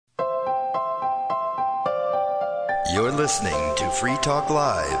You're listening to Free Talk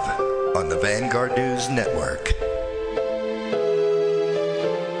Live on the Vanguard News Network.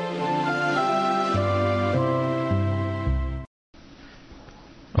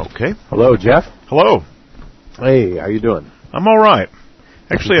 Okay. Hello, Jeff. Hello. Hey, how you doing? I'm all right.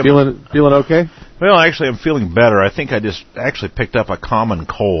 Actually, I'm feeling okay? Well, actually, I'm feeling better. I think I just actually picked up a common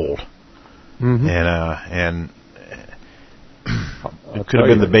cold, and it could have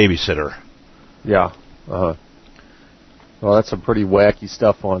been the babysitter. Yeah. Well, that's some pretty wacky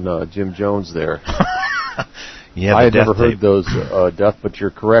stuff on Jim Jones there. Yeah, I had never heard those, Duff, but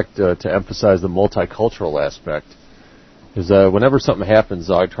you're correct to emphasize the multicultural aspect. Because whenever something happens,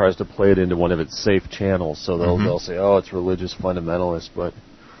 Zog tries to play it into one of its safe channels, so they'll say, oh, it's religious fundamentalist, but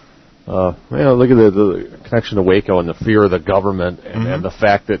look at the connection to Waco and the fear of the government and the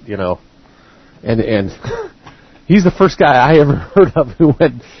fact that, and he's the first guy I ever heard of who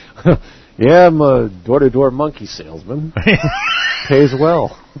went, yeah, I'm a door-to-door monkey salesman. Pays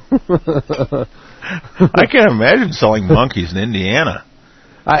well. I can't imagine selling monkeys in Indiana.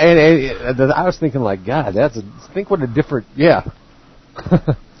 I was thinking, like, God, think what a different, yeah.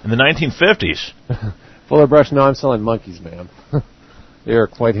 In the 1950s. Fuller Brush, no, I'm selling monkeys, man. They are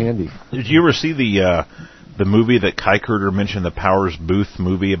quite handy. Did you ever see the movie that Kuykerter mentioned, the Powers Booth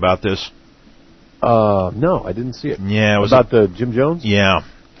movie about this? No, I didn't see it. Yeah, it was about the Jim Jones? Yeah.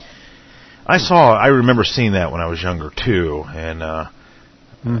 I remember seeing that when I was younger, too, and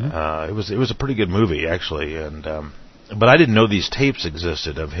it was a pretty good movie, actually, and but I didn't know these tapes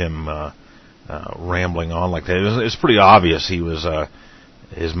existed of him rambling on like that. It was pretty obvious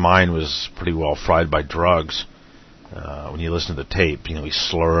his mind was pretty well fried by drugs. When you listen to the tape, he's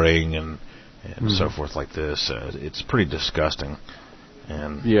slurring and so forth like this. It's pretty disgusting.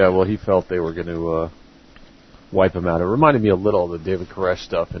 And yeah, well, he felt they were going to wipe him out. It reminded me a little of the David Koresh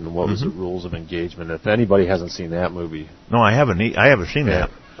stuff and what was the rules of engagement. If anybody hasn't seen that movie, no, I haven't seen that.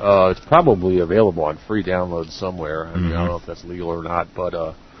 It's probably available on free download somewhere. I mean, I don't know if that's legal or not, but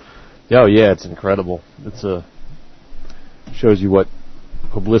it's incredible. It's shows you what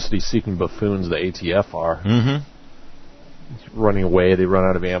publicity-seeking buffoons the ATF are. Running away, they run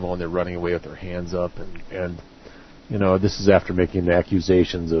out of ammo and they're running away with their hands up, and this is after making the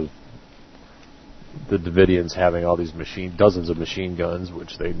accusations of the Davidians having all these dozens of machine guns,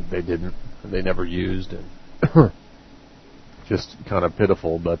 which they didn't, and they never used, and just kind of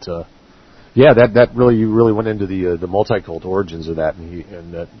pitiful. But that really went into the multicult origins of that,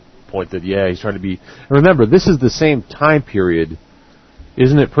 and that point that he's trying to be. And remember, this is the same time period,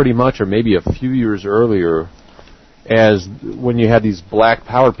 isn't it? Pretty much, or maybe a few years earlier, as when you had these black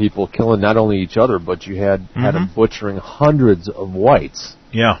power people killing not only each other, but you had them butchering hundreds of whites.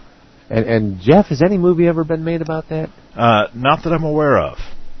 Yeah. And Jeff, has any movie ever been made about that? Not that I'm aware of.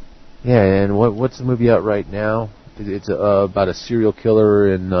 Yeah, and what's the movie out right now? It's about a serial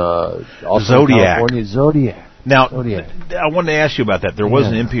killer in Zodiac. California. Zodiac. Now, Zodiac. I wanted to ask you about that. There was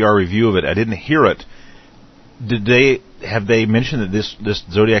an NPR review of it. I didn't hear it. Have they mentioned that this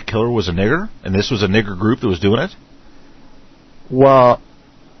Zodiac killer was a nigger, and this was a nigger group that was doing it? Well,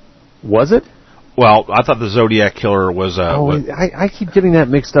 was it? Well, I thought the Zodiac killer was. I keep getting that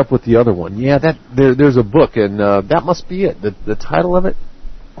mixed up with the other one. Yeah, there's a book, and that must be it. The title of it.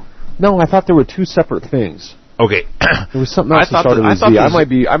 No, I thought there were two separate things. Okay. There was something else that started with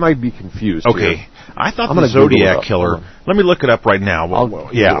Z. I might be confused. Okay. Here. I thought the Zodiac killer. Let me look it up right now. I'll do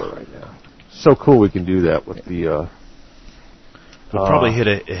it right now. So cool we can do that with the. We'll probably hit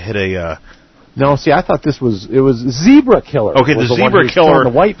a. No, see, I thought it was Zebra Killer. Okay, the Zebra Killer. The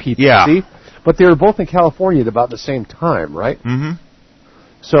white people. Yeah. See, but they were both in California at about the same time, right? Mm-hmm.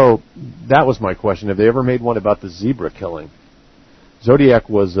 So that was my question. Have they ever made one about the zebra killing? Zodiac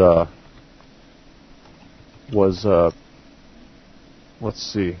was let's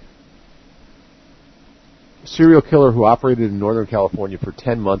see, a serial killer who operated in Northern California for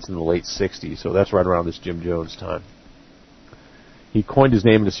 10 months in the late 60s, so that's right around this Jim Jones time. He coined his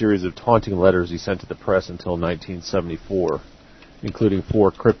name in a series of taunting letters he sent to the press until 1974, including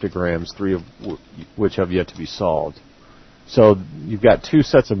 4 cryptograms, 3 of which have yet to be solved. So you've got 2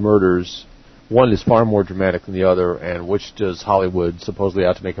 sets of murders. One is far more dramatic than the other, and which does Hollywood, supposedly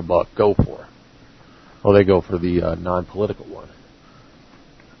out to make a buck, go for? Well, they go for the non-political one.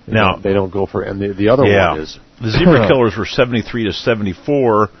 They don't go for, and the other one is... The Zebra Killers were 73 to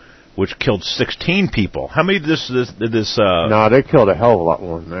 74, which killed 16 people. How many did this... No, they killed a hell of a lot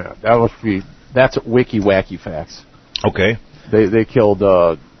more than that. That's wiki-wacky facts. Okay. They killed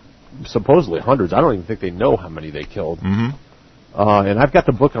supposedly hundreds. I don't even think they know how many they killed. Mm-hmm. And I've got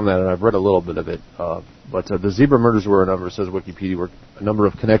the book on that, and I've read a little bit of it. But the zebra murders were a number, says Wikipedia, were a number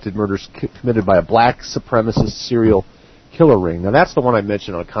of connected murders committed by a black supremacist serial killer ring. Now, that's the one I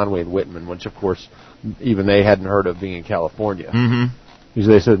mentioned on Conway and Whitman, which, of course, even they hadn't heard of being in California. Mm-hmm. Because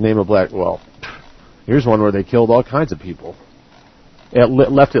they said, name a black... Well, here's one where they killed all kinds of people. It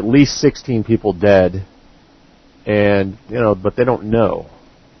left at least 16 people dead, and, but they don't know.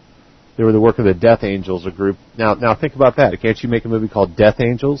 They were the work of the Death Angels, a group. Now think about that. Can't you make a movie called Death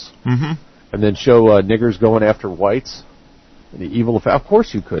Angels? Mm-hmm. And then show niggers going after whites? And the evil effect? Of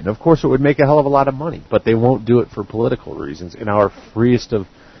course you could. And of course it would make a hell of a lot of money. But they won't do it for political reasons in our freest of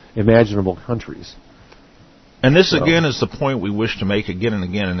imaginable countries. And this, again, is the point we wish to make again and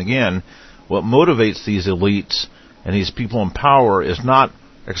again and again. What motivates these elites and these people in power is not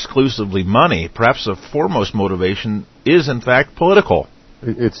exclusively money. Perhaps the foremost motivation is, in fact, political.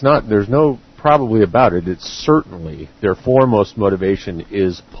 It's not. There's no probably about it. It's certainly their foremost motivation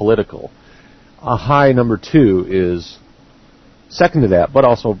is political. A high number two is second to that, but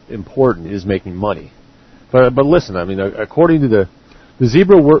also important, is making money. But listen, I mean, according to the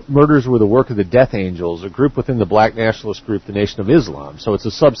zebra murders were the work of the Death Angels, a group within the black nationalist group, the Nation of Islam. So it's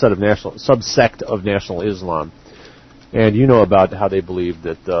a subsect of National Islam. And you know about how they believe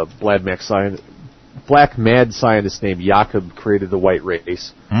that black mad scientist named Jacob created the white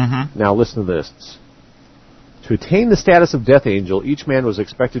race. Mm-hmm. Now listen to this. To attain the status of Death Angel, each man was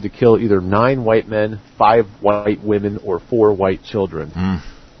expected to kill either 9 white men, 5 white women, or 4 white children. Mm.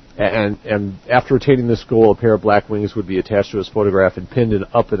 And after attaining this goal, a pair of black wings would be attached to his photograph and pinned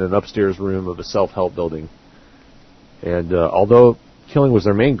up in an upstairs room of a self-help building. And although killing was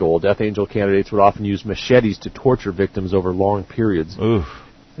their main goal, Death Angel candidates would often use machetes to torture victims over long periods. Oof.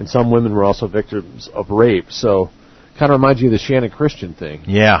 And some women were also victims of rape. So kind of reminds you of the Shannon Christian thing.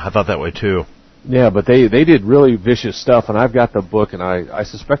 Yeah, I thought that way too. Yeah, but they did really vicious stuff, and I've got the book, and I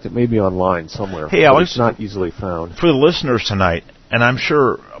suspect it may be online somewhere. Hey, Alex, it's not easily found. For the listeners tonight, and I'm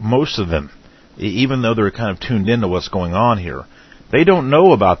sure most of them, even though they're kind of tuned into what's going on here, they don't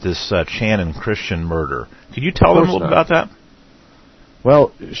know about this Shannon Christian murder. Could you tell them a little bit about that?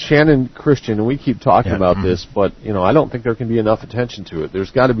 Well, Shannon Christian, and we keep talking about this, but I don't think there can be enough attention to it.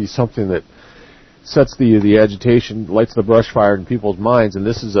 There's got to be something that sets the agitation, lights the brush fire in people's minds. And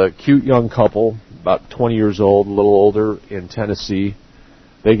this is a cute young couple, about 20 years old, a little older, in Tennessee.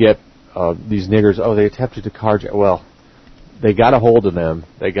 They get these niggers. Oh, they attempted to carjack. Well, they got a hold of them.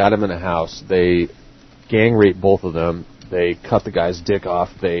 They got them in a house. They gang raped both of them. They cut the guy's dick off.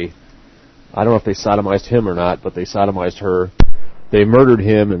 I don't know if they sodomized him or not, but they sodomized her. They murdered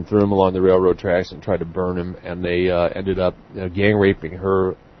him and threw him along the railroad tracks and tried to burn him. And they ended up gang raping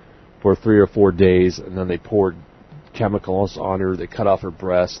her for 3 or 4 days, and then they poured chemicals on her. They cut off her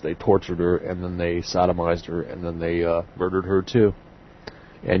breasts. They tortured her, and then they sodomized her, and then they murdered her too.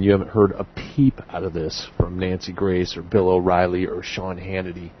 And you haven't heard a peep out of this from Nancy Grace or Bill O'Reilly or Sean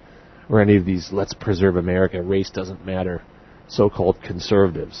Hannity or any of these let's preserve America, race doesn't matter, so-called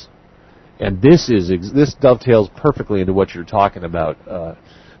conservatives. And this dovetails perfectly into what you're talking about,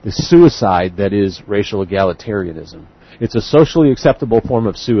 the suicide that is racial egalitarianism. It's a socially acceptable form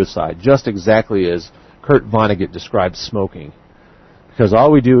of suicide, just exactly as Kurt Vonnegut describes smoking. Because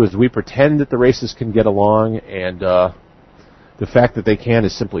all we do is we pretend that the races can get along, and the fact that they can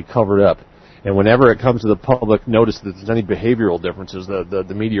is simply covered up. And whenever it comes to the public notice that there's any behavioral differences,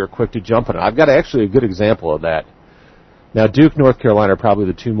 the media are quick to jump on it. I've got actually a good example of that. Now, Duke, North Carolina are probably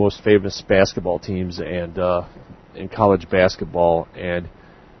the 2 most famous basketball teams and in college basketball, and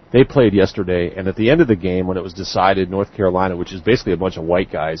they played yesterday, and at the end of the game, when it was decided, North Carolina, which is basically a bunch of white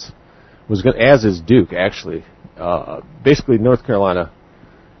guys, as is Duke, actually. Basically, North Carolina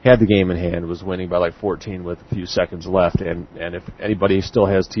had the game in hand, was winning by like 14 with a few seconds left, and if anybody still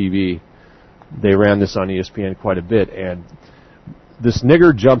has TV, they ran this on ESPN quite a bit, and this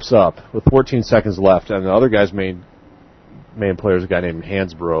nigger jumps up with 14 seconds left, and the other guy's main player is a guy named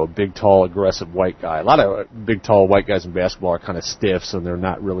Hansbrough, a big, tall, aggressive white guy. A lot of big, tall white guys in basketball are kind of stiffs, and they're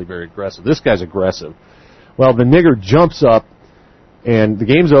not really very aggressive. This guy's aggressive. Well, the nigger jumps up, and the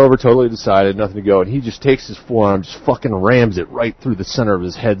game's over, totally decided, nothing to go, and he just takes his forearm, just fucking rams it right through the center of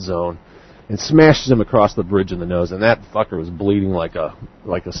his head zone and smashes him across the bridge in the nose, and that fucker was bleeding like a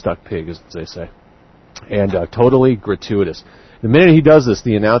stuck pig, as they say. And totally gratuitous. The minute he does this,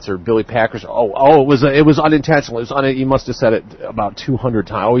 the announcer, Billy Packers, it was unintentional. He must have said it about 200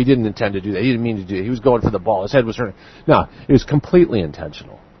 times. Oh, he didn't intend to do that. He didn't mean to do it. He was going for the ball. His head was turning. No, it was completely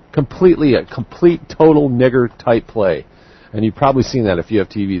intentional. Completely a complete, total nigger-type play. And you've probably seen that if you have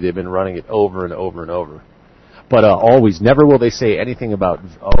TV. They've been running it over and over and over. But always, never will they say anything about,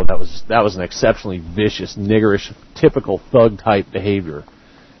 oh, that was an exceptionally vicious, niggerish, typical thug-type behavior.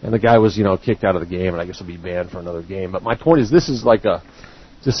 And the guy was, kicked out of the game, and I guess he'll be banned for another game. But my point is, this is like a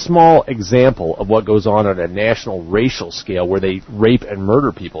small example of what goes on a national racial scale where they rape and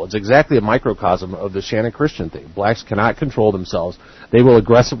murder people. It's exactly a microcosm of the Shannon Christian thing. Blacks cannot control themselves. They will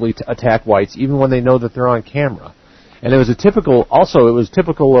aggressively attack whites even when they know that they're on camera. And it was typical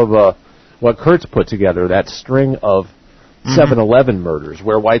of what Kurtz put together, that string of 7-Eleven murders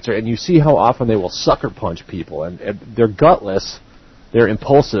where whites are, and you see how often they will sucker punch people, and they're gutless, they're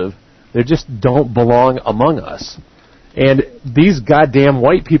impulsive, they just don't belong among us. And these goddamn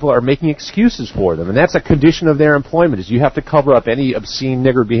white people are making excuses for them, and that's a condition of their employment, is you have to cover up any obscene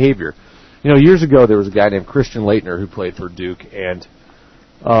nigger behavior. Years ago there was a guy named Christian Laettner who played for Duke, and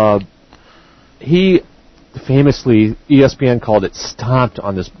he famously, ESPN called it, stomped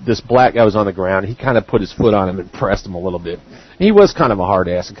on this black guy was on the ground. He kind of put his foot on him and pressed him a little bit. He was kind of a hard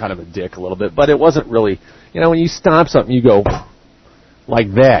ass and kind of a dick a little bit, but it wasn't really, when you stomp something, you go like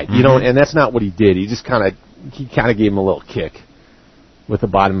that, and that's not what he did. He just kind of gave him a little kick with the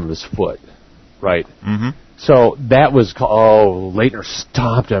bottom of his foot, right? Mm-hmm. So that was called, Laettner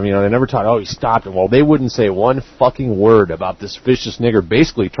stomped him. They never taught, he stopped him. Well, they wouldn't say one fucking word about this vicious nigger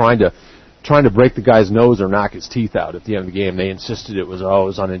basically trying to break the guy's nose or knock his teeth out at the end of the game. They insisted it was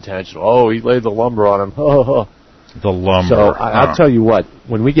unintentional. He laid the lumber on him. The lumber. So I'll tell you what,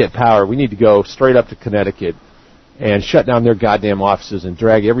 when we get power, we need to go straight up to Connecticut and shut down their goddamn offices and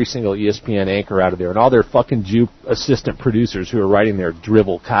drag every single ESPN anchor out of there and all their fucking Jew assistant producers who are writing their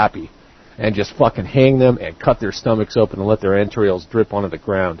drivel copy and just fucking hang them and cut their stomachs open and let their entrails drip onto the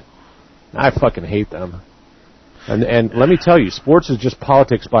ground. I fucking hate them. And let me tell you, sports is just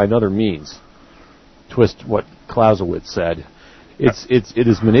politics by another means. Twist what Clausewitz said. It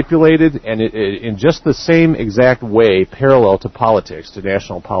is manipulated, and it in just the same exact way, parallel to politics, to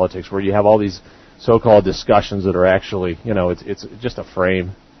national politics, where you have all these so-called discussions that are actually, it's just a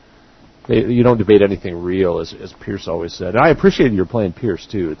frame. You don't debate anything real, as Pierce always said. And I appreciated your playing Pierce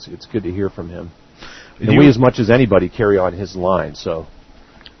too. It's good to hear from him. And we, as much as anybody, carry on his line. So.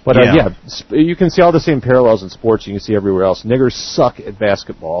 But you can see all the same parallels in sports you can see everywhere else. Niggers suck at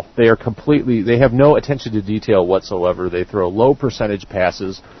basketball. They have no attention to detail whatsoever. They throw low percentage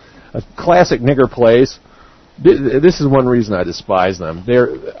passes. Classic nigger plays. This is one reason I despise them.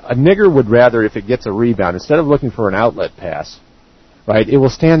 A nigger would rather, if it gets a rebound, instead of looking for an outlet pass, right, it will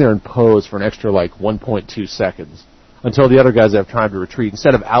stand there and pose for an extra 1.2 seconds until the other guys have time to retreat,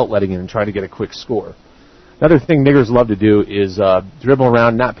 instead of outletting it and trying to get a quick score. Another thing niggers love to do is dribble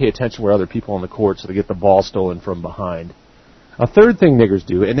around, not pay attention where other people on the court, so they get the ball stolen from behind. A third thing niggers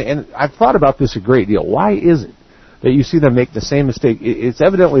do, and I've thought about this a great deal. Why is it that you see them make the same mistake? It's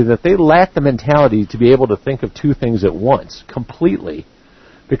evidently that they lack the mentality to be able to think of two things at once, completely.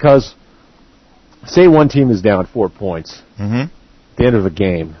 Because, say one team is down 4 points at the end of a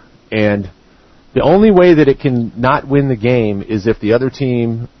game, and the only way that it can not win the game is if the other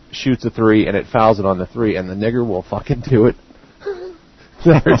team shoots a three and it fouls it on the three, and the nigger will fucking do it.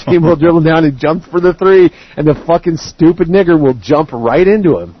 The other team will dribble down and jump for the three, and the fucking stupid nigger will jump right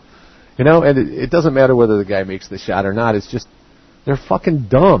into him. And it doesn't matter whether the guy makes the shot or not. It's just, they're fucking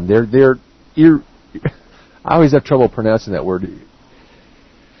dumb. They're I always have trouble pronouncing that word.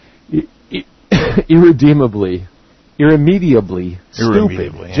 Irremediably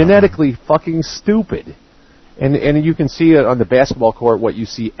stupid. Yeah. Genetically fucking stupid. And you can see it on the basketball court, what you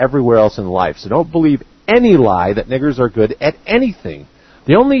see everywhere else in life. So don't believe any lie that niggers are good at anything.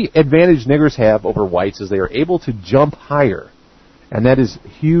 The only advantage niggers have over whites is they are able to jump higher. And that is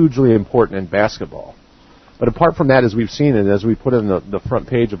hugely important in basketball. But apart from that, as we've seen and as we put in the front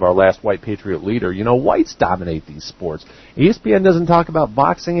page of our last White Patriot Leader, whites dominate these sports. ESPN doesn't talk about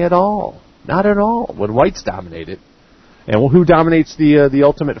boxing at all. Not at all. When whites dominate it. And who dominates the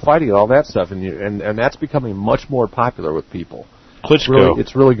ultimate fighting and all that stuff, and that's becoming much more popular with people. Klitschko.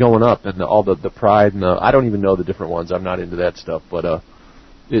 It's really going up, and all the pride and I don't even know the different ones. I'm not into that stuff, but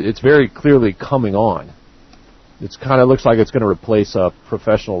it's very clearly coming on. It kind of looks like it's going to replace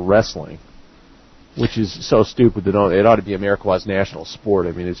professional wrestling, which is so stupid that it ought to be America's national sport.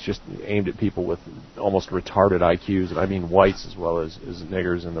 I mean, it's just aimed at people with almost retarded IQs, and I mean whites as well as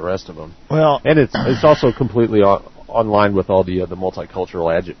niggers and the rest of them. Well, and it's also completely online with all the multicultural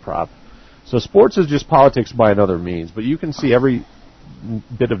agitprop. So sports is just politics by another means, but you can see every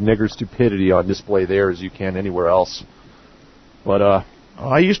bit of nigger stupidity on display there as you can anywhere else. But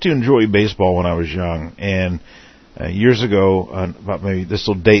I used to enjoy baseball when I was young, and years ago, about maybe this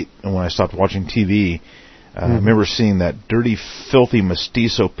will date when I stopped watching TV, I remember seeing that dirty, filthy,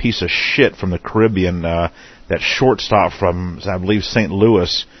 mestizo piece of shit from the Caribbean, that shortstop from, I believe, St.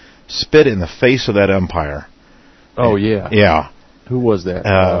 Louis, spit in the face of that umpire. Oh, yeah. Yeah. Who was that?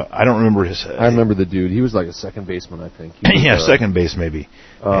 I don't remember his... I remember the dude. He was like a second baseman, I think. Was, second base, maybe.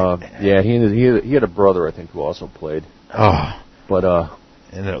 Yeah, he had a brother, I think, who also played. Oh. But,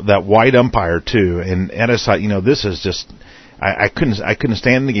 and that white umpire, too. And I thought, this is just... I couldn't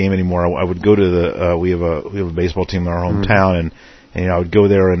stand the game anymore. I would go to the we have a baseball team in our hometown, and I would go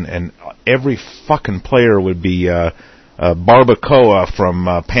there, and every fucking player would be Barbacoa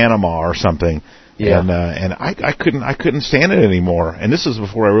from Panama or something. Yeah. And I couldn't stand it anymore. And this is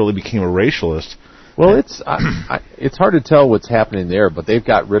before I really became a racialist. Well, it's hard to tell what's happening there, but they've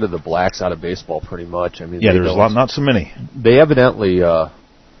got rid of the blacks out of baseball pretty much. I mean, yeah, there's not so many. They evidently they're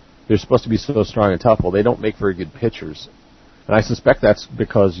supposed to be so strong and tough. Well, they don't make very good pitchers. And I suspect that's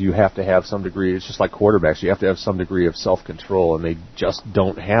because you have to have some degree, it's just like quarterbacks, you have to have some degree of self-control, and they just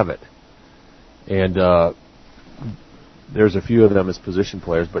don't have it. And there's a few of them as position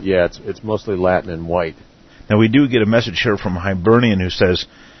players, but yeah, it's mostly Latin and white. Now, we do get a message here from Hibernian who says,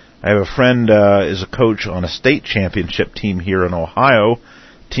 I have a friend is a coach on a state championship team here in Ohio.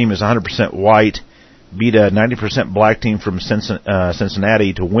 Team is 100% white, beat a 90% black team from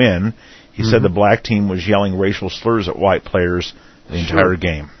Cincinnati to win. He said the black team was yelling racial slurs at white players the entire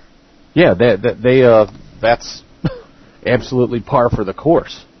game. Yeah, that's absolutely par for the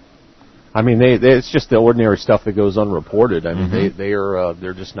course. I mean, it's just the ordinary stuff that goes unreported. I mean,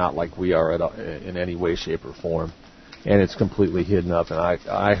 they're just not like we are in any way, shape, or form, and it's completely hidden up. And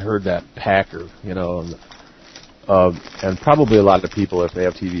I heard that Packer, and probably a lot of people, if they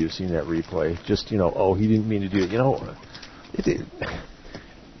have TV, have seen that replay. Just he didn't mean to do it.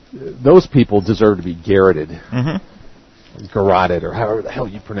 Those people deserve to be garroted, garroted, or however the hell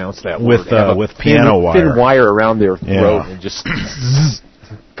you pronounce that word. With piano wire. Thin wire around their throat and just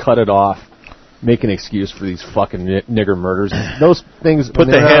cut it off. Make an excuse for these fucking nigger murders. Those things, put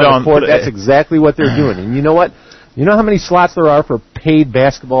the head on. That's exactly what they're doing. And you know what? You know how many slots there are for paid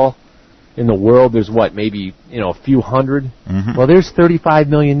basketball in the world? There's maybe a few hundred. Well, there's 35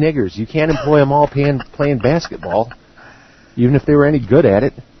 million niggers. You can't employ them all playing basketball, even if they were any good at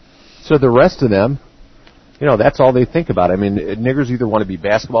it. So the rest of them, that's all they think about. I mean, niggers either want to be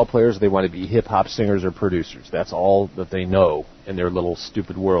basketball players or they want to be hip-hop singers or producers. That's all that they know in their little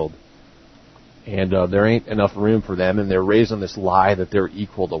stupid world. And there ain't enough room for them, and they're raised on this lie that they're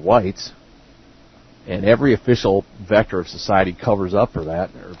equal to whites. And every official vector of society covers up for that,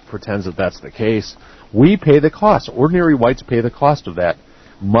 or pretends that that's the case. We pay the cost. Ordinary whites pay the cost of that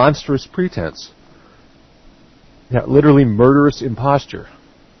monstrous pretense. That literally murderous imposture.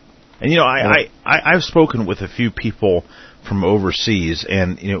 And I've spoken with a few people from overseas,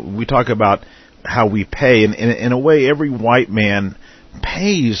 and we talk about how we pay, and in a way, every white man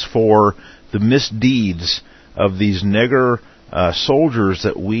pays for the misdeeds of these nigger soldiers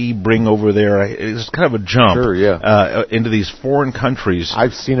that we bring over there. It's kind of a jump into these foreign countries.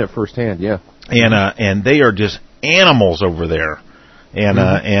 I've seen it firsthand, yeah. And they are just animals over there, and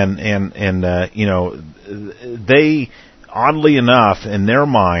they, oddly enough, in their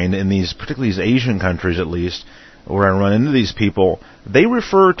mind, in these, particularly these Asian countries at least, where I run into these people, they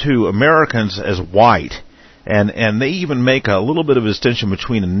refer to Americans as white, and they even make a little bit of a distinction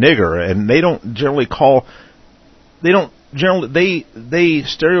between a nigger, and they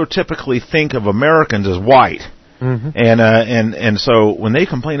stereotypically think of Americans as white. And so when they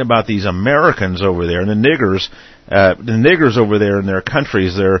complain about these Americans over there and the niggers over there in their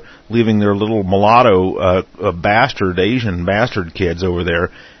countries, they're leaving their little mulatto Asian bastard kids over there.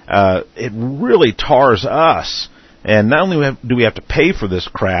 It really tars us. And not only do we have to pay for this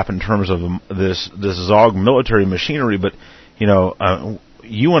crap in terms of this Zog military machinery, but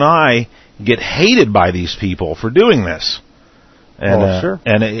you and I get hated by these people for doing this. And sure.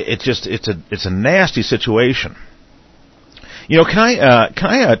 And it's a nasty situation. Can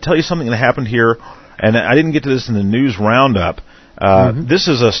I tell you something that happened here? And I didn't get to this in the news roundup. This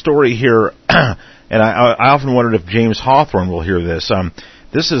is a story here, and I often wondered if James Hawthorne will hear this.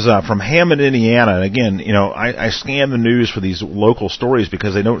 This is from Hammond, Indiana. And again, I scan the news for these local stories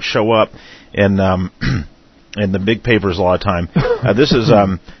because they don't show up in the big papers a lot of time. This is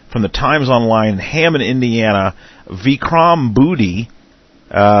from the Times Online, Hammond, Indiana. Vikram Budi,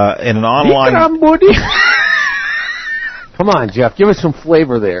 in an online... Vikram Budi? Come on, Jeff, give us some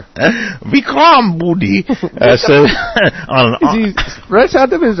flavor there. Vikram Budi says... Is he fresh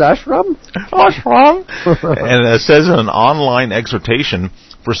out of his ashram? And it says in an online exhortation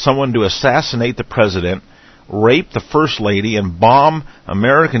for someone to assassinate the president, rape the first lady, and bomb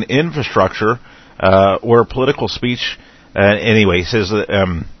American infrastructure, where political speech. Anyway, he says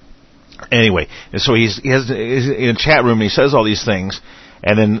that. Anyway, and so he's in a chat room and he says all these things,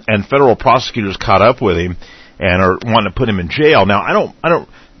 and federal prosecutors caught up with him and are wanting to put him in jail. Now, I don't.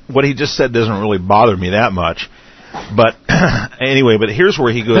 What he just said doesn't really bother me that much, but anyway. But here's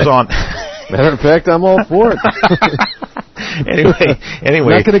where he goes on. Matter of fact, I'm all for it. anyway, I'm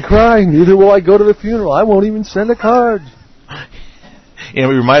not going to cry. Neither will I go to the funeral. I won't even send a card. It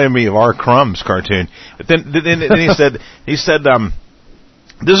reminded me of R. Crumb's cartoon. But then he said,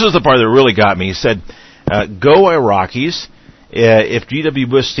 this is the part that really got me. He said, "Go Iraqis. If G.W.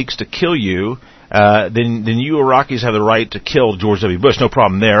 Bush seeks to kill you, then you Iraqis have the right to kill George W. Bush. No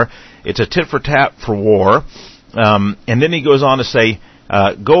problem there. It's a tit for tat for war." And then he goes on to say,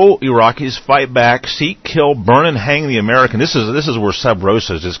 "Go Iraqis, fight back, seek, kill, burn, and hang the American." This is where Sub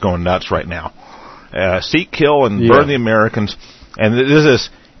Rosa is just going nuts right now. Seek, kill, and burn the Americans. And this is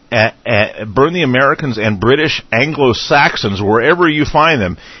burn the Americans and British Anglo-Saxons wherever you find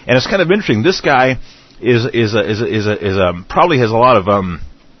them. And it's kind of interesting. This guy is probably has a lot of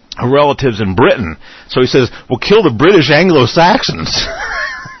relatives in Britain. So he says, "Well, kill the British Anglo-Saxons."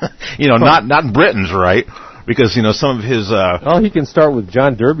 Not Britons, right? Because some of his. He can start with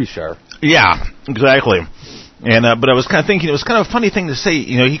John Derbyshire. Yeah, exactly. And but I was kind of thinking it was kind of a funny thing to say.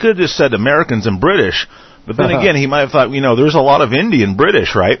 He could have just said Americans and British. But then again, he might have thought, there's a lot of Indian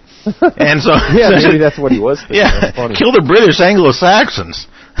British, right? And so maybe that's what he was thinking. Yeah, kill the British Anglo-Saxons.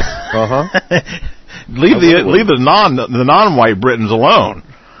 leave the non-white Britons alone.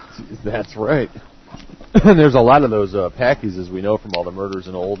 That's right. And there's a lot of those Packies, as we know from all the murders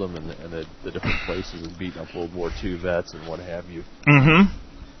in Oldham and the different places and beating up World War II vets and what have you. Mm-hmm.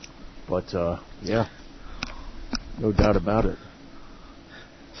 But no doubt about it.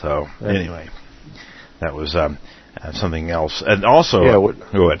 So anyway. That was something else. And also,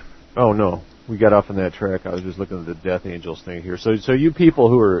 go ahead. Oh, no. We got off on that track. I was just looking at the Death Angels thing here. So you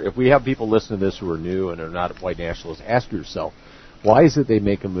people if we have people listening to this who are new and are not white nationalists, ask yourself, why is it they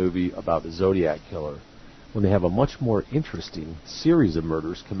make a movie about the Zodiac Killer when they have a much more interesting series of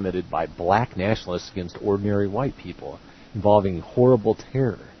murders committed by black nationalists against ordinary white people involving horrible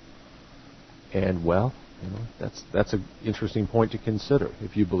terror? And, that's an interesting point to consider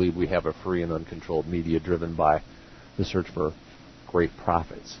if you believe we have a free and uncontrolled media driven by the search for great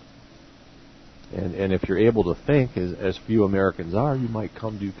profits. And if you're able to think, as few Americans are, you might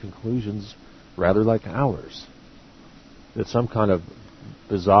come to conclusions rather like ours, that some kind of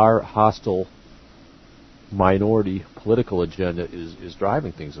bizarre, hostile, minority political agenda is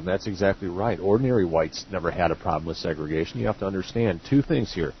driving things. And that's exactly right. Ordinary whites never had a problem with segregation. You have to understand two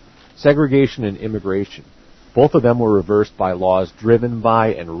things here. Segregation and immigration. Both of them were reversed by laws driven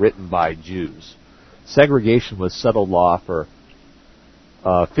by and written by Jews. Segregation was settled law for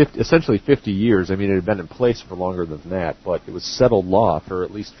essentially 50 years. I mean, it had been in place for longer than that, but it was settled law for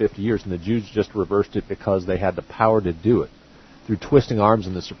at least 50 years, and the Jews just reversed it because they had the power to do it through twisting arms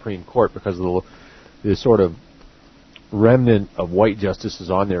in the Supreme Court because of the sort of remnant of white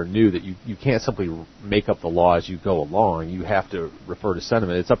justices on there knew that you can't simply make up the law as you go along. You have to refer to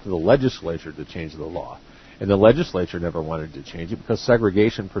sentiment. It's up to the legislature to change the law. And the legislature never wanted to change it because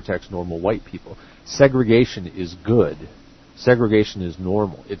segregation protects normal white people. Segregation is good. Segregation is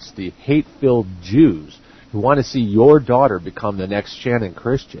normal. It's the hate-filled Jews who want to see your daughter become the next Shannon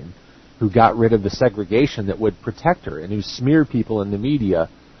Christian who got rid of the segregation that would protect her and who smear people in the media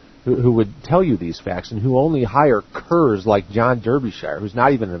who would tell you these facts and who only hire curs like John Derbyshire, who's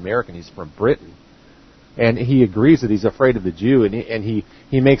not even an American, he's from Britain. And he agrees that he's afraid of the Jew, and he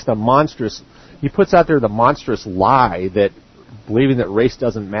makes he puts out there the monstrous lie that believing that race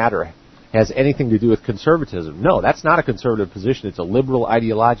doesn't matter has anything to do with conservatism. No, that's not a conservative position. It's a liberal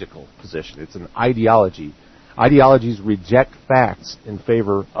ideological position. It's an ideology. Ideologies reject facts in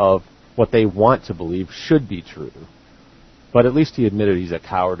favor of what they want to believe should be true. But at least he admitted he's a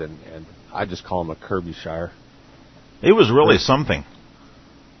coward, and I just call him a Kirbyshire. It was really something.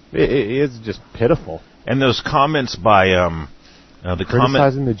 It's just pitiful. And those comments by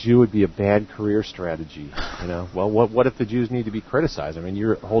criticizing the Jew would be a bad career strategy. Well, what if the Jews need to be criticized? I mean,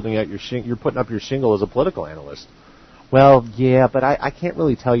 you're holding out you're putting up your shingle as a political analyst. Well, yeah, but I can't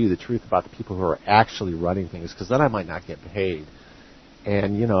really tell you the truth about the people who are actually running things because then I might not get paid.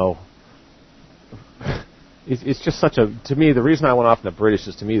 And it's just to me, the reason I went off on the British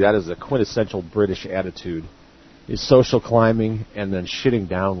is to me that is a quintessential British attitude, is social climbing and then shitting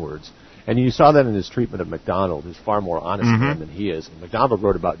downwards. And you saw that in his treatment of MacDonald, who's far more honest man than he is. And MacDonald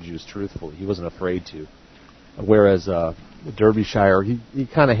wrote about Jews truthfully. He wasn't afraid to. Whereas Derbyshire, he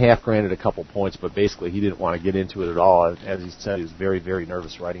kind of half-granted a couple points, but basically he didn't want to get into it at all. As he said, he was very, very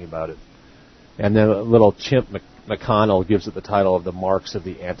nervous writing about it. And then a little chimp McConnell gives it the title of the Marx of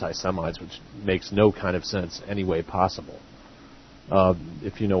the Anti-Semites, which makes no kind of sense any way possible.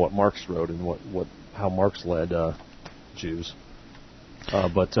 If you know what Marx wrote and how Marx led Jews.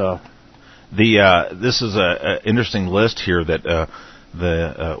 This is a interesting list here that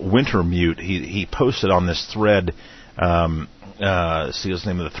the Wintermute he posted on this thread. See his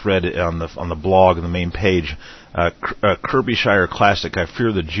name of the thread on the blog on the main page. Kirbyshire Classic. I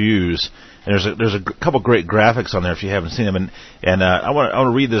Fear the Jews. And there's a couple great graphics on there if you haven't seen them. And I want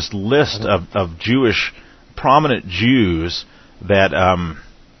to read this list of Jewish prominent Jews that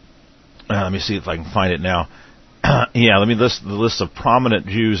let me see if I can find it now. Let me list the list of prominent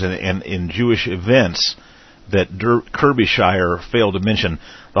Jews and in Jewish events that Kirbyshire failed to mention.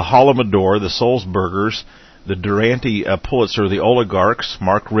 The Holodomor, the Sulzbergers, the Durante Pulitzer, the oligarchs,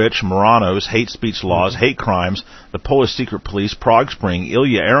 Mark Rich, Moranos, hate speech laws, hate crimes, the Polish secret police, Prague Spring,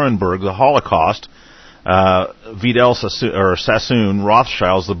 Ilya Ehrenberg, the Holocaust, Vidal Sassoon,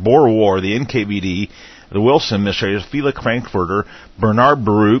 Rothschilds, the Boer War, the NKVD, the Wilson administrators, Felix Frankfurter, Bernard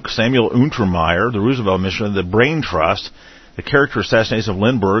Baruch, Samuel Untermeyer, the Roosevelt administration, the Brain Trust, the character assassinations of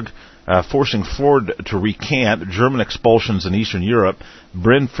Lindbergh, forcing Ford to recant, German expulsions in Eastern Europe,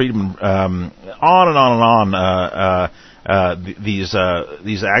 Bryn Friedman, on and on and on.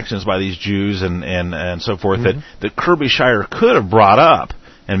 These actions by these Jews and so forth that Kirbyshire could have brought up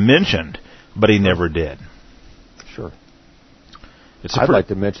and mentioned, but he never did. Sure. I'd like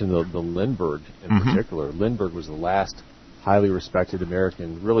to mention the Lindbergh in particular. Lindbergh was the last highly respected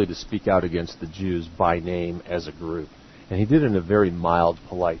American really to speak out against the Jews by name as a group. And he did it in a very mild,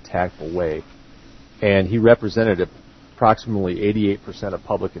 polite, tactful way. And he represented approximately 88% of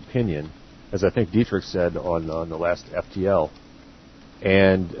public opinion, as I think Dietrich said on the last FTL.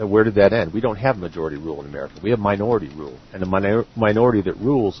 And where did that end? We don't have majority rule in America. We have minority rule. And the minority that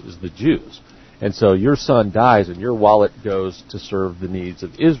rules is the Jews. And so your son dies and your wallet goes to serve the needs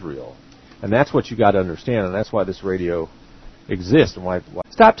of Israel. And that's what you got to understand, and that's why this radio exists. And why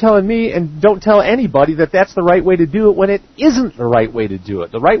stop telling me and don't tell anybody that that's the right way to do it when it isn't the right way to do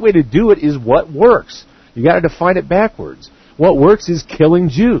it. The right way to do it is what works. You got to define it backwards. What works is killing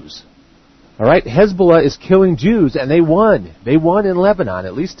Jews. All right? Hezbollah is killing Jews, and they won. They won in Lebanon,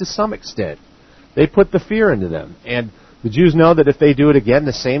 at least to some extent. They put the fear into them. And the Jews know that if they do it again,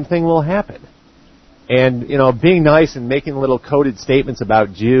 the same thing will happen. And, being nice and making little coded statements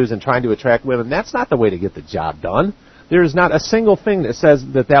about Jews and trying to attract women, that's not the way to get the job done. There is not a single thing that says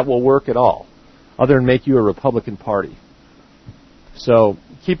that will work at all, other than make you a Republican Party. So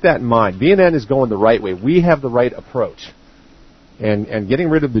keep that in mind. VNN is going the right way. We have the right approach. And getting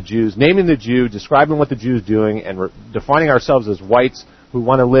rid of the Jews, naming the Jew, describing what the Jew is doing, and defining ourselves as whites who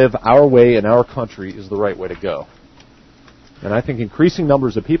want to live our way in our country is the right way to go. And I think increasing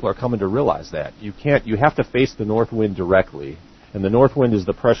numbers of people are coming to realize that. You have to face the north wind directly. And the north wind is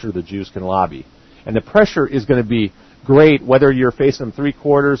the pressure the Jews can lobby. And the pressure is going to be great whether you're facing them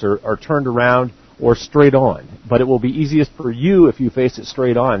three-quarters or turned around or straight on. But it will be easiest for you if you face it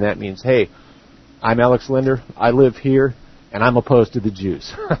straight on. That means, hey, I'm Alex Linder, I live here, and I'm opposed to the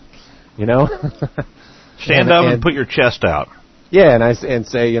Jews. Stand up and put your chest out. Yeah, and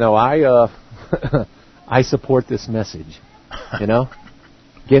say, I support this message.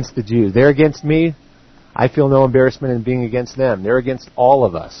 Against the Jews. They're against me. I feel no embarrassment in being against them. They're against all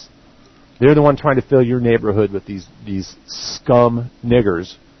of us. They're the one trying to fill your neighborhood with these scum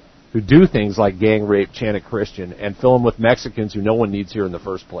niggers who do things like gang rape, chant a Christian, and fill them with Mexicans who no one needs here in the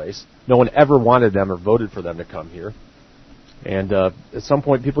first place. No one ever wanted them or voted for them to come here. And at some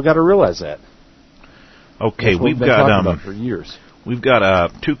point, people got to realize that. Okay, we've been talking about for years. We've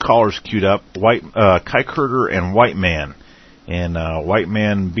got two callers queued up: Kuykerter and White Man. And White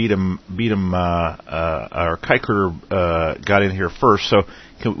Man beat him. Or Kuykerter got in here first. So,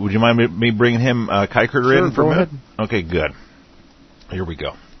 would you mind me bringing him Kuykerter in for a minute? Okay, good. Here we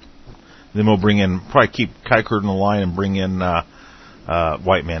go. Then we'll probably keep Kuykerter in the line and bring in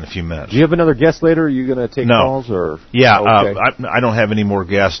White Man in a few minutes. Do you have another guest later? Are you going to take calls or? Yeah, okay. I don't have any more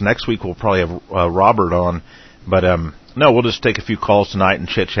guests. Next week we'll probably have Robert on, but no, we'll just take a few calls tonight and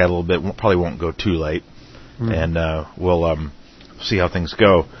chit chat a little bit. Probably won't go too late. And we'll see how things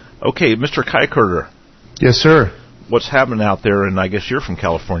go. Okay, Mr. Kuykerter. Yes, sir. What's happening out there? And I guess you're from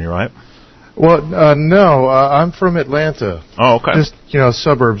California, right? Well, no, I'm from Atlanta. Oh, okay. Just,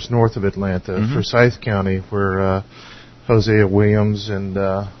 suburbs north of Atlanta, Forsyth County, where Hosea Williams and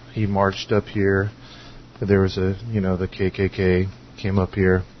he marched up here. There was the KKK came up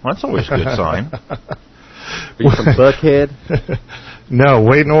here. Well, that's always a good sign. Are you from Buckhead? No,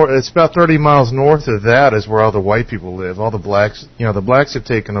 way north. It's about 30 miles north of that is where all the white people live. All the blacks, the blacks have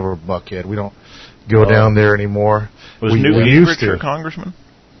taken over Buckhead. We don't go down there anymore. Was we Newt used Gingrich your to. congressman?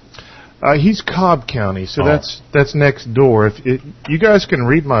 He's Cobb County, so that's next door. You guys can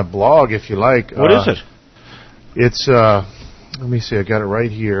read my blog if you like. What is it? It's let me see. I got it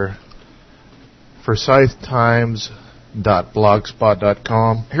right here.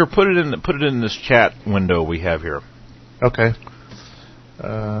 ForsythTimes.blogspot.com. Here, put it in this chat window we have here. Okay.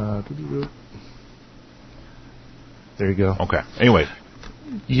 There you go. Okay. Anyway.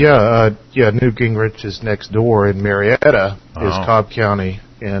 Yeah, Newt Gingrich is next door, and Marietta is Cobb County,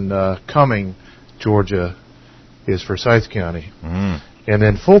 and Cumming, Georgia, is Forsyth County. Mm. And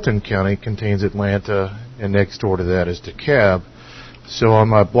then Fulton County contains Atlanta, and next door to that is DeKalb. So on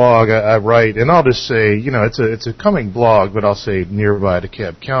my blog, I write, and I'll just say, it's a Cumming blog, but I'll say nearby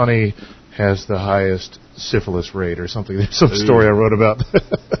DeKalb County has the highest syphilis rate or something. There's some story I wrote about.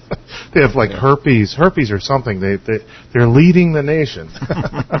 They have like herpes or something. They're leading the nation.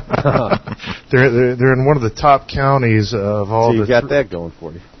 They're in one of the top counties of all. So you got that going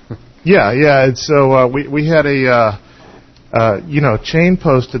for you. Yeah. And so we had a Chain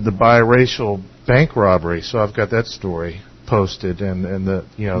posted the biracial bank robbery. So I've got that story posted, and the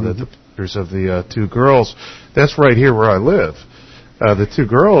the pictures of the two girls. That's right here where I live. The two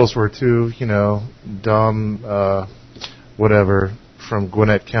girls were two, dumb, whatever, from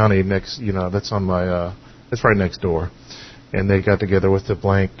Gwinnett County next, that's on my, that's right next door. And they got together with the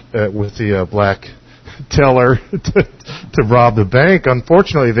black teller to rob the bank.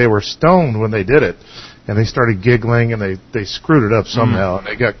 Unfortunately, they were stoned when they did it. And they started giggling, and they screwed it up somehow, and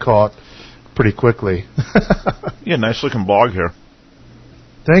they got caught pretty quickly. Yeah, nice looking blog here.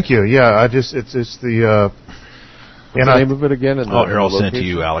 Thank you. Yeah, it's the, What's the name of it again? Here, I'll send it to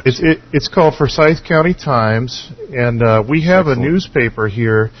you, Alex. It's called Forsyth County Times, and we have a newspaper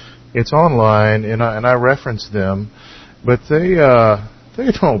here. It's online, and I reference them, but they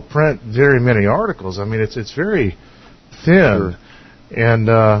don't print very many articles. I mean, it's very thin, and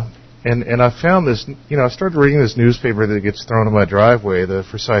I found this. I started reading this newspaper that gets thrown in my driveway, the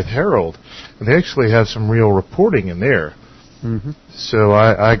Forsyth Herald, and they actually have some real reporting in there. Mm-hmm. So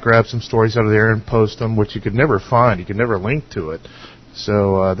I grabbed some stories out of there and post them, which you could never find. You could never link to it.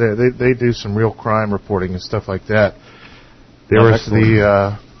 So they do some real crime reporting and stuff like that. There was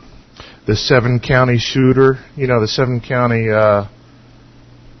the 7-county shooter. The 7-county.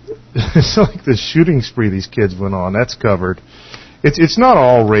 It's like the shooting spree these kids went on. That's covered. It's not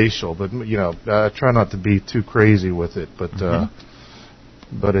all racial, but I try not to be too crazy with it. But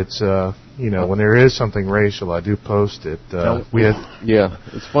but it's when there is something racial, I do post it.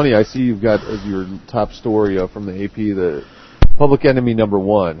 It's funny. I see you've got as your top story from the AP the Public Enemy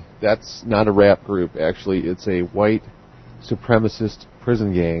 #1. That's not a rap group, actually. It's a white supremacist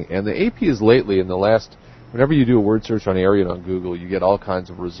prison gang. And the AP is lately in the last. Whenever you do a word search on area on Google, you get all kinds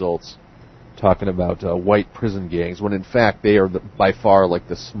of results talking about white prison gangs, when in fact they are by far like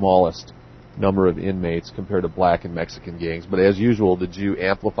the smallest number of inmates compared to black and Mexican gangs. But as usual, the Jew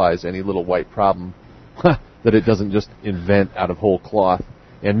amplifies any little white problem that it doesn't just invent out of whole cloth,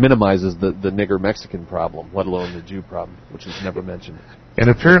 and minimizes the nigger Mexican problem, let alone the Jew problem, which is never mentioned. And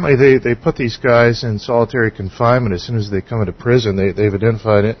apparently they put these guys in solitary confinement as soon as they come into prison. They've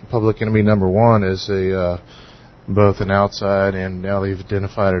identified Public Enemy #1 as both an outside, and now they've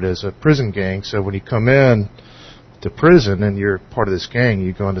identified it as a prison gang. So when you come in to prison and you're part of this gang,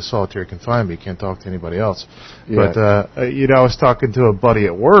 you go into solitary confinement. You can't talk to anybody else. Yeah. But I was talking to a buddy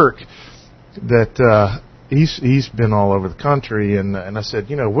at work that he's been all over the country, and I said,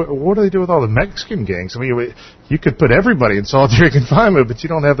 what do they do with all the Mexican gangs? I mean, you could put everybody in solitary confinement, but you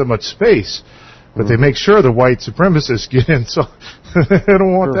don't have that much space. But they make sure the white supremacists get in, so they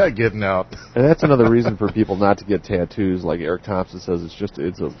don't want that getting out. And that's another reason for people not to get tattoos. Like Eric Thompson says,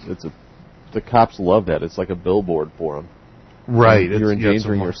 the cops love that. It's like a billboard for them. Right. You're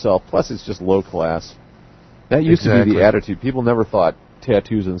endangering yourself. Plus, it's just low class. That used to be the attitude. People never thought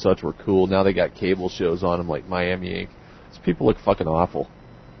tattoos and such were cool. Now they got cable shows on them like Miami Ink. These people look fucking awful.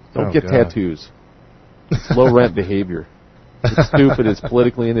 Don't get tattoos. It's low rent behavior. It's stupid. It's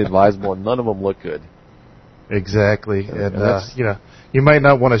politically inadvisable, and none of them look good. Exactly. And you might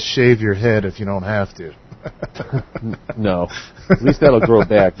not want to shave your head if you don't have to. No. At least that'll grow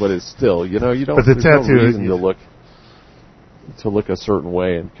back, but it's still, you don't. But the tattoo no reason to look a certain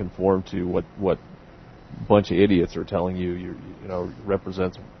way and conform to what a bunch of idiots are telling you.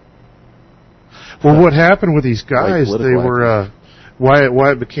 Represents. Well, what happened with these guys? They were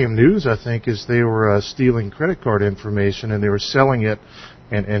why it became news, I think, is they were stealing credit card information, and they were selling it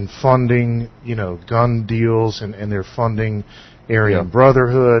and funding, gun deals, and they're funding Aryan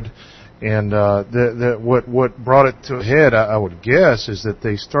Brotherhood. And what brought it to a head, I would guess, is that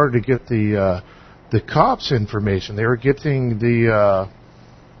they started to get the the cops' information. They were getting the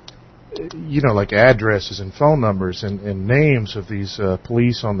like addresses and phone numbers and names of these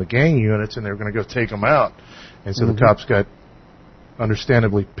police on the gang units, and they were going to go take them out. And so the cops got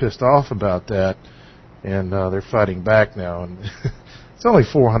understandably pissed off about that, and they're fighting back now. And it's only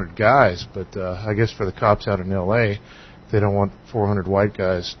 400 guys, but I guess for the cops out in L.A., they don't want 400 white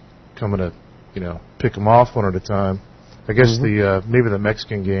guys coming to, pick them off one at a time. I guess maybe the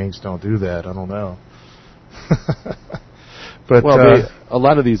Mexican gangs don't do that. I don't know. But a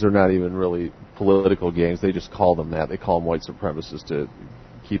lot of these are not even really political gangs. They just call them that. They call them white supremacists to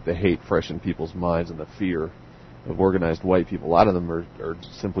keep the hate fresh in people's minds and the fear of organized white people. A lot of them are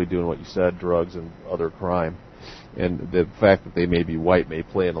simply doing what you said, drugs and other crime. And the fact that they may be white may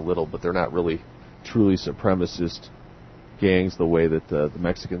play in a little, but they're not really truly supremacist gangs the way that the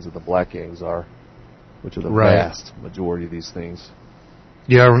Mexicans and the black gangs are, which are the vast majority of these things.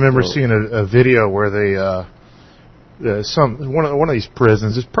 Yeah, I remember seeing a video where they one of these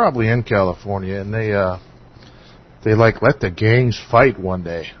prisons, it's probably in California, and they let the gangs fight one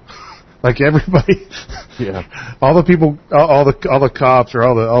day. Like everybody, all the people, all the cops or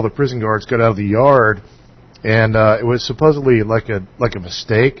all the prison guards got out of the yard, and it was supposedly like a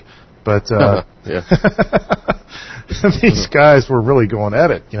mistake, but these guys were really going at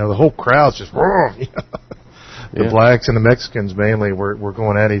it. The whole crowd's just the blacks and the Mexicans mainly were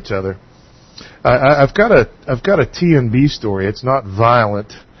going at each other. I've got a T&B story. It's not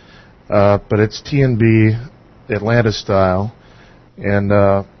violent, but it's T&B Atlanta style, and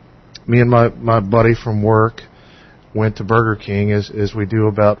me and my buddy from work went to Burger King as we do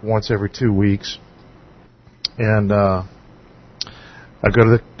about once every 2 weeks, and I go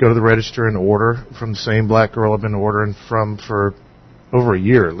to the register and order from the same black girl I've been ordering from for over a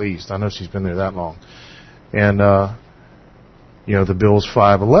year at least. I know she's been there that long, and the bill's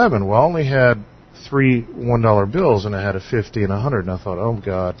 $5.11. Well, I only had 3 $1 bills, and I had a 50 and a 100, and I thought, oh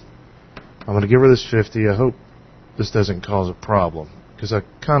God, I'm going to give her this 50. I hope this doesn't cause a problem, because I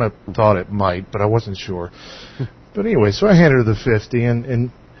kind of thought it might, but I wasn't sure. But anyway, so I handed her the 50,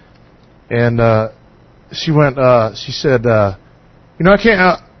 and she went, she said, I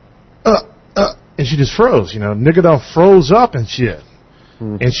can't, and she just froze, nigga done froze up and shit.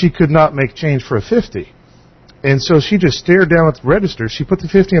 And she could not make change for a 50. And so she just stared down at the register. She put the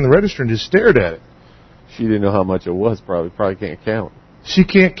 50 in the register and just stared at it. She didn't know how much it was, probably can't count. She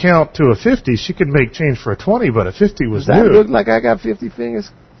can't count to a 50. She could make change for a 20, but a 50 was new. Does that look like I got 50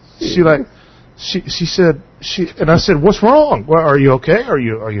 fingers? She said, and I said, what's wrong? Well, are you okay? Are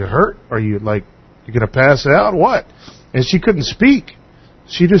you hurt? Are you you're going to pass out? What? And she couldn't speak.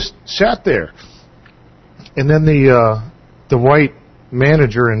 She just sat there. And then the white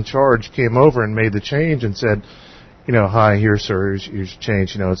manager in charge came over and made the change and said, hi, here, sir, here's your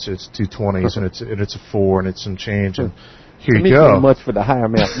change. It's 220s and it's a 4 and it's some change, and here you go. Much for the higher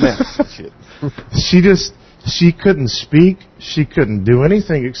mathematics and shit. She couldn't speak. She couldn't do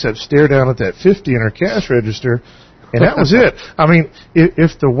anything except stare down at that 50 in her cash register, and that was it. I mean,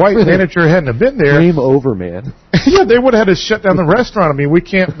 if the white manager hadn't have been there, game over, man. Yeah, they would have had to shut down the restaurant. I mean, we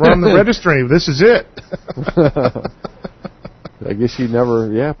can't run the register anymore. This is it. I guess she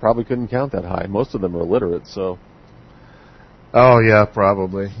probably couldn't count that high. Most of them are illiterate, so. Oh, yeah,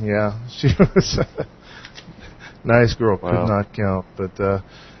 probably. Yeah. She was a nice girl, could not count. But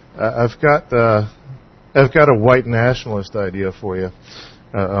I've got a white nationalist idea for you,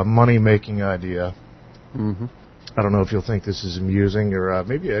 a money-making idea. Mm-hmm. I don't know if you'll think this is amusing or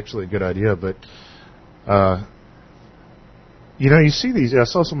maybe actually a good idea, but, you see these. I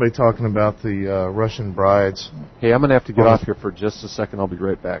saw somebody talking about the Russian brides. Hey, I'm going to have to get off here for just a second. I'll be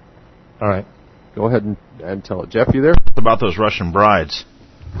right back. All right. Go ahead and tell it. Jeff, you there? About those Russian brides.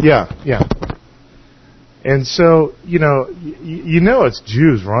 Yeah. And so, it's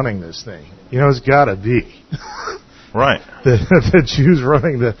Jews running this thing. It's got to be. Right. The Jews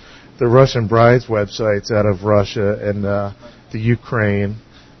running the Russian brides websites out of Russia and the Ukraine.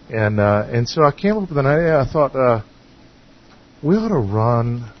 And so I came up with an idea. I thought, we ought to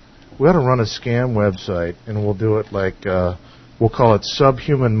run a scam website, and we'll do it like, we'll call it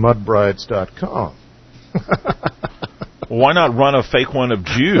subhumanmudbrides.com. Why not run a fake one of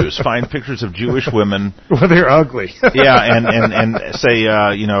Jews? Find pictures of Jewish women. Well, they're ugly. Yeah, and say,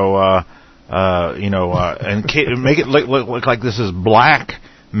 and make it look like this is black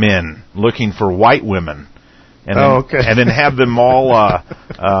men looking for white women. And then, okay. And then have them all,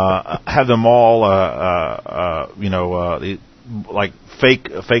 like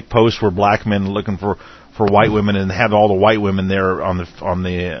fake posts where black men looking for white women, and have all the white women there on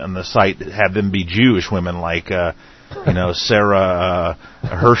the site, have them be Jewish women, like Sarah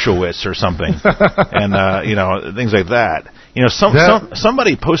Hershowitz or something, and things like that.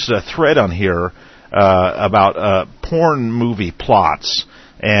 Somebody posted a thread on here about porn movie plots.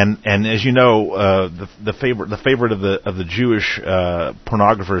 And as you know, the favorite of the Jewish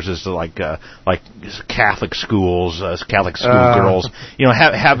pornographers is to like Catholic schools, Catholic schoolgirls.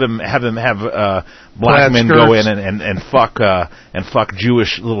 Have black men go in and fuck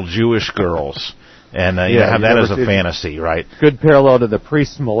little Jewish girls, and have that as a fantasy, right? Good parallel to the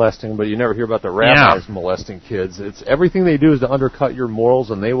priests molesting, but you never hear about the rabbis molesting kids. It's everything they do is to undercut your morals,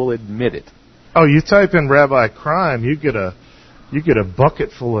 and they will admit it. Oh, you type in rabbi crime, you get a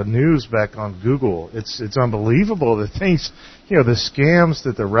bucket full of news back on Google. It's unbelievable the things, the scams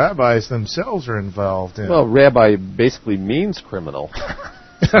that the rabbis themselves are involved in. Well, rabbi basically means criminal.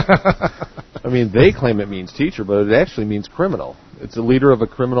 I mean, they claim it means teacher, but it actually means criminal. It's a leader of a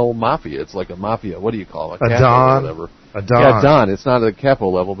criminal mafia. It's like a mafia. What do you call it? A don. Or whatever. A don. Yeah, don. It's not at a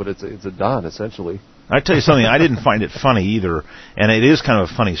capital level, but it's a don essentially. I tell you something, I didn't find it funny either, and it is kind of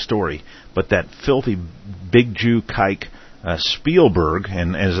a funny story. But that filthy big Jew kike. Spielberg,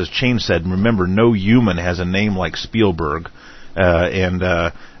 and as his chain said, remember, no human has a name like Spielberg, he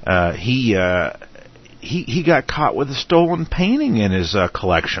got caught with a stolen painting in his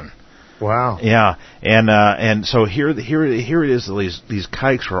collection. Wow. Yeah, and so here it is. These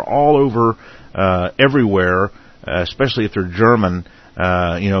kikes are all over everywhere, especially if they're German.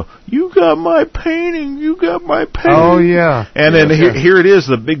 You got my painting. You got my painting. Oh yeah. And then here it is.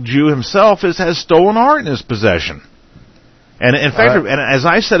 The big Jew himself has stolen art in his possession. And in fact, and as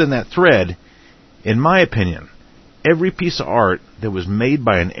I said in that thread, in my opinion, every piece of art that was made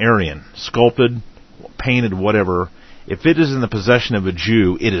by an Aryan, sculpted, painted, whatever, if it is in the possession of a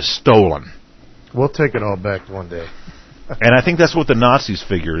Jew, it is stolen. We'll take it all back one day. And I think that's what the Nazis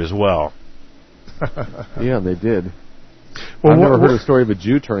figured as well. Yeah, they did. Well, I've never heard a story of a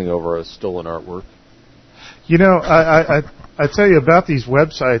Jew turning over a stolen artwork. I tell you about these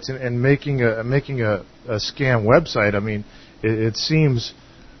websites and making a scam website. I mean, it seems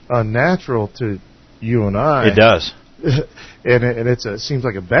unnatural to you and I. It does. And it seems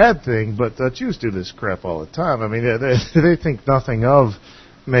like a bad thing, but the Jews do this crap all the time. I mean, they think nothing of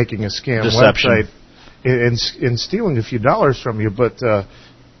making a scam Deception. website and stealing a few dollars from you. But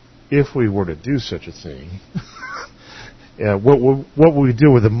if we were to do such a thing, what would we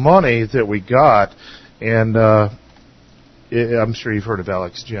do with the money that we got? And I'm sure you've heard of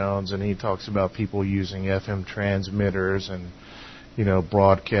Alex Jones, and he talks about people using FM transmitters and,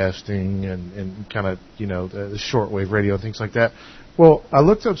 broadcasting and kind of, the shortwave radio and things like that. Well, I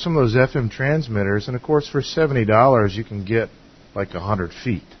looked up some of those FM transmitters, and of course, for $70, you can get like 100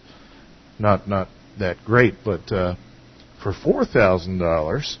 feet. Not that great, but for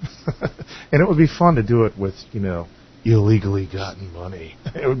 $4,000, and it would be fun to do it with, illegally gotten money.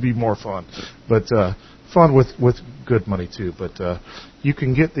 It would be more fun, but fun with good money too. But you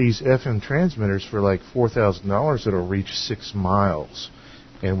can get these FM transmitters for like $4,000 that'll reach 6 miles,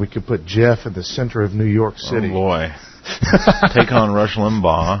 and we could put Jeff in the center of New York City. Oh boy! Take on Rush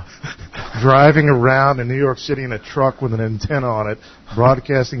Limbaugh. Driving around in New York City in a truck with an antenna on it,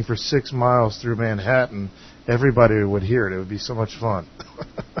 broadcasting for 6 miles through Manhattan. Everybody would hear it. It would be so much fun.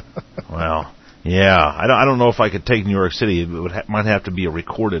 Well. Yeah, I don't know if I could take New York City. It might have to be a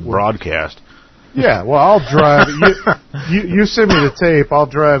recorded broadcast. Yeah, well, I'll drive it. You send me the tape, I'll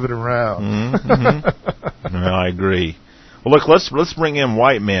drive it around. Mm-hmm. No, I agree. Well, look, let's bring in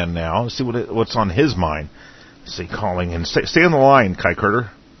White Man now. See what's on his mind. Let's see, calling in. Stay on the line, Kai Carter.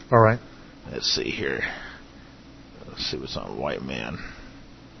 All right. Let's see here. Let's see what's on White Man.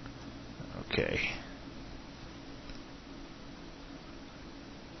 Okay.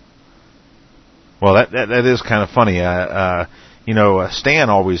 Well, that is kind of funny. Stan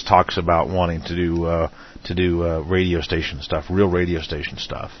always talks about wanting to do radio station stuff, real radio station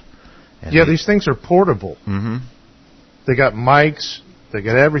stuff. And these things are portable. Mm-hmm. They got mics, they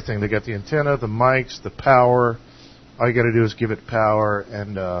got everything. They got the antenna, the mics, the power. All you got to do is give it power,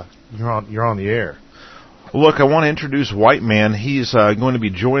 and you're on the air. Well, look, I want to introduce White Man. He's going to be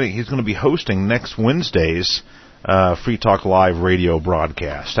joining. He's going to be hosting next Wednesday's Free Talk Live radio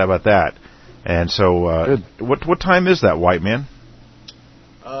broadcast. How about that? And so, what time is that, White Man?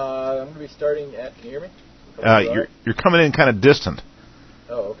 I'm going to be starting at. Can you hear me? You're coming in kind of distant.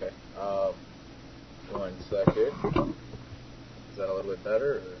 Oh, okay. 1 second. Is that a little bit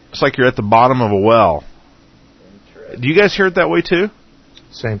better? Or? It's like you're at the bottom of a well. Do you guys hear it that way too?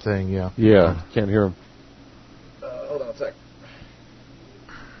 Same thing, yeah. Yeah, can't hear him. Hold on a sec.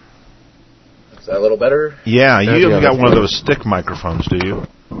 Is that a little better? Yeah, you haven't got one of those stick microphones, do you?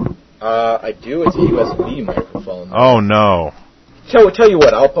 I do. It's a USB microphone. Oh no. Tell you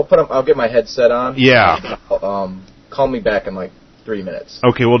what. I'll get my headset on. Yeah. Call me back in like 3 minutes.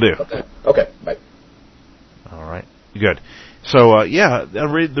 Okay, we'll do. Okay. Bye. All right. Good. So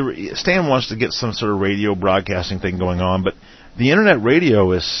Stan wants to get some sort of radio broadcasting thing going on, but the internet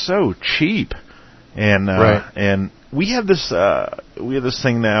radio is so cheap, and and we have this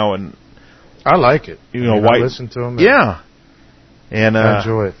thing now, and I like it. I listen to them. Yeah. And I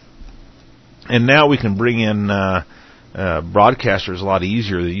enjoy it. And now we can bring in broadcasters a lot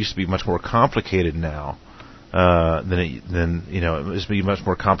easier. It used to be much more complicated now it used to be much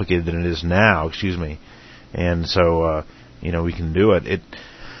more complicated than it is now. Excuse me. And so we can do it.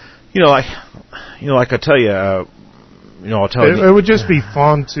 Like I tell you. I'll tell you. It would just be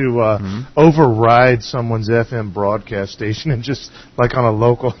fun to override someone's FM broadcast station and just like on a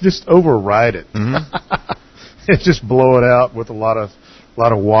local, just override it. Mm-hmm. And just blow it out with a lot of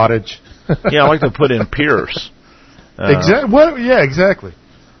wattage. Yeah, I like to put in Pierce. Exactly.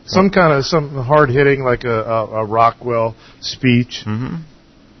 Some hard hitting like a Rockwell speech. Mm-hmm.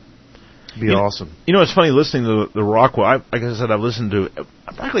 Be awesome. It's funny listening to the Rockwell. Like I said, I've listened to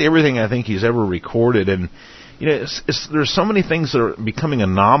practically everything I think he's ever recorded, and there's so many things that are becoming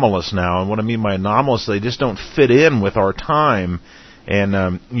anomalous now. And what I mean by anomalous, they just don't fit in with our time.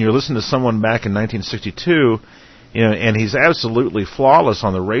 And you're listening to someone back in 1962. And he's absolutely flawless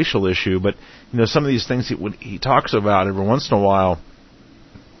on the racial issue, but some of these things he talks about every once in a while,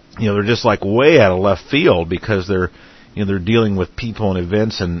 they're just like way out of left field because they're dealing with people and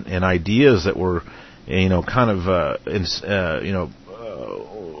events and ideas that were current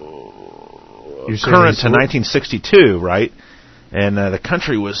to 1962, right? And the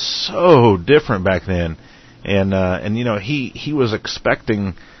country was so different back then, and he was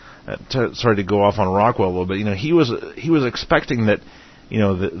expecting. Sorry to go off on Rockwell a little bit. He was expecting that,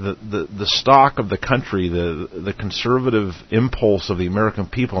 the stock of the country, the conservative impulse of the American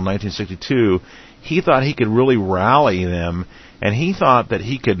people in 1962. He thought he could really rally them, and he thought that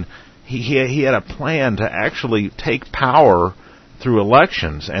he had a plan to actually take power through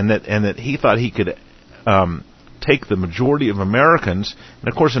elections, and that he thought he could take the majority of Americans. And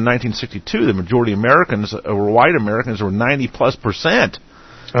of course, in 1962, the majority of Americans were white Americans, were 90+%.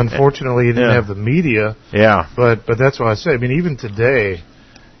 Unfortunately, he didn't have the media. Yeah. But that's why I say. I mean, even today,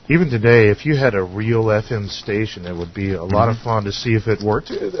 if you had a real FM station, it would be a lot of fun to see if it worked.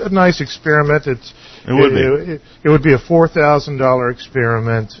 A nice experiment. It would be a $4,000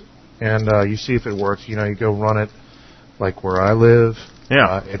 experiment, and you see if it works. You go run it like where I live.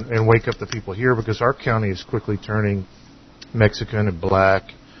 Yeah. And wake up the people here because our county is quickly turning Mexican and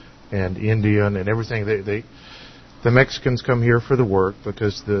black and Indian and everything. The Mexicans come here for the work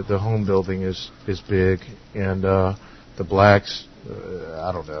because the home building is big, and the blacks,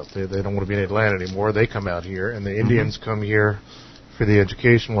 I don't know, they don't want to be in Atlanta anymore. They come out here, and the Indians come here for the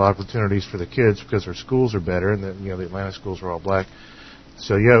educational opportunities for the kids because their schools are better, and the Atlanta schools are all black.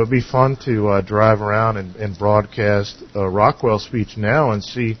 So yeah, it would be fun to drive around and broadcast a Rockwell speech now and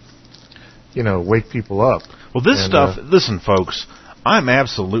see, wake people up. Well, this stuff. Listen, folks, I'm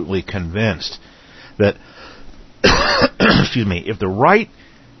absolutely convinced that. Excuse me. If the right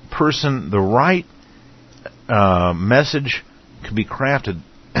person, the right message could be crafted,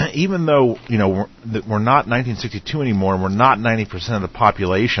 even though we're not 1962 anymore, and we're not 90% of the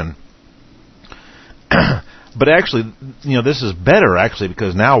population. But actually, this is better actually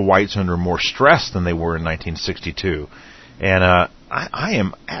because now whites are under more stress than they were in 1962, and I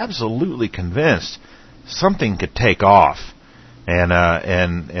am absolutely convinced something could take off. And I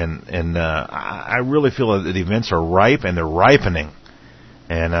really feel that the events are ripe and they're ripening,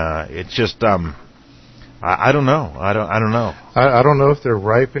 and it's just I don't know. I don't know. I don't know if they're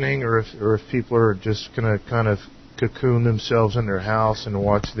ripening or if people are just going to kind of cocoon themselves in their house and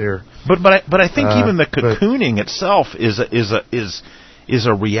watch their. But I think even the cocooning itself is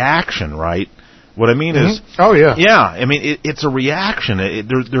a reaction, right? What I mean is, I mean it's a reaction.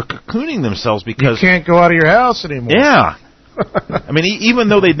 They're cocooning themselves because you can't go out of your house anymore. Yeah. I mean, even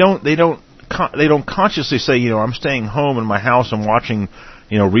though they don't consciously say, I'm staying home in my house and watching,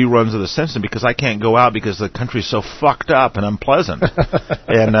 reruns of The Simpsons because I can't go out because the country's so fucked up and unpleasant.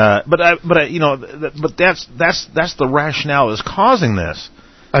 And but that's the rationale that's causing this.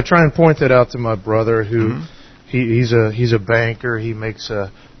 I try and point that out to my brother, who he's a banker. He makes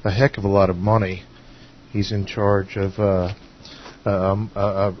a heck of a lot of money. He's in charge of a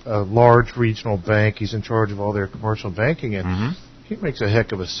large regional bank. He's in charge of all their commercial banking, and he makes a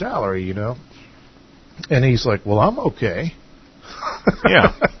heck of a salary, And he's like, "Well, I'm okay."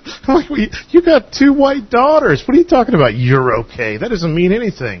 Yeah. I'm like, you got 2 white daughters. What are you talking about? You're okay. That doesn't mean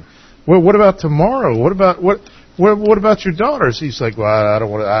anything. Well, what about tomorrow? What about your daughters? He's like, well, I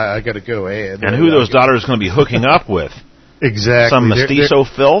don't want to. I got to go. Hey, and who those daughters going to be hooking up with? Exactly. Some mestizo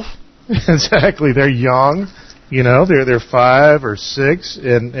filth? Exactly. They're young. They're 5 or 6,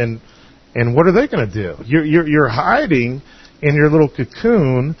 and what are they going to do? You're hiding in your little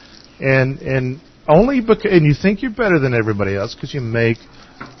cocoon, and only because, and you think you're better than everybody else because you make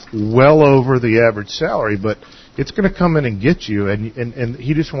well over the average salary, but it's going to come in and get you, and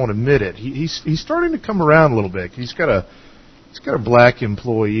he just won't admit it. He's starting to come around a little bit. He's got a black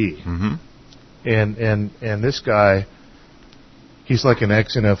employee, and this guy, he's like an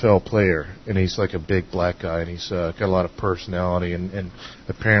ex-NFL player, and he's like a big black guy, and he's got a lot of personality, and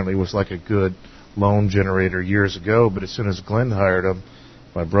apparently was like a good loan generator years ago. But as soon as Glenn hired him,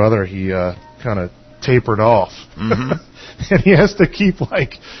 my brother, he kind of tapered off, and he has to keep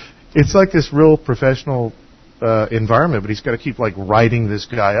it's like this real professional environment, but he's got to keep writing this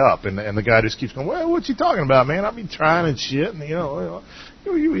guy up, and the guy just keeps going, well, what's he talking about, man? I've been trying and shit, and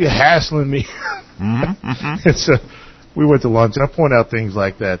you hassling me. And so we went to lunch, and I point out things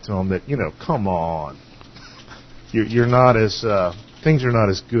like that to him that, come on. You're not as, things are not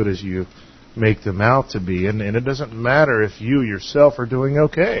as good as you make them out to be, and it doesn't matter if you yourself are doing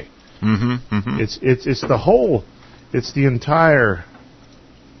okay. It's the entire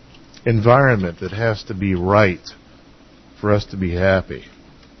environment that has to be right for us to be happy.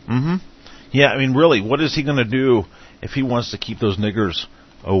 Yeah, I mean, really, what is he going to do if he wants to keep those niggers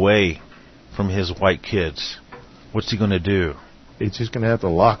away from his white kids? What's he going to do? He's just going to have to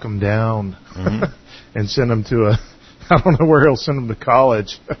lock them down and send them to I don't know where he'll send them to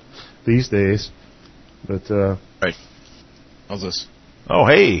college these days. But right. How's this? Oh,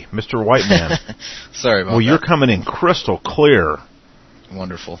 hey, Mr. White Man. Sorry about that. Well, you're coming in crystal clear.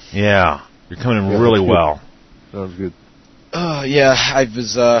 Wonderful. Yeah, you're coming in really well. Sounds good. Yeah,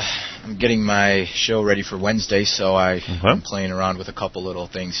 I'm getting my show ready for Wednesday, so I'm playing around with a couple little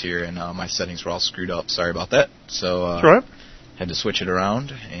things here, and my settings were all screwed up. Sorry about that. So that's right. Had to switch it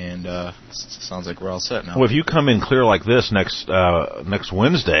around, and sounds like we're all set now. Well, if you come in clear like this next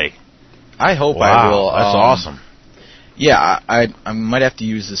Wednesday, I hope wow, I will. That's awesome. Yeah, I might have to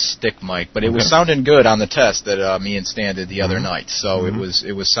use the stick mic, but it was sounding good on the test that me and Stan did the other night. So it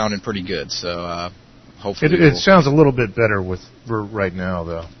was sounding pretty good. So hopefully it sounds a little bit better for right now,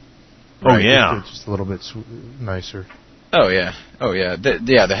 though. Oh yeah, it's just a little bit nicer. Oh yeah.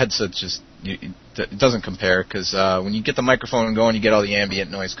 The headset just it doesn't compare because when you get the microphone going, you get all the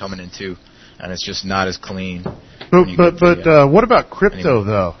ambient noise coming in too, and it's just not as clean. But what about Crypto,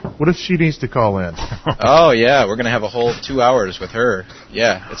 though? What if she needs to call in? Oh, yeah, we're going to have a whole 2 hours with her.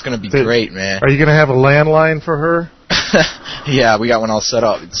 Yeah, it's going to be great, man. Are you going to have a landline for her? Yeah, we got one all set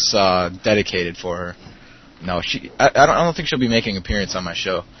up. It's dedicated for her. No, I don't think she'll be making an appearance on my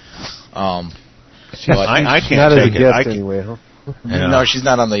show. I can't not take as a guest anyway, huh? Yeah. No, she's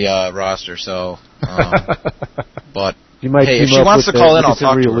not on the roster, so... but... Hey, if she wants to call in, I'll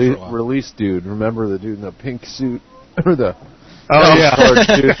talk to her for a while. Release dude, remember the dude in the pink suit or the orange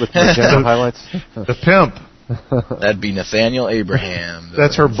dude with magenta highlights? The pimp. That'd be Nathaniel Abraham.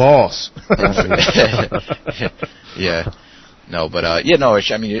 That's her boss. Yeah. No, but I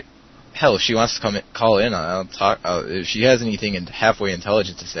mean, hell, if she wants to call in, I'll talk. If she has anything halfway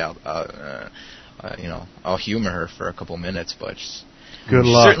intelligent to say, I'll humor her for a couple minutes, but. Good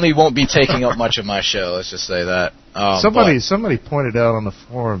She luck. certainly won't be taking up much of my show. Let's just say that. Somebody pointed out on the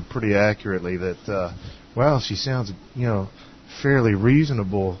forum pretty accurately that, she sounds fairly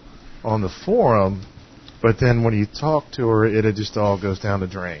reasonable on the forum, but then when you talk to her, it just all goes down the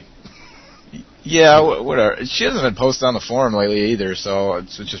drain. Yeah, whatever. She hasn't been posted on the forum lately either, so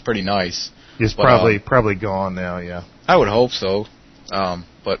it's just pretty nice. It's probably gone now. Yeah. I would hope so,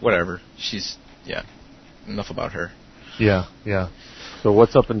 but whatever. Enough about her. Yeah. So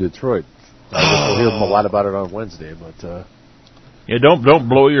what's up in Detroit? I guess we'll hear a lot about it on Wednesday, but... Yeah, don't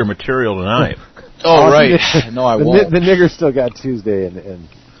blow your material tonight. Oh, right. No, I won't. The niggers still got Tuesday and...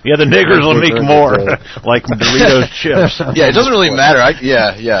 Yeah, the niggers will make more, like Doritos chips. Yeah, it doesn't really matter.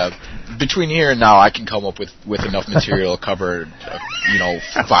 Between here and now, I can come up with enough material to cover,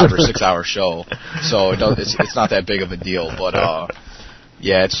 5 or 6 hour show. So it's not that big of a deal, but...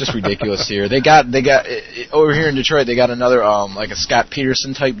 Yeah, it's just ridiculous here. They got over here in Detroit. They got another like a Scott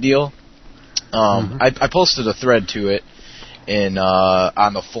Peterson type deal. I posted a thread to it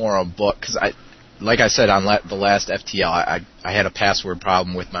on the forum, but because like I said on the last FTL, I had a password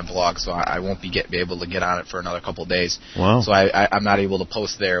problem with my blog, so I won't be able to get on it for another couple of days. Wow. So I'm not able to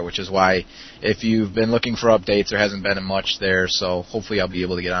post there, which is why if you've been looking for updates, there hasn't been much there. So hopefully I'll be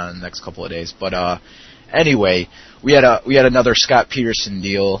able to get on in the next couple of days. But anyway, we had another Scott Peterson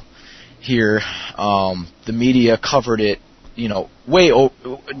deal, here, the media covered it, way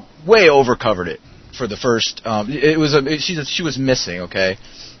over covered it for the first. She was missing. Okay,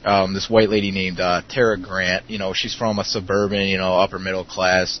 this white lady named Tara Grant. She's from a suburban, upper middle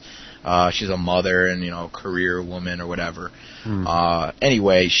class. She's a mother and career woman or whatever.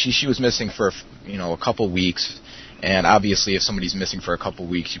 Anyway, she was missing for a couple weeks, and obviously, if somebody's missing for a couple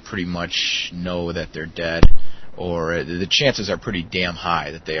weeks, you pretty much know that they're dead, or the chances are pretty damn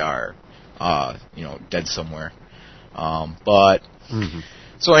high that they are, dead somewhere.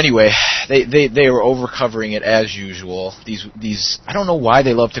 So anyway, they were over covering it as usual. These I don't know why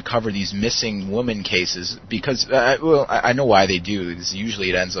they love to cover these missing woman cases, because I know why they do. Because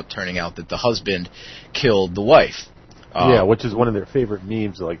usually it ends up turning out that the husband killed the wife. Which is one of their favorite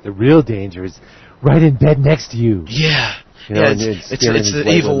memes. Like, the real danger is right in bed next to you. Yeah, it's the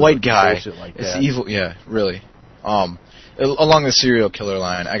evil white guy. Like it's the evil. Yeah, really. Along the serial killer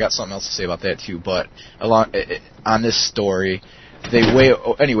line, I got something else to say about that too. But on this story, they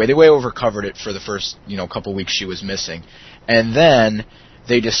way over covered it for the first couple weeks she was missing, and then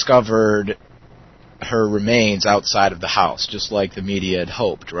they discovered her remains outside of the house, just like the media had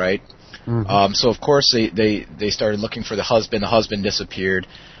hoped, right? So of course they started looking for the husband. The husband disappeared.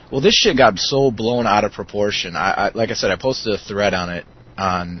 Well, this shit got so blown out of proportion. Like I said, I posted a thread on it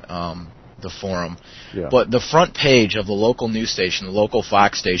on the forum. Yeah. But the front page of the local news station, the local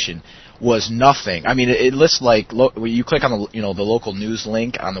Fox station, was nothing. I mean, it lists you click on the local news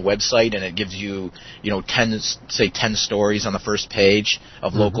link on the website, and it gives you 10 stories on the first page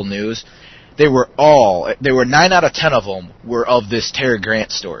of local news. They were 9 out of 10 of them were of this Tara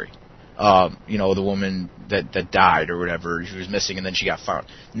Grant story. The woman that died or whatever, she was missing and then she got found.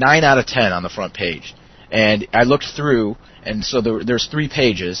 9 out of 10 on the front page. And I looked through, and so there's 3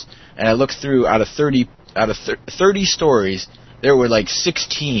 pages, and I looked through out of 30 stories, there were like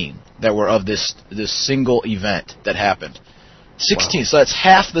 16 that were of this single event that happened. 16. Wow. So that's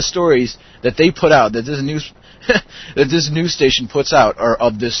half the stories that they put out, that this news station puts out, are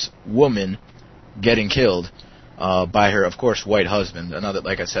of this woman getting killed by her, of course, white husband. Another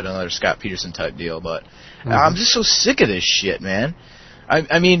Scott Peterson type deal. But I'm just so sick of this shit, man.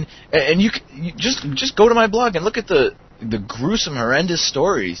 I mean, and you just go to my blog and look at the gruesome, horrendous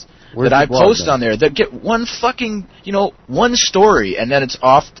stories that I post on there that get one fucking, one story, and then it's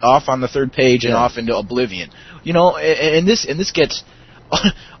off on the third page and off into oblivion. And this gets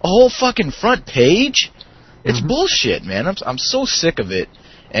a whole fucking front page. It's bullshit, man. I'm so sick of it,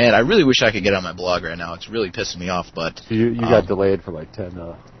 and I really wish I could get on my blog right now. It's really pissing me off. But so you got delayed for like 10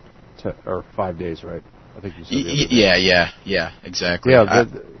 or 5 days, right? I think you said. Yeah, exactly. Yeah,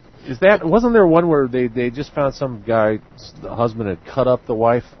 wasn't there one where they just found some guy, the husband had cut up the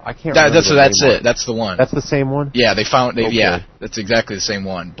wife? I can't remember. That's it. That's the one. That's the same one? Yeah, yeah, that's exactly the same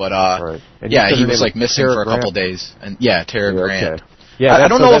one. But right. He was like missing for a couple days. And Tara Grant. Okay. Yeah, I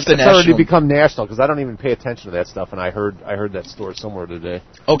don't know if it's already become national, because I don't even pay attention to that stuff, and I heard that story somewhere today.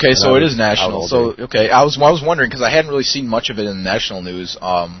 Okay, so it is national. So I was wondering, because I hadn't really seen much of it in the national news.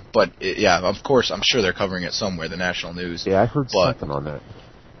 But of course, I'm sure they're covering it somewhere, the national news. Yeah, I heard something on that.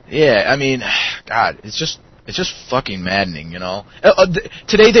 Yeah, I mean, God, it's just fucking maddening,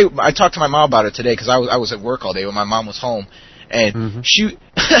 Today I talked to my mom about it today, because I was at work all day when my mom was home, and she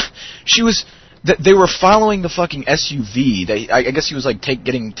was. They were following the fucking SUV. I guess he was like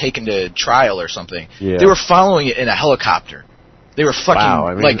getting taken to trial or something. Yeah. They were following it in a helicopter. They were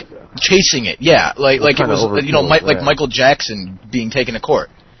fucking chasing it. Yeah, like it was like Michael Jackson being taken to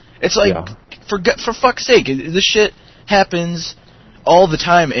court. It's like for fuck's sake, this shit happens all the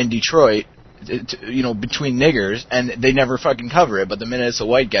time in Detroit. Between niggers, and they never fucking cover it. But the minute it's a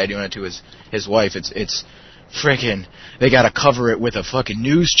white guy doing it to his wife, it's freaking, they gotta cover it with a fucking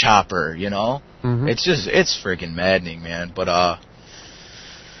news chopper, It's freaking maddening, man. But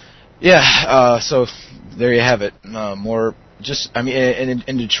so there you have it.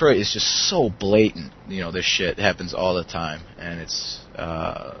 In Detroit, it's just so blatant. This shit happens all the time, and it's.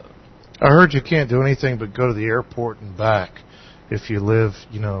 I heard you can't do anything but go to the airport and back if you live,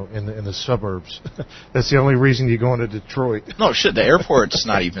 in the suburbs. That's the only reason you go into Detroit. No shit, the airport's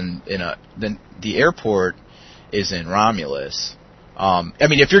not even the airport is in Romulus.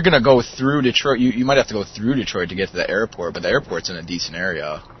 If you're gonna go through Detroit, you might have to go through Detroit to get to the airport, but the airport's in a decent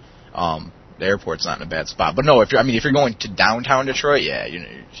area. The airport's not in a bad spot. But no, if you're going to downtown Detroit,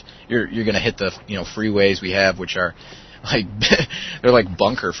 you're gonna hit the freeways we have, which are like they're like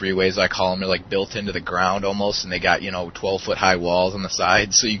bunker freeways, I call them. They're like built into the ground almost, and they got 12-foot high walls on the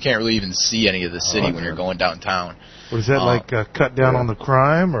sides, so you can't really even see any of the city when you're going downtown. Was that cut down on the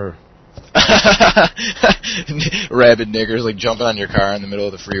crime or? Rabid niggers like jumping on your car in the middle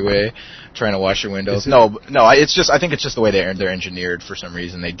of the freeway, trying to wash your windows. No. It's just I think it's just the way they're engineered. For some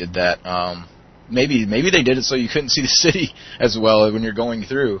reason they did that. Maybe they did it so you couldn't see the city as well when you're going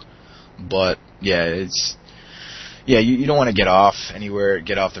through. But yeah, you don't want to get off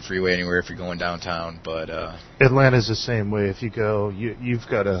the freeway anywhere if you're going downtown. But Atlanta's the same way. If you go, you've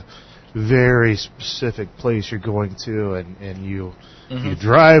got a very specific place you're going to, and you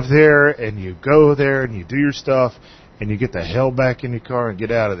drive there, and you go there, and you do your stuff, and you get the hell back in your car and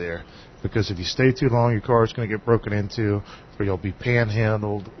get out of there. Because if you stay too long, your car is going to get broken into, or you'll be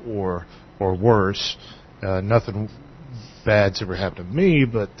panhandled, or worse. Nothing bad's ever happened to me,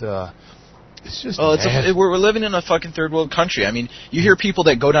 but it's just we're living in a fucking third world country. I mean, you hear people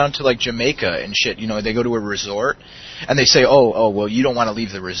that go down to like Jamaica and shit. You know, they go to a resort and they say, "Oh, well, you don't want to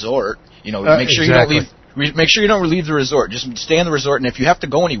leave the resort. You know, make sure exactly. you don't leave. Make sure you don't leave the resort. Just stay in the resort. And if you have to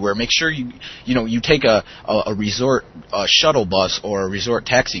go anywhere, make sure you take a resort shuttle bus or a resort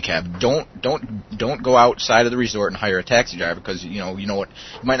taxi cab. Don't go outside of the resort and hire a taxi driver because you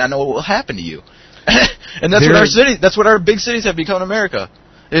might not know what will happen to you." And that's what our big cities have become in America.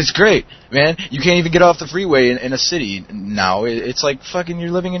 It's great, man. You can't even get off the freeway in a city now. It's like fucking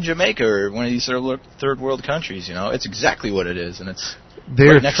you're living in Jamaica or one of these third world countries, you know? It's exactly what it is, and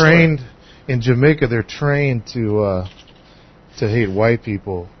they're trained in Jamaica. They're trained to hate white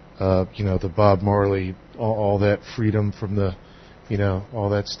people. The Bob Marley, all that freedom from the, all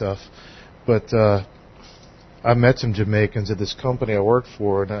that stuff. But I met some Jamaicans at this company I worked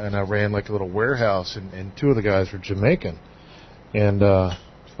for, and I ran like a little warehouse, and two of the guys were Jamaican, and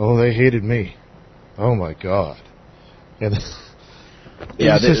they hated me. Oh my God! And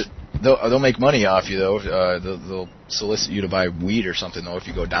yeah, they'll make money off you though. They'll solicit you to buy weed or something though if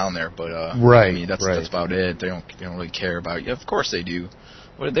you go down there. But right, I mean, that's about it. They don't really care about you. Of course they do.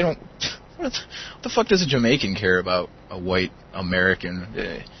 What the fuck does a Jamaican care about a white American?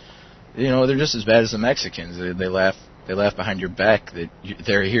 They're just as bad as the Mexicans. They laugh behind your back that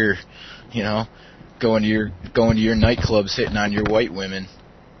they're here, going to your nightclubs, hitting on your white women,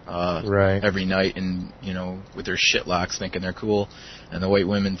 every night, and with their shitlocks, thinking they're cool, and the white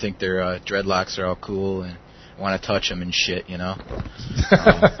women think their dreadlocks are all cool and want to touch them and shit,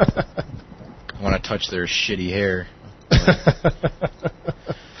 want to touch their shitty hair.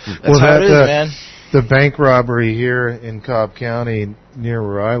 That's how it is, man. The bank robbery here in Cobb County, near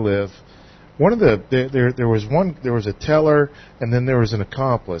where I live, there was a teller, and then there was an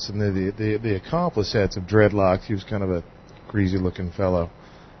accomplice, and the accomplice had some dreadlocks. He was kind of a greasy-looking fellow,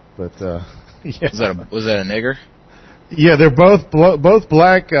 but yeah. Was that a nigger? Yeah, they're both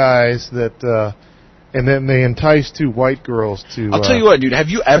black guys that, and then they enticed two white girls to. I'll tell you what, dude. Have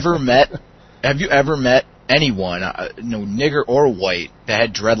you ever met anyone, nigger or white, that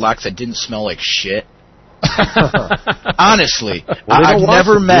had dreadlocks that didn't smell like shit? Honestly, I've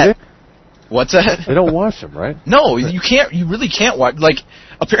never met. What's that? They don't wash them, right? No, you can't. You really can't wash. Like,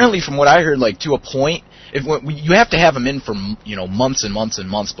 apparently, from what I heard, like to a point, you have to have them in for months and months and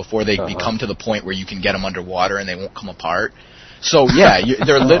months before they become to the point where you can get them underwater and they won't come apart. So yeah,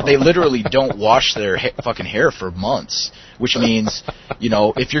 they literally don't wash their fucking hair for months, which means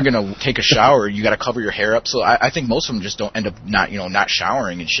if you're gonna take a shower, you got to cover your hair up. So I think most of them just don't end up not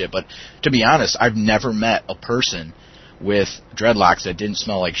showering and shit. But to be honest, I've never met a person with dreadlocks that didn't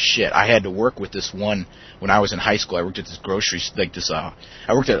smell like shit. I had to work with this one when I was in high school. I worked at this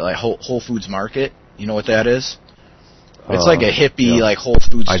I worked at like Whole Foods Market. You know what that is? It's like a hippie like Whole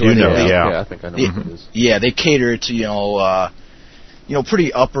Foods store. I do know. Yeah, I think I know what it is. Yeah, they cater to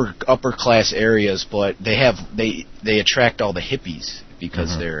pretty upper class areas, but they attract all the hippies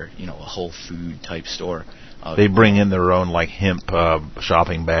because they're a Whole Food type store. They bring in their own like hemp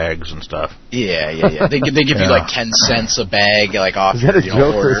shopping bags and stuff. Yeah. They give you like 10 cents a bag like off is that a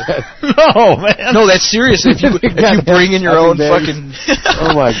joke order. No, man. No, that's serious. If you bring in your own fucking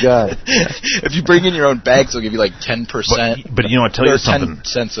oh my God. If you bring in your own bags, they'll give you like 10%. But I'll tell you something. 10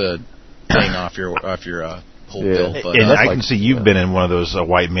 cents a thing off your whole bill. But, and I can see you've been in one of those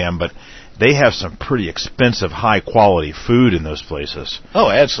white men, but they have some pretty expensive, high-quality food in those places. Oh,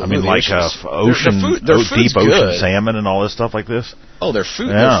 absolutely. I mean, like deep ocean salmon and all this stuff like this. Oh, their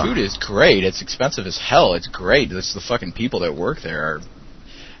food is great. It's expensive as hell. It's great. It's the fucking people that work there are,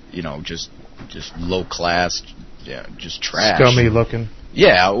 just low class, just trash. Scummy looking.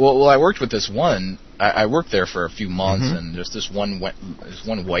 Yeah. Well, I worked with this one. I worked there for a few months, and just this one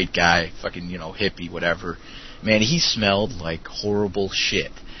white guy, fucking hippie, whatever. Man, he smelled like horrible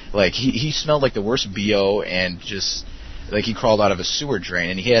shit. Like he smelled like the worst BO, and just like he crawled out of a sewer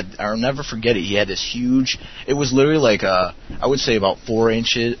drain, and I'll never forget it. He had this huge. It was literally like I would say about 4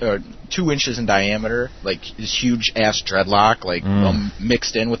 inches or 2 inches in diameter, like this huge ass dreadlock, like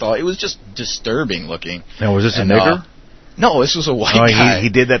mixed in with all. It was just disturbing looking. Now, was this a nigger? No, this was a white guy. He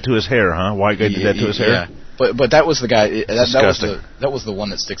did that to his hair, huh? White guy did that to his hair? Yeah. But that was the guy. Disgusting. That was the one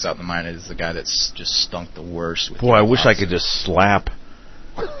that sticks out in the mind. Is the guy that's just stunk the worst. Boy, I wish I could just slap.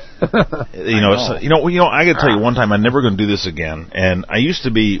 I got to tell you, one time I'm never going to do this again. And I used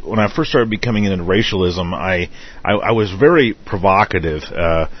to be, when I first started becoming into racialism, I was very provocative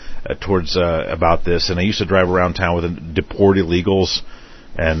towards about this, and I used to drive around town with deport illegals.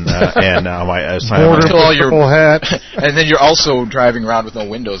 And my border patrol hat, and then you're also driving around with no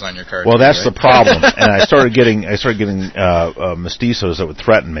windows on your car. Well, that's the problem. And I started getting mestizos that would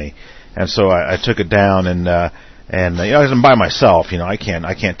threaten me, and so I took it down. And I'm by myself. I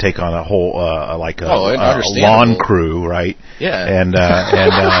can't take on a whole lawn crew, right? Yeah. And no,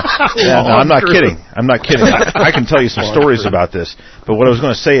 I'm not kidding. I can tell you some stories about this. But what I was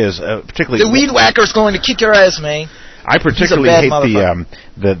going to say is, particularly the weed whacker's going to kick your ass, man. I particularly hate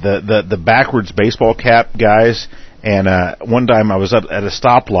the backwards baseball cap guys. And one time I was up at a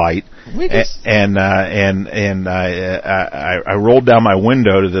stoplight, and I rolled down my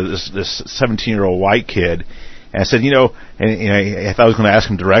window to this 17-year-old white kid. And I said, I thought I was going to ask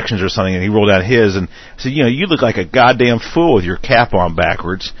him directions or something, and he rolled out his, and I said, you look like a goddamn fool with your cap on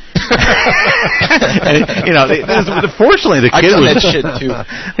backwards. And, fortunately, the kid was... I've done that shit, too.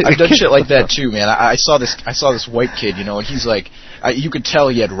 I've done shit like that, too, man. I saw this white kid, and he's like... you could tell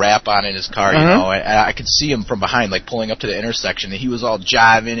he had rap on in his car, and I could see him from behind, like, pulling up to the intersection, and he was all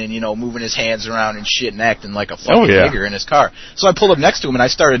jiving and, moving his hands around and shit and acting like a fucking nigger in his car. So I pulled up next to him, and I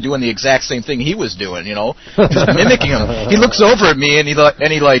started doing the exact same thing he was doing, just mimicking him. He looks over at me, and he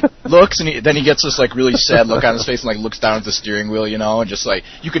looks, and then he gets this, like, really sad look on his face and, like, looks down at the steering wheel, and just, like,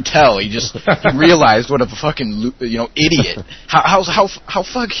 you could tell he realized what a fucking, idiot. How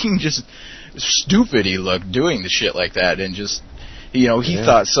fucking just stupid he looked doing the shit like that, and just... he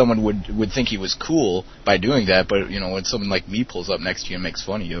thought someone would think he was cool by doing that, but, when someone like me pulls up next to you and makes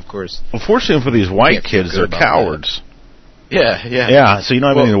fun of you, of course. Well, fortunately for these white kids, they're cowards. That. Yeah. Yeah, so you don't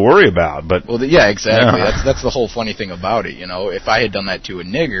have anything to worry about. But yeah, exactly. Yeah. That's the whole funny thing about it, If I had done that to a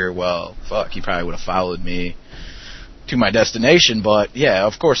nigger, well, fuck, he probably would have followed me to my destination. But, yeah,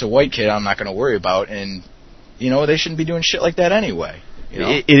 of course, a white kid I'm not going to worry about, and, they shouldn't be doing shit like that anyway.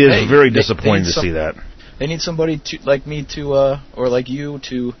 It is very disappointing to see that. They need somebody like me to, or like you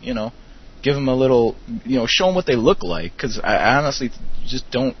to, give them a little, show them what they look like. Because I honestly just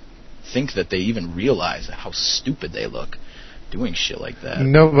don't think that they even realize how stupid they look doing shit like that.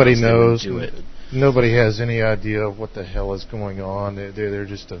 Nobody knows. Nobody has any idea of what the hell is going on. They're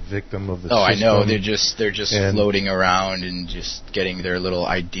just a victim of the system. I know. They're just floating around and just getting their little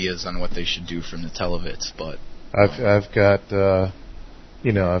ideas on what they should do from the televits. But I've got.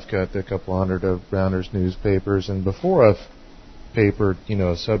 I've got a couple hundred of Rounders newspapers, and before I've papered,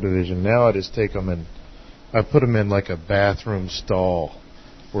 a subdivision, now I just take them and I put them in like a bathroom stall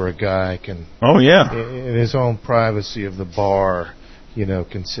where a guy can, in his own privacy of the bar,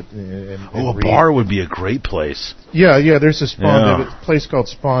 can sit and a read. Bar would be a great place. Yeah, there's a place called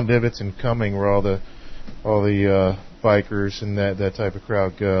Spawn Divots in Cumming where all the bikers and that type of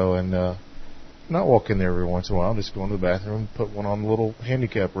crowd go, and not walk in there every once in a while. Just go into the bathroom, put one on the little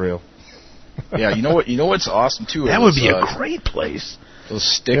handicap rail. Yeah, you know what's awesome too? That would be a great place. Those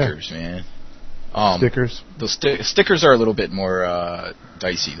stickers, man. Stickers. Those stickers are a little bit more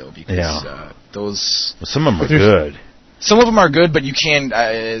dicey though, because those. Well, some of them are good. Some of them are good, but you can.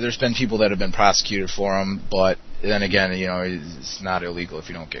 There's been people that have been prosecuted for them, but then again, it's not illegal if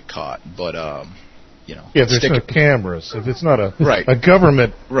you don't get caught. But if there's no cameras, if it's not a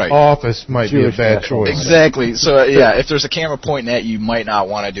government right. office, might be a bad choice. Exactly. So if there's a camera pointing at you, you might not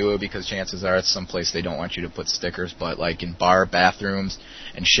want to do it because chances are it's someplace they don't want you to put stickers. But like in bar bathrooms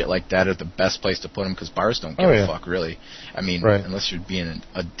and shit like that are the best place to put them because bars don't give a fuck really. I mean, unless you're being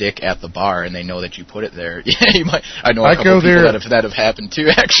a dick at the bar and they know that you put it there. Yeah, you might. I know a couple of people that have happened too.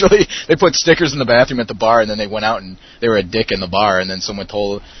 Actually, they put stickers in the bathroom at the bar and then they went out and they were a dick in the bar and then someone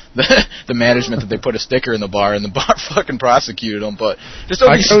told the management that they put a sticker in the bar and the bar fucking prosecuted them. But just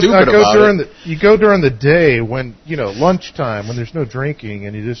don't be stupid about it. You go during the day when lunchtime when there's no drinking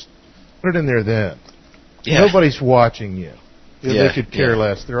and you just put it in there then. Yeah. Nobody's watching you. They could care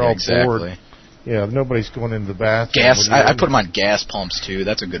less. They're all bored. Yeah, nobody's going into the bathroom. I put them on gas pumps too.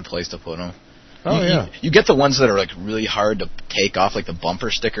 That's a good place to put them. You get the ones that are like really hard to take off, like the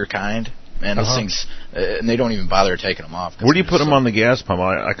bumper sticker kind. Man, those things, and they don't even bother taking them off. Where do you put them on the gas pump?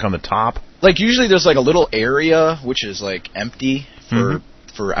 Like on the top? like usually there's like a little area which is like empty for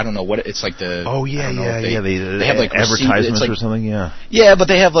I don't know what it's like the they have like advertisements like, or something. But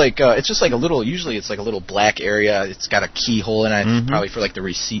they have like it's just like a little, usually it's like a little black area. It's got a keyhole in it, probably for like the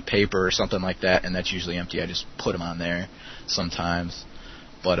receipt paper or something like that, and that's usually empty. I just put them on there sometimes,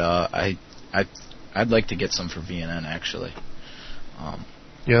 but I'd like to get some for VNN actually.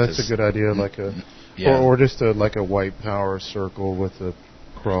 Yeah, that's a good idea. Like or just like a white power circle with a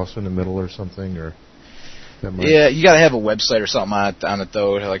cross in the middle or something, or. Yeah, you got to have a website or something on it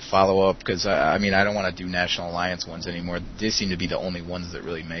though to like follow up, because I mean I don't want to do National Alliance ones anymore. They seem to be the only ones that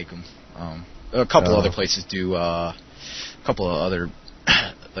really make them. A couple other places do. A couple of other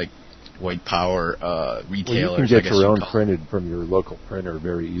like white power retailers. Well, you can get your own printed from your local printer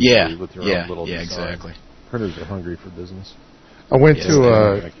very easily with your own little design. Exactly. Printers are hungry for business. I went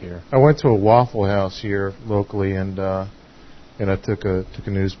to a Waffle House here locally, and I took a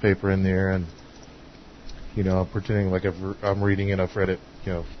newspaper in there, and you know, pretending like I'm reading it. I've read it,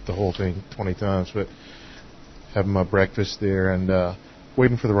 you know, the whole thing 20 times, but having my breakfast there and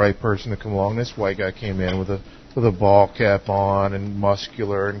waiting for the right person to come along. This white guy came in with a ball cap on and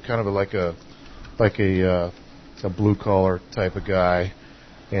muscular and kind of like a blue collar type of guy.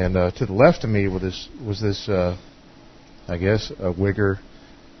 And to the left of me was this I guess a wigger.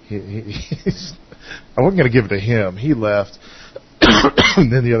 He's, I wasn't going to give it to him. He left.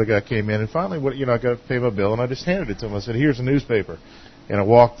 And then the other guy came in, and finally, I got to pay my bill, and I just handed it to him. I said, "Here's a newspaper," and I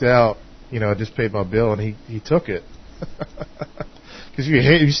walked out. I just paid my bill, and he took it because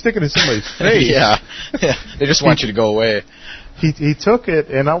you stick it in somebody's face. yeah, they just want you to go away. He took it,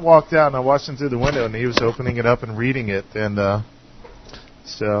 and I walked out, and I watched him through the window, and he was opening it up and reading it, and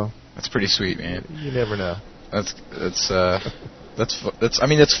so that's pretty sweet, man. You never know. That's I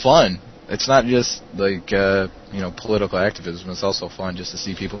mean, it's fun. It's not just like political activism. It's also fun just to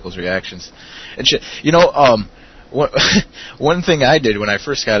see people's reactions and shit. One thing I did when I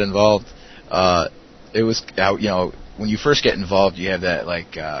first got involved, it was when you first get involved, you have that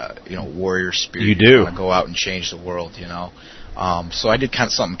warrior spirit. You do. You want to go out and change the world. So I did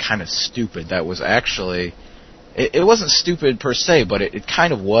something kind of stupid. That was actually it wasn't stupid per se, but it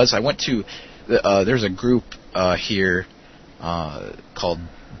kind of was. I went to there's a group here called.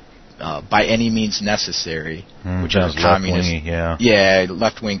 By Any Means Necessary, which is a communist,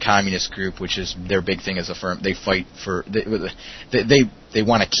 left-wing communist group, which is their big thing as a firm. They fight for they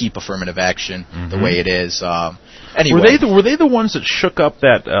want to keep affirmative action the way it is. Anyway, were they the ones that shook up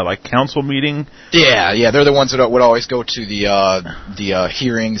that council meeting? Yeah, they're the ones that would always go to the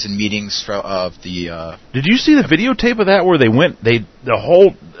hearings and meetings of the. Did you see the videotape of that where they went? The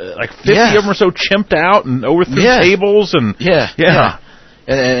whole 50 of them or so chimped out and overthrew tables and yeah.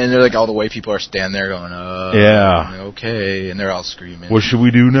 And they're like, all the white people are standing there going, okay, and they're all screaming. What should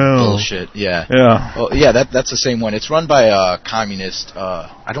we do now? Bullshit, yeah. Well, that's the same one. It's run by a communist.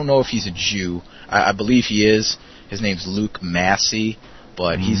 I don't know if he's a Jew. I believe he is. His name's Luke Massey,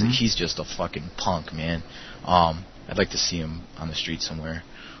 but he's just a fucking punk, man. I'd like to see him on the street somewhere.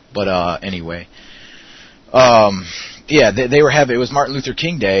 But anyway. They were having, it was Martin Luther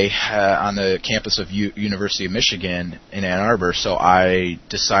King Day on the campus of University of Michigan in Ann Arbor, so I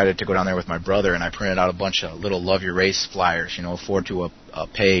decided to go down there with my brother, and I printed out a bunch of little Love Your Race flyers, 4 to a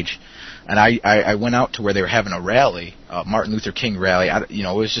page, and I went out to where they were having a rally, Martin Luther King rally.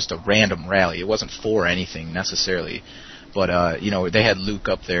 It was just a random rally. It wasn't for anything necessarily, but they had Luke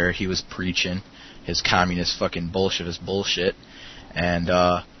up there. He was preaching his communist fucking bullshit, and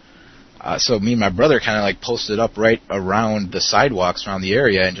so me and my brother kind of posted up right around the sidewalks around the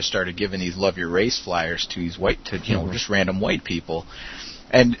area and just started giving these Love Your Race flyers to these just random white people.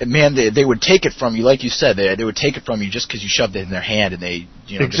 And man, they would take it from you, like you said, they would take it from you just because you shoved it in their hand, and they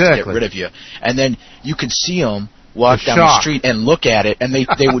just to get rid of you. And then you could see them walk down the street and look at it, and they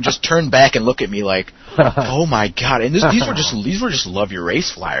would just turn back and look at me like, oh my god! And these were just Love Your Race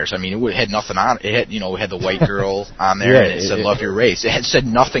flyers. I mean, it had nothing on it. It had it had the white girl on there, and it said Love Your Race. It had said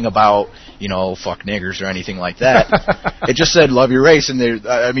nothing about fuck niggers or anything like that. It just said Love Your Race, and they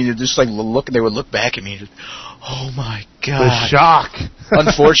just they would look back at me. And just, oh my god! The shock.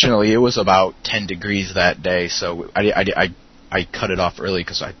 Unfortunately, it was about 10 degrees that day, so I cut it off early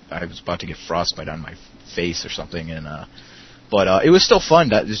because I was about to get frostbite on my face or something, and but it was still fun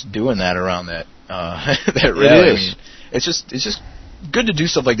just doing that around that that rally. It is. It's just good to do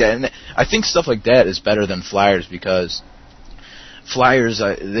stuff like that, and I think stuff like that is better than flyers, because flyers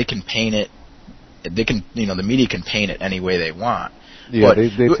they can paint it, the media can paint it any way they want. Yeah, they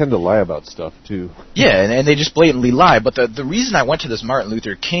tend to lie about stuff too. Yeah, and they just blatantly lie. But the reason I went to this Martin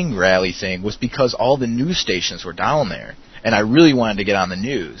Luther King rally thing was because all the news stations were down there, and I really wanted to get on the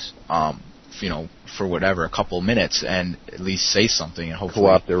news. for whatever, a couple minutes, and at least say something, and hopefully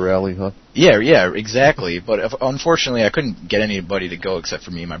co-opt their rally, huh? Yeah, exactly. But unfortunately, I couldn't get anybody to go except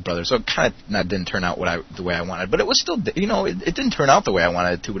for me and my brother, so it kind of didn't turn out the way I wanted. But it was still, it didn't turn out the way I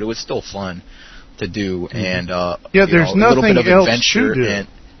wanted it to, but it was still fun to do, and there's a little nothing bit of else adventure. to do. And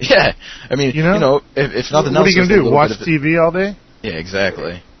I mean, if nothing else, what are you gonna do? Watch TV all day? Yeah,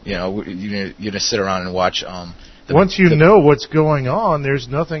 exactly. You're gonna sit around and watch. Once you know what's going on, there's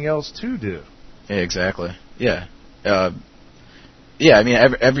nothing else to do. Yeah, exactly. Yeah. I mean,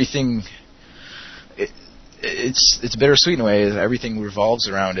 everything. It's bittersweet in a way. Everything revolves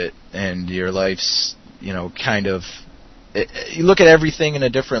around it, and your life's kind of. You look at everything in a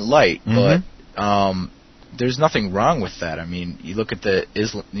different light, but there's nothing wrong with that. I mean, you look at the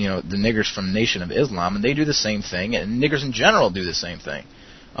niggers from Nation of Islam, and they do the same thing, and niggers in general do the same thing.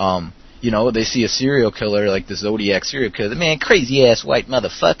 They see a serial killer like the Zodiac serial killer, man, crazy ass white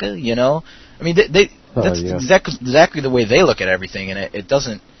motherfucker. I mean, that's exactly the way they look at everything, and it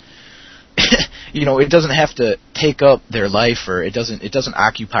doesn't. It doesn't have to take up their life, or it doesn't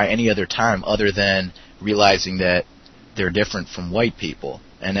occupy any other time other than realizing that they're different from white people,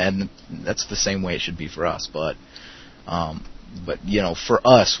 and that's the same way it should be for us. But for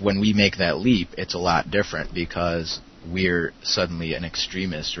us, when we make that leap, it's a lot different because we're suddenly an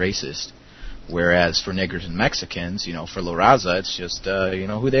extremist racist. Whereas for niggers and Mexicans, for La Raza, it's just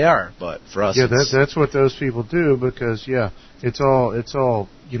who they are. But for us, that's what those people do, because it's all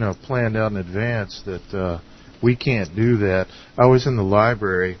planned out in advance that we can't do that. I was in the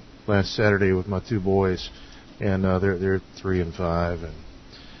library last Saturday with my two boys, and they're 3 and 5,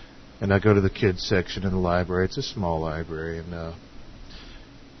 and I go to the kids section in the library. It's a small library, and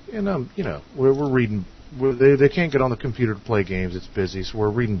we're reading. They can't get on the computer to play games. It's busy, so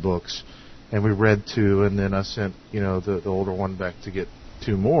we're reading books. And we read 2, and then I sent, the older one back to get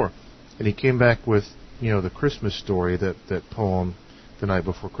 2 more. And he came back with, the Christmas story, that poem, The Night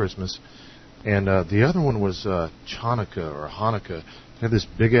Before Christmas. And the other one was Chanukah or Hanukkah. It had this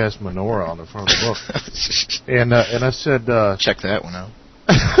big-ass menorah on the front of the book. and I said... check that one out.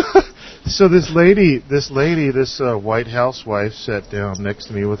 So this white housewife sat down next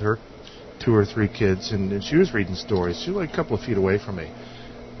to me with her 2 or 3 kids, and she was reading stories. She was like a couple of feet away from me.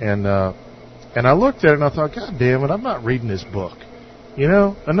 And I looked at it and I thought, God damn it, I'm not reading this book.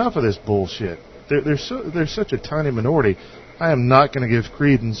 Enough of this bullshit. They're such a tiny minority. I am not going to give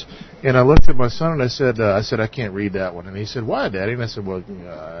credence. And I looked at my son and I said, I can't read that one. And he said, why, Daddy? And I said, well,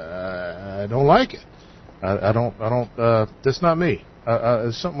 I don't like it. I don't. That's not me.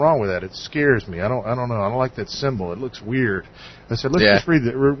 There's something wrong with that. It scares me. I don't know. I don't like that symbol. It looks weird. I said, let's just read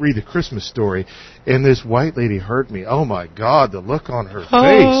the Christmas story. And this white lady heard me. Oh my God, the look on her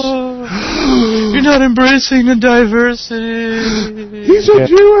face. You're not embracing the diversity. He's a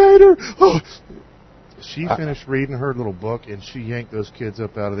Jew hater. Oh. She finished reading her little book, and she yanked those kids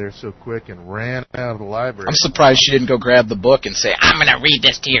up out of there so quick and ran out of the library. I'm surprised she didn't go grab the book and say, I'm going to read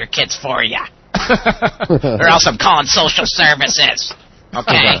this to your kids for you. Or else I'm calling social services.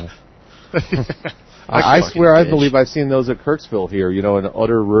 Okay? I swear I believe I've seen those at Kirksville here, in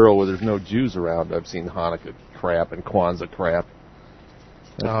utter rural where there's no Jews around. I've seen Hanukkah crap and Kwanzaa crap.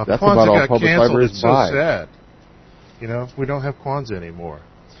 That's Kwanzaa about all got public canceled. libraries It's buy. so sad. We don't have Kwanzaa anymore.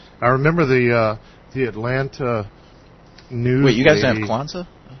 I remember the Atlanta news. Wait, you guys lady, have Kwanzaa?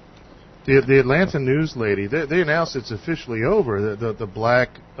 The Atlanta news lady. They announced it's officially over. The black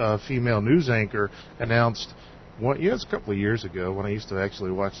female news anchor announced. It's a couple of years ago when I used to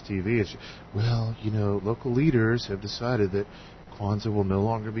actually watch TV. Local leaders have decided that Kwanzaa will no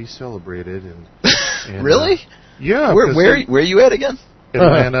longer be celebrated. And really? Yeah. Where are you at again?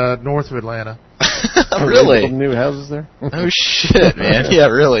 Atlanta, north of Atlanta. Really? New houses there? Oh shit, man! Yeah,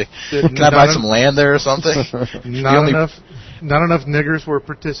 really. Can I buy some land there or something? Not enough niggers were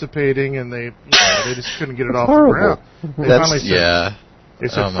participating, and they just couldn't get it off the ground. They finally said, They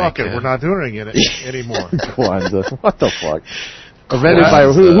said, "Fuck it, we're not doing it anymore." Kwanzaa, what the fuck? Invented by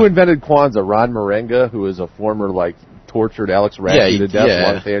who invented Kwanzaa? Ron Marenga, who is a former tortured Alex Ratchey to death,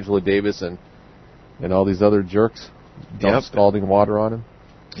 along with Angela Davis and all these other jerks, scalding water on him.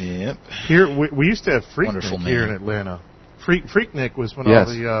 Yep. Here we used to have Freaknik here in Atlanta. Freaknik was when all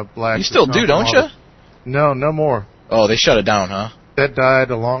the blacks. You still do, don't you? No more. Oh, they shut it down, huh? That died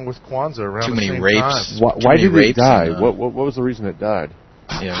along with Kwanzaa around the same rapes. time. Why did it die? What was the reason it died?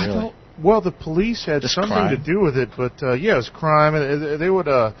 Yeah, really. Well, the police had something to do with it, but it was crime. And they would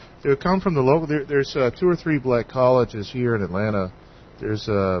come from the local. There's 2 or 3 black colleges here in Atlanta. There's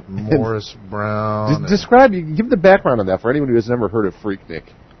Morris Brown. Give the background on that for anyone who has never heard of Freaknik.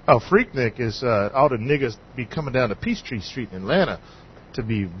 Oh, Freaknik is all the niggas be coming down to Peachtree Street in Atlanta, to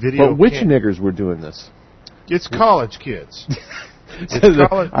be video. But which niggers were doing this? It's college kids.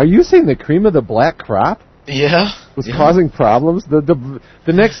 Are you saying the cream of the black crop? Yeah. Was causing problems?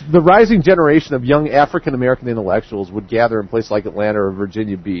 The rising generation of young African American intellectuals would gather in places like Atlanta or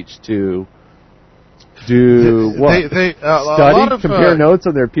Virginia Beach to do what? They study, compare notes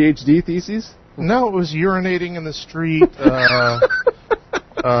on their PhD theses? No, it was urinating in the street, having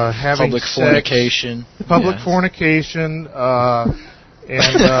public sex, fornication. Public fornication, and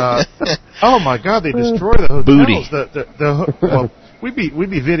oh my God, they destroy the hotels. Booty. Well, we'd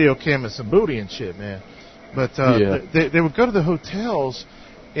be video camming some booty and shit, man. But they would go to the hotels,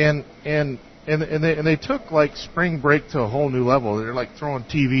 and they took like spring break to a whole new level. They're like throwing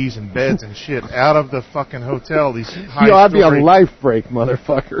TVs and beds and shit out of the fucking hotel. These you ought to be on life break,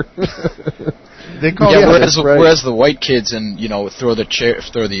 motherfucker. They call whereas the white kids throw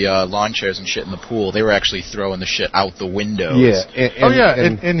the lawn chairs and shit in the pool, they were actually throwing the shit out the windows. Yeah.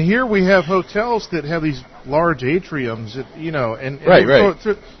 And here we have hotels that have these large atriums,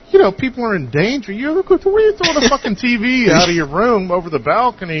 right. People are in danger. Where are you throwing a fucking TV out of your room over the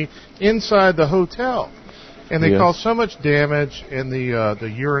balcony inside the hotel? And they cause so much damage, and the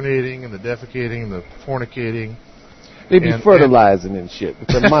urinating and the defecating and the fornicating. They be fertilizing and shit with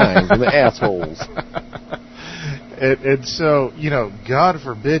their minds and their assholes. And so, God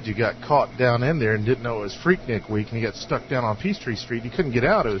forbid you got caught down in there and didn't know it was Freaknik Week, and you got stuck down on Peachtree Street. You couldn't get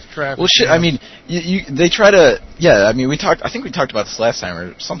out. It was traffic. Well, shit. I mean, they try to. Yeah, I mean, I think we talked about this last time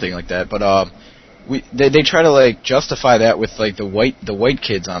or something like that. But they try to justify that with the white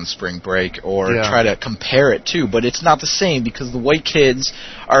kids on spring break, or try to compare it too. But it's not the same, because the white kids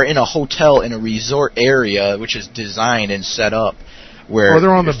are in a hotel in a resort area, which is designed and set up. Or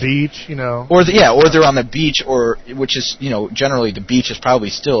they're on the beach, Or they're on the beach, which is, generally the beach is probably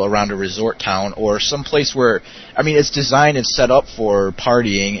still around a resort town, or some place where, I mean, it's designed and set up for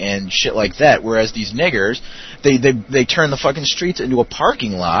partying and shit like that. Whereas these niggers, they turn the fucking streets into a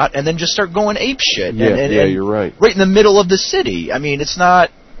parking lot and then just start going ape shit. You're right. Right in the middle of the city. I mean, it's not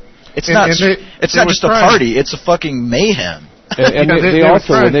just a party. It's a fucking mayhem. And they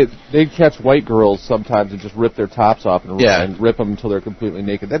also they catch white girls sometimes and just rip their tops off and rip them until they're completely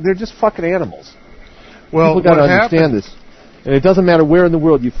naked. They're just fucking animals. Well, people got to understand this, and it doesn't matter where in the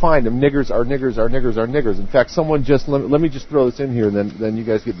world you find them. Niggers are niggers are niggers are niggers. In fact, someone just let me just throw this in here, and then you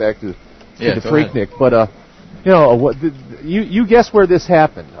guys get back to the Freaknik. But you guess where this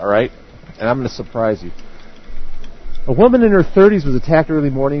happened, all right? And I'm going to surprise you. A woman in her 30s was attacked early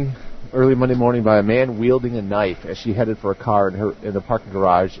Monday morning by a man wielding a knife as she headed for a car in the parking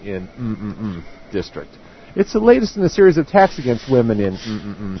garage in district. It's the latest in a series of attacks against women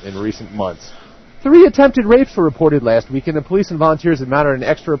in recent months. 3 attempted rapes were reported last week, and the police and volunteers have mounted an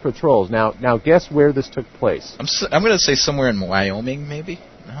extra patrols. Now guess where this took place? I'm going to say somewhere in Wyoming, maybe.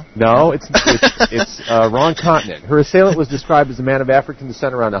 No, it's wrong continent. Her assailant was described as a man of African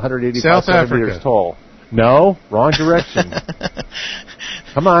descent, around 185 centimeters tall. No, wrong direction.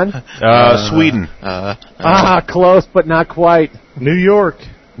 Come on. Sweden. Close, but not quite. New York.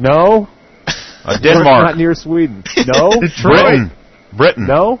 No. Denmark. Not near Sweden. No. Detroit. Britain.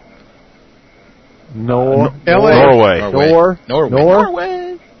 No. Norway.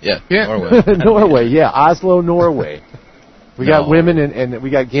 Norway. Yeah. Norway. Norway. Yeah. Oslo, Norway. We got women and we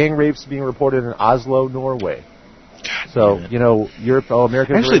got gang rapes being reported in Oslo, Norway. God, so Europe,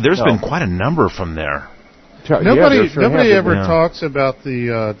 America. Actually, there's been quite a number from there. Nobody ever talks about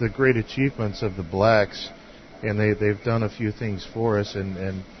the great achievements of the blacks, and they've done a few things for us,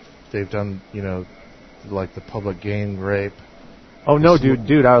 and they've done like the public gang rape. Oh no,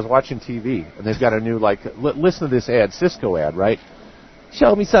 dude! I was watching TV, and they've got a new listen to this ad, Cisco ad, right?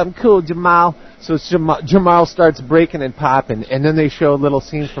 Show me something cool, Jamal. So Jamal starts breaking and popping, and then they show little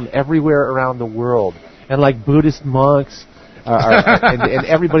scenes from everywhere around the world, and like Buddhist monks. And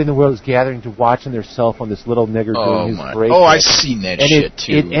everybody in the world is gathering to watch on their cell phone this little nigger doing his break. Oh, I've seen that shit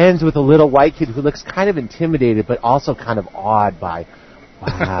too. It ends with a little white kid who looks kind of intimidated, but also kind of awed by,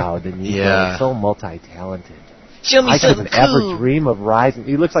 wow, the Negro is so multi-talented. Show me I something couldn't ever dream of rising.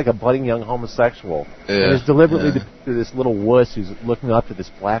 He looks like a budding young homosexual. And it's deliberately depicted this little wuss who's looking up to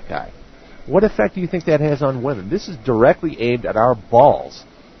this black guy. What effect do you think that has on women? This is directly aimed at our balls.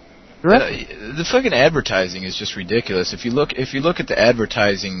 The fucking advertising is just ridiculous. If you look at the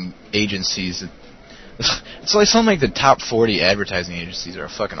advertising agencies, it's like something like the top 40 advertising agencies are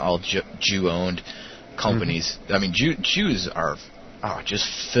fucking all Jew-owned companies. Mm-hmm. I mean, Jews are just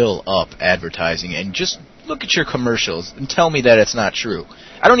fill up advertising, and just look at your commercials and tell me that it's not true.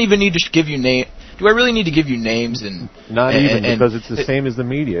 I don't even need to do I really need to give you names and not even because it's the same as the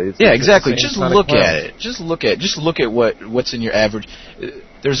media. Yeah, exactly. Just look at it. Just look at what's in your average.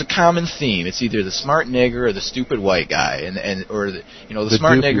 There's a common theme. It's either the smart nigger or the stupid white guy, or the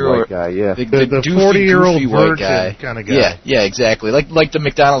smart nigger or guy, yeah. the 40-year-old white guy kind of guy. Yeah, exactly. Like the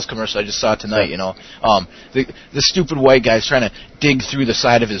McDonald's commercial I just saw tonight. The stupid white guy's trying to dig through the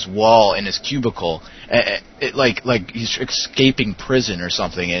side of his wall in his cubicle, like he's escaping prison or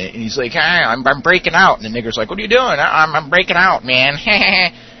something, and he's like, I'm breaking out, and the nigger's like, what are you doing? I'm breaking out, man.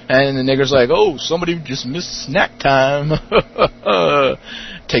 And the nigger's like, oh, somebody just missed snack time.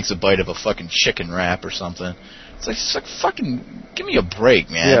 Takes a bite of a fucking chicken wrap or something. It's like fucking give me a break,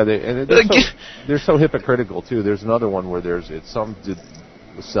 man. Yeah, they're so hypocritical too. There's another one where it's some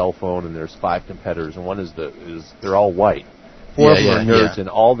cell phone and there's 5 competitors, and one is they're all white. 4 of them are nerds, and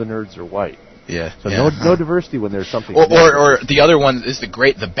all the nerds are white. Yeah. So no diversity when there's something. Or the other one is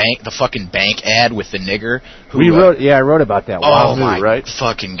the fucking bank ad with the nigger. I wrote about that. Oh my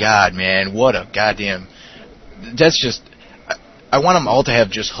fucking god, man! What a goddamn. That's just. I want them all to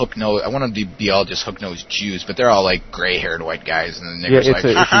have just hook nose. I want them to be all just hook nosed Jews, but they're all like gray haired white guys, and the nigger's it's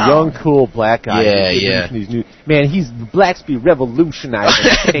a young, cool black guy. Yeah. Blacks be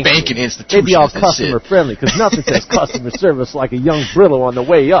revolutionizing banking institutions. They be all customer friendly because nothing says customer service like a young Brillo on the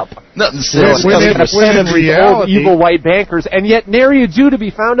way up. Nothing says. When in reality, evil white bankers, and yet nary a Jew to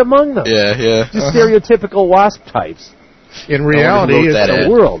be found among them. Yeah. Just stereotypical WASP types. In reality, it's the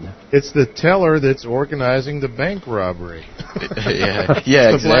world. It's the teller that's organizing the bank robbery.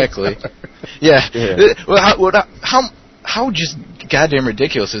 yeah, exactly. Yeah. Well, how just goddamn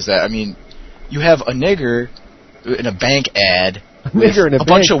ridiculous is that? I mean, you have a nigger in a bank ad with a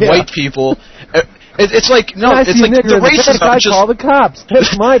bunch of white people. It's like the racism. I call the cops.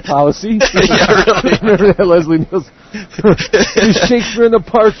 That's my policy. Yeah, really. Remember that, Leslie Nielsen? Shakespeare in the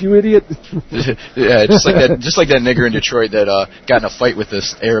Park, you idiot. Yeah, just like that nigger in Detroit that got in a fight with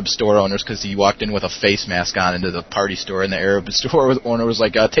this Arab store owners because he walked in with a face mask on into the party store, and the Arab store owner was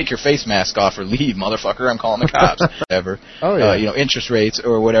like, "Take your face mask off or leave, motherfucker! I'm calling the cops." Whatever. Oh yeah. Interest rates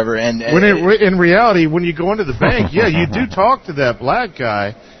or whatever. And in reality, when you go into the bank, you do talk to that black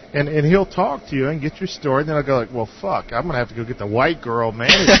guy. And he'll talk to you and get your story. And then I'll go like, well, fuck, I'm gonna have to go get the white girl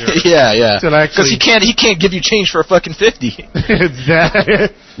manager. Yeah. Because he can't give you change for a fucking 50. Exactly.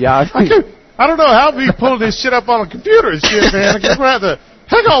 Yeah. I don't know how we pull this shit up on a computer and shit, man. I guess we'll have to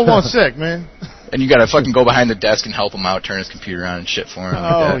hang on one sec, man. And you gotta fucking go behind the desk and help him out, turn his computer on and shit for him.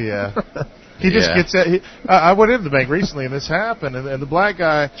 Oh yeah. He just gets that. I went into the bank recently and this happened, and the black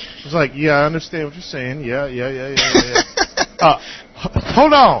guy was like, "Yeah, I understand what you're saying. Yeah.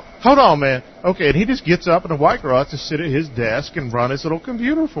 Hold on, man. Okay, and he just gets up, and the white girl has to sit at his desk and run his little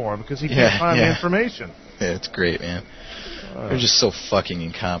computer for him because he can't find the information. Yeah, it's great, man. They're just so fucking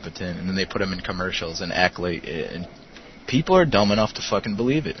incompetent, and then they put them in commercials and act like it, and people are dumb enough to fucking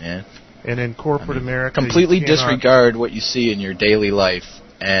believe it, man. And in corporate America, completely disregard what you see in your daily life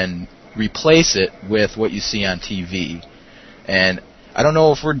and replace it with what you see on TV. And I don't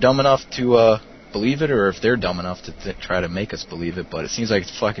know if we're dumb enough to believe it, or if they're dumb enough to try to make us believe it, but it seems like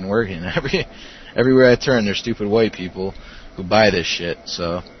it's fucking working. Everywhere I turn, there's stupid white people who buy this shit.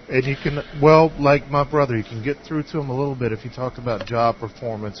 So. And you can, like my brother, you can get through to him a little bit if you talk about job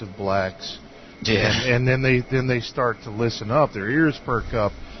performance of blacks. Yeah. And then they start to listen up. Their ears perk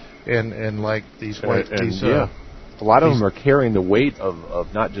up, and like these white a lot of them are carrying the weight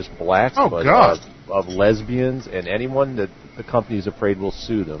of not just blacks, but of lesbians and anyone that the company is afraid will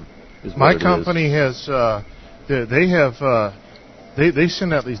sue them. My company has, they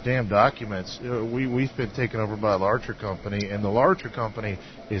send out these damn documents. We've been taken over by a larger company, and the larger company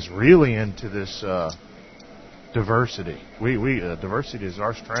is really into this diversity. Diversity is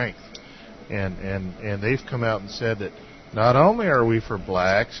our strength, and they've come out and said that not only are we for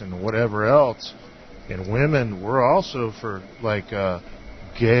blacks and whatever else, and women, we're also for like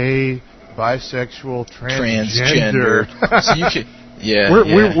gay, bisexual, transgender. So you could. Yeah,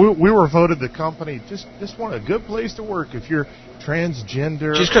 we were voted the company just want a good place to work if you're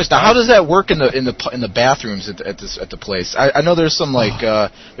transgender. Jesus Christ! Now, how does that work in the bathrooms at the place? I know there's some there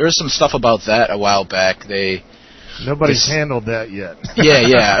was some stuff about that a while back. Nobody's handled that yet.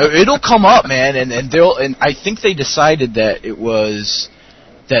 yeah, it'll come up, man, and I think they decided that it was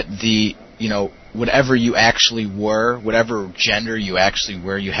that whatever you actually were, whatever gender you actually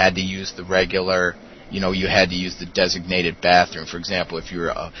were, you had to use the regular. You had to use the designated bathroom. For example, if you're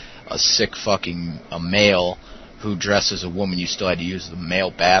a sick fucking male who dressed as a woman, you still had to use the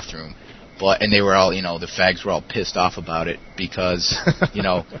male bathroom. And they were all, the fags were all pissed off about it because,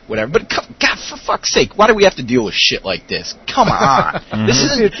 whatever. But God for fuck's sake, why do we have to deal with shit like this? Come on. This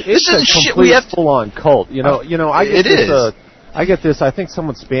isn't shit we have to... full-on cult. I get this. I think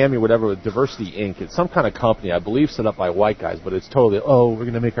someone spammed me, whatever, with Diversity Inc. It's some kind of company, I believe, set up by white guys, but it's totally, we're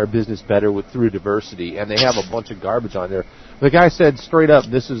going to make our business better through diversity, and they have a bunch of garbage on there. The guy said straight up,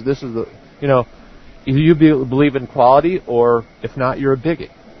 this is the, either you believe in equality, or if not, you're a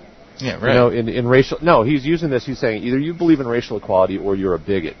bigot. Yeah, right. In racial, no, he's using this. He's saying either you believe in racial equality or you're a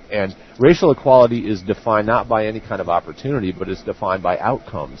bigot. And racial equality is defined not by any kind of opportunity, but it's defined by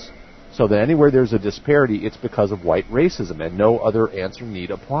outcomes. So that anywhere there's a disparity, it's because of white racism, and no other answer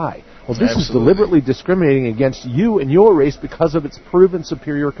need apply. Well, this is deliberately discriminating against you and your race because of its proven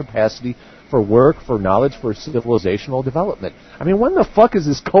superior capacity for work, for knowledge, for civilizational development. I mean, when the fuck is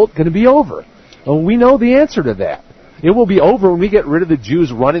this cult going to be over? Well, we know the answer to that. It will be over when we get rid of the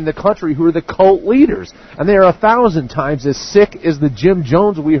Jews running the country who are the cult leaders. And they are 1,000 times as sick as the Jim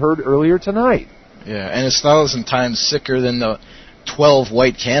Jones we heard earlier tonight. Yeah, and it's 1,000 times sicker than the 12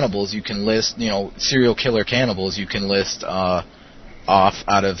 white cannibals you can list, serial killer cannibals you can list off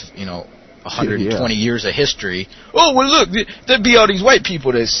out of, 120 years of history. Oh, well, look, there'd be all these white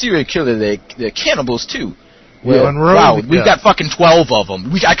people that serial killer, they're cannibals too. Well, wow, we've got fucking 12 of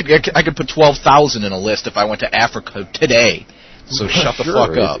them. I could put 12,000 in a list if I went to Africa today. So shut the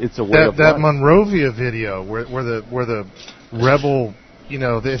fuck up. It's a way of life. That Monrovia video where the rebel,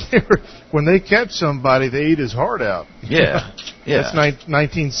 when they catch somebody, they eat his heart out. Yeah, yeah. That's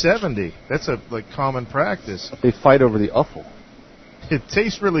 1970. That's a common practice. They fight over the offal. It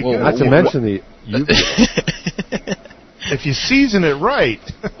tastes really good. Not to mention the if you season it right.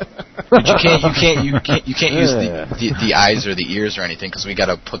 But you can't use the eyes or the ears or anything because we got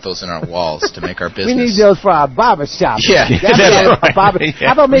to put those in our walls to make our business. We need those for our barbershop. Yeah.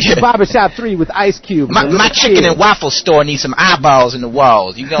 How about make the barbershop 3 with Ice Cube? My chicken and waffle store needs some eyeballs in the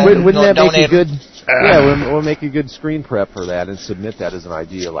walls. Wouldn't that make a good? We'll make a good screen prep for that and submit that as an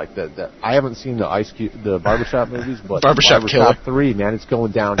idea. Like that. I haven't seen the Ice Cube, the barbershop movies, but Barbershop Killer 3, man, it's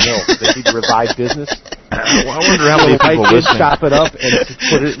going downhill. They need to revive business. I wonder how many people listen. Chop it up and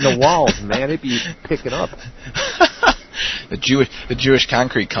put it in the walls, man. It'd be picking up. The Jewish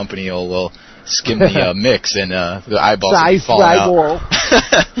Concrete Company will skim the mix and the eyeballs will be falling out.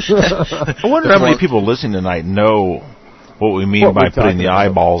 I wonder how many people listening tonight know what we mean by putting the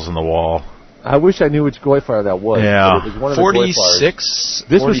eyeballs in the wall. I wish I knew which Goyfire that was. Yeah. It was one of 46,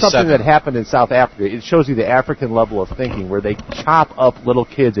 This 47. was something that happened in South Africa. It shows you the African level of thinking, where they chop up little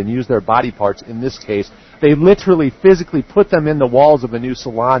kids and use their body parts. In this case, they literally, physically put them in the walls of a new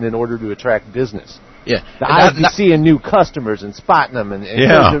salon in order to attract business. Yeah. The eyes be seeing new customers and spotting them and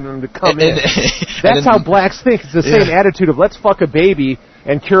encouraging them to come in. That's how blacks think. It's the same attitude of let's fuck a baby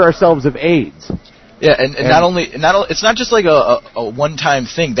and cure ourselves of AIDS. Yeah, and not only it's not just like a one-time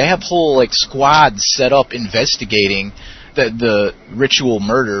thing. They have whole squads set up investigating the ritual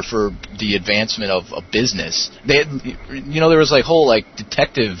murder for the advancement of a business. They there was whole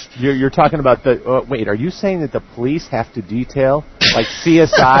detective. You're talking about the wait, are you saying that the police have to detail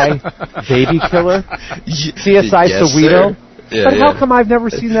CSI baby killer? CSI Soweto? Yeah, but how come I've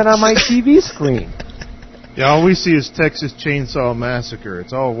never seen that on my TV screen? Yeah, all we see is Texas Chainsaw Massacre.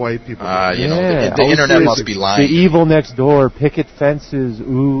 It's all white people. The internet must be lying. The evil next door, picket fences,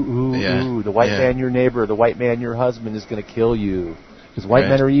 ooh. The white man, your neighbor, the white man, your husband is going to kill you. Because white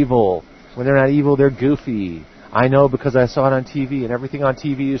men are evil. When they're not evil, they're goofy. I know because I saw it on TV, and everything on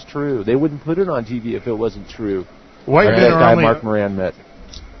TV is true. They wouldn't put it on TV if it wasn't true. White men are only... Mark Moran met.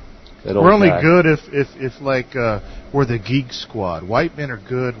 We're only good if we're the geek squad. White men are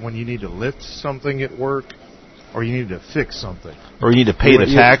good when you need to lift something at work, or you need to fix something, or you need to pay the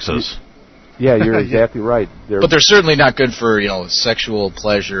taxes. Yeah, you're exactly right. But they're certainly not good for sexual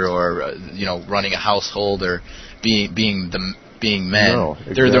pleasure or running a household or being men. No,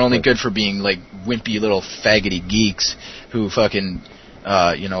 exactly. They're only good for being wimpy little faggoty geeks who fucking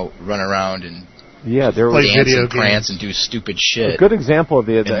run around and. Yeah, there was dance and prance and do stupid shit. A good example of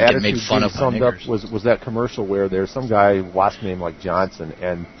the attitude made fun of summed up was that commercial where there's some guy, wasp name like Johnson,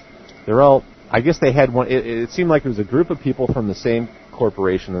 and they're all. I guess they had one. It seemed like it was a group of people from the same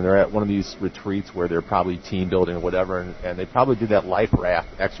corporation, and they're at one of these retreats where they're probably team building or whatever, and they probably did that life raft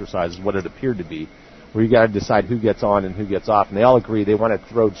exercise, is what it appeared to be, where you got to decide who gets on and who gets off, and they all agree they want to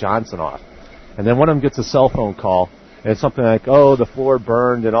throw Johnson off, and then one of them gets a cell phone call. And it's something like, the floor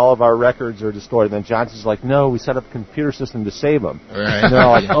burned and all of our records are destroyed. And then Johnson's like, no, we set up a computer system to save them. Right. And they're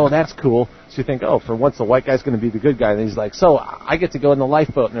all like, that's cool. So you think, for once the white guy's going to be the good guy. And he's like, so I get to go in the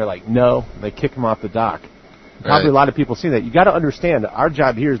lifeboat. And they're like, no. And they kick him off the dock. Probably a lot of people see that. You got to understand, our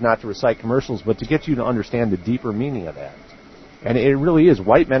job here is not to recite commercials, but to get you to understand the deeper meaning of that. And it really is.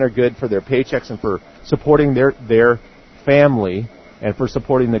 White men are good for their paychecks and for supporting their family and for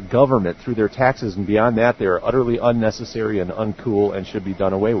supporting the government through their taxes. And beyond that, they are utterly unnecessary and uncool and should be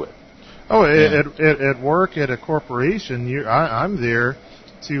done away with. Oh, at work at a corporation, I'm there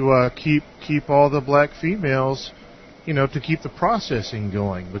to keep all the black females, to keep the processing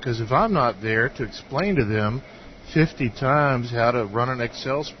going. Because if I'm not there to explain to them 50 times how to run an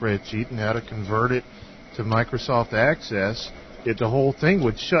Excel spreadsheet and how to convert it to Microsoft Access, the whole thing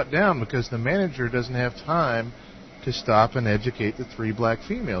would shut down because the manager doesn't have time to stop and educate the 3 black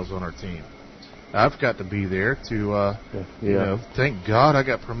females on our team. I've got to be there to, thank God I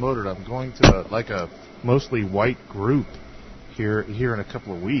got promoted. I'm going to a mostly white group here in a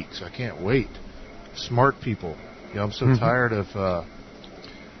couple of weeks. I can't wait. Smart people. I'm so tired of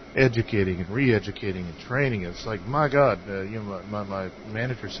educating and re-educating and training. It's like, my God, my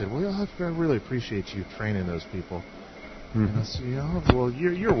manager said, well, I really appreciate you training those people. And I said, well,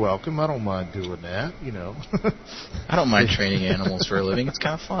 you're welcome. I don't mind doing that, I don't mind training animals for a living. It's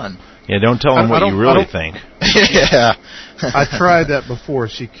kind of fun. Yeah, don't tell them what you really think. Yeah. I tried that before.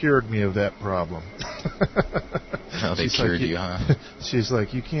 She cured me of that problem. Oh, they cured you, huh? She's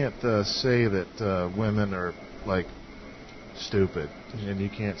like, you can't say that women are, stupid. And you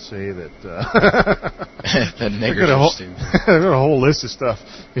can't say that... that niggers are stupid. I've got a whole list of stuff.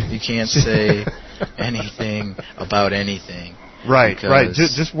 You can't say anything about anything. Right.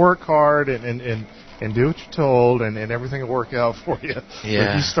 Just work hard and do what you're told, and everything will work out for you.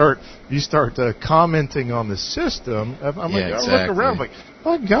 Yeah. But you start commenting on the system. I look around, I'm like,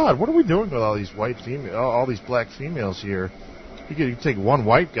 my God, what are we doing with all these all these black females here? You take one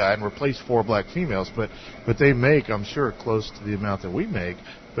white guy and replace 4 black females, but they make, I'm sure, close to the amount that we make,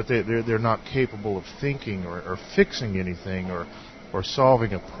 but they're not capable of thinking or fixing anything or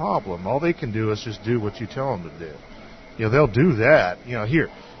solving a problem. All they can do is just do what you tell them to do. They'll do that. Here,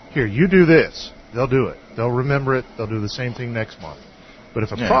 you do this. They'll do it. They'll remember it. They'll do the same thing next month. But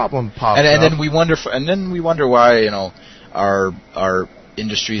if a problem pops up, and then we wonder why our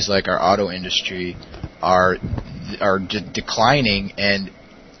industries like our auto industry are declining, and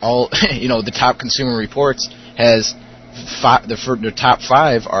all the top Consumer Reports has the top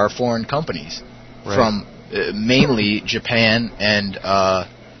 5 are foreign companies from mainly Japan and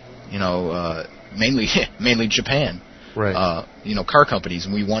mainly Japan. Right. Car companies,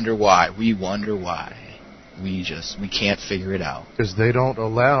 and we wonder why. We can't figure it out. Because they don't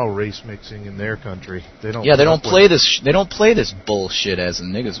allow race mixing in their country. They don't. Yeah, they don't play this. They don't play this bullshit, as the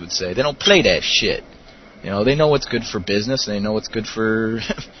niggas would say. They don't play that shit. They know what's good for business, and they know what's good for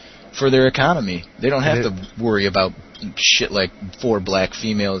their economy. They don't have to worry about shit like 4 black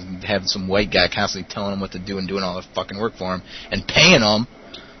females and having some white guy constantly telling them what to do and doing all the fucking work for them and paying them.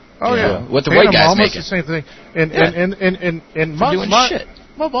 Oh yeah, what the white guy's almost making. The same thing. And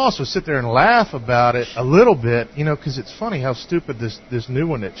my boss would sit there and laugh about it a little bit, because it's funny how stupid this new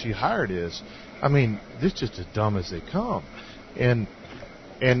one that she hired is. I mean, this just as dumb as they come, and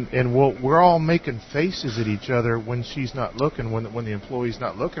we're all making faces at each other when she's not looking, when the employee's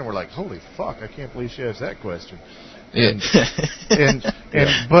not looking. We're like, holy fuck, I can't believe she asked that question. And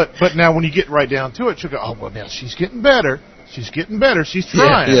but now when you get right down to it, she'll go, oh well, now she's getting better. She's getting better. She's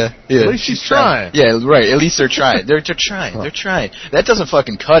trying. Yeah. At least she's trying. Yeah, right. At least they're trying. They're trying. They're trying. That doesn't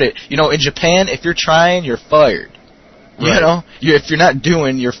fucking cut it. In Japan, if you're trying, you're fired. Right. If you're not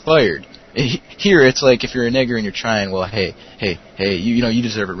doing, you're fired. Here, it's like if you're a nigger and you're trying, well, hey, you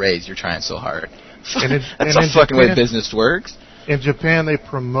deserve a raise. You're trying so hard. That's the fucking way business works. In Japan, they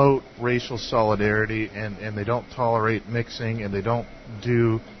promote racial solidarity, and they don't tolerate mixing, and they don't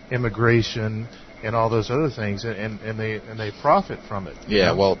do immigration and all those other things, and they profit from it.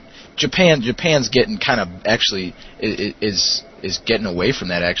 Yeah, well, Japan's getting kind of actually is getting away from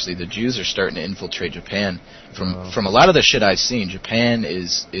that. Actually, the Jews are starting to infiltrate Japan. From a lot of the shit I've seen, Japan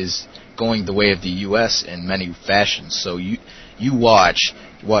is going the way of the U.S. in many fashions. So you watch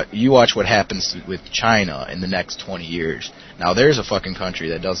what happens with China in the next 20 years. Now there's a fucking country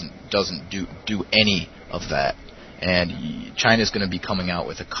that doesn't do any of that, and China's going to be coming out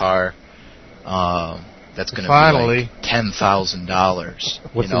with a car. That's going to be like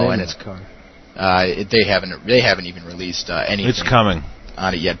 $10,000. What's the name of this car? They haven't even released anything. It's coming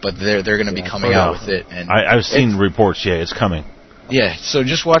on it yet, but they're going to be coming out with it. And I've seen reports. Yeah, it's coming. Yeah, so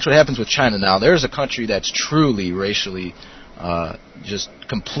just watch what happens with China now. There's a country that's truly racially just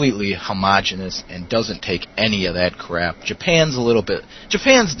completely homogenous and doesn't take any of that crap. Japan's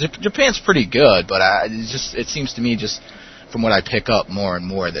Japan's pretty good, but it seems to me, just from what I pick up more and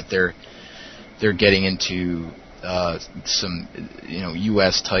more, that they're getting into some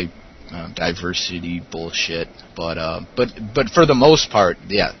U.S. type diversity bullshit. But for the most part,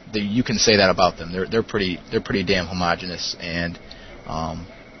 yeah, you can say that about them. They're pretty damn homogenous. And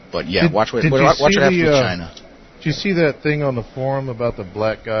but yeah, watch what happens with China. Did you see that thing on the forum about the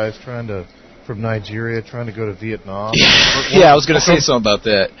black guys from Nigeria trying to go to Vietnam? Yeah, I was going to say something about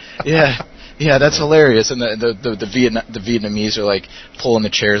that. Yeah, that's hilarious. And the Vietnamese are like pulling the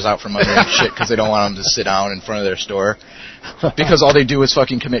chairs out from under and shit because they don't want them to sit down in front of their store because all they do is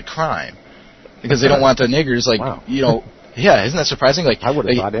fucking commit crime because they don't want the niggers Yeah, isn't that surprising? Like I would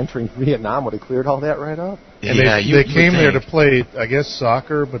have thought entering Vietnam would have cleared all that right up. And they came there to play, I guess,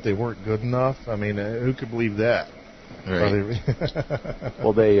 soccer, but they weren't good enough. I mean, who could believe that? Right.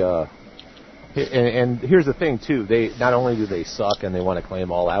 Well, they and here's the thing too. They not only do they suck, and they want to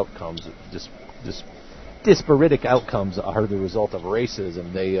claim all outcomes, just disparitic outcomes are the result of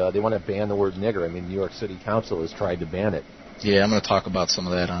racism. They want to ban the word nigger. I mean, New York City Council has tried to ban it. Yeah, I'm going to talk about some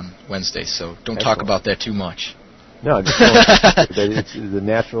of that on Wednesday, so don't talk about that too much. No, just that it's the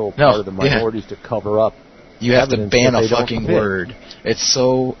natural part of the minorities to cover up. You have to ban a fucking word. It's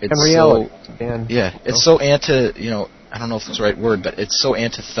so anti. I don't know if it's the right word, but it's so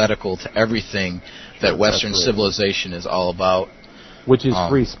antithetical to everything that Western civilization is all about. Which is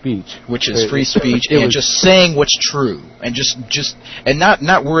free speech. Which is free speech and just saying what's true and just and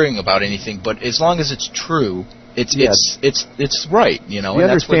not worrying about anything. But as long as it's true, it's right. You know. The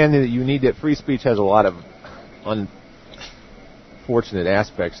understanding that you need that free speech has a lot of unfortunate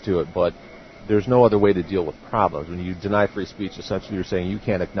aspects to it, but there's no other way to deal with problems. When you deny free speech, essentially you're saying you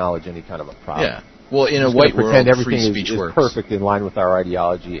can't acknowledge any kind of a problem. Yeah. Well, in a white world, free speech works. Perfect in line with our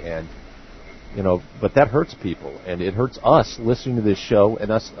ideology, and but that hurts people, and it hurts us listening to this show and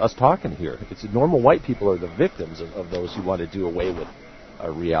us talking here. It's normal white people are the victims of those who want to do away with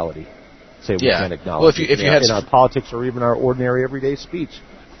our reality. Say we can't acknowledge. Well, if you had in our politics or even our ordinary everyday speech,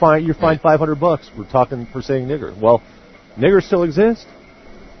 you're fined $500. We're talking for saying nigger. Well, niggers still exist,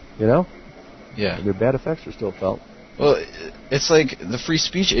 Yeah. And their bad effects are still felt. Well, it's like the free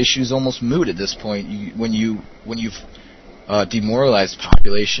speech issue is almost moot at this point. When you've demoralized the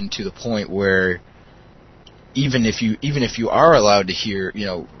population to the point where even if you are allowed to hear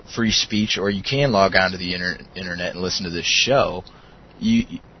free speech, or you can log onto the internet and listen to this show,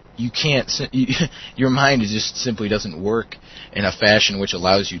 you can't. Your mind just simply doesn't work in a fashion which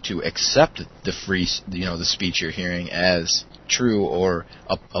allows you to accept the the speech you're hearing as true or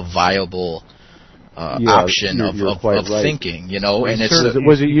a viable option of thinking, and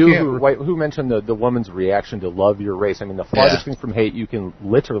was it you who mentioned the woman's reaction to love your race? I mean, the farthest thing from hate you can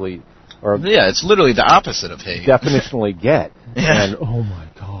literally, it's literally the opposite of hate. Definitionally get, and oh my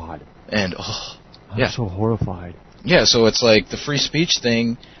god, and I'm so horrified. Yeah, so it's like the free speech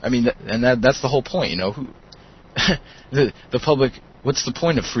thing. I mean, that's the whole point, Who the public? What's the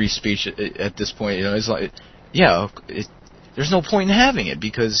point of free speech at this point? It's like, there's no point in having it,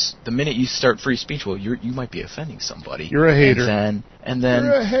 because the minute you start free speech, well, you might be offending somebody. You're a hater. And then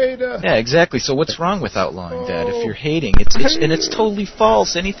you're a hater. Yeah, exactly. So what's wrong with outlawing that? If you're hating, it's totally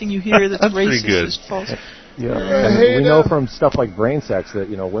false. Anything you hear that's racist is false. Yeah, and we know from stuff like brain sex that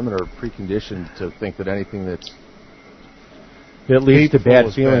women are preconditioned to think that anything that leads to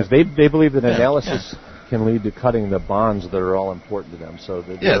bad feelings. They believe that analysis can lead to cutting the bonds that are all important to them. So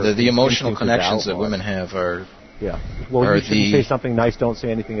the emotional connections that women have are. Yeah. Well, you shouldn't say something nice, don't say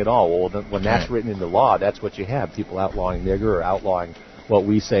anything at all. Well, when that's written into law, that's what you have. People outlawing nigger or outlawing what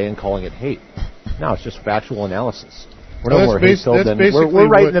we say and calling it hate. No, it's just factual analysis. We're no more hate-filled than we're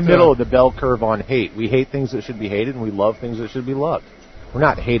right in the middle of the bell curve on hate. We hate things that should be hated, and we love things that should be loved. We're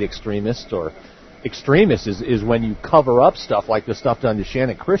not hate extremists. Or extremists is when you cover up stuff like the stuff done to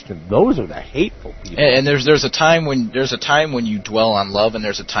Shannon Christian. Those are the hateful people. And there's a time when you dwell on love, and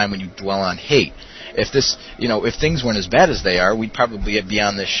there's a time when you dwell on hate. If if things weren't as bad as they are, we'd probably be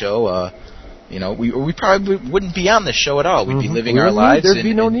on this show. We probably wouldn't be on this show at all. We'd be living our lives. There'd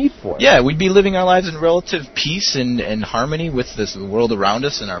be no need for it. Yeah, we'd be living our lives in relative peace and harmony with the world around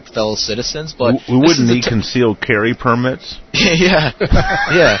us and our fellow citizens. But we wouldn't need concealed carry permits. Yeah.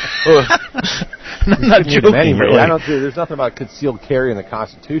 I'm not joking. Anyway, there's nothing about concealed carry in the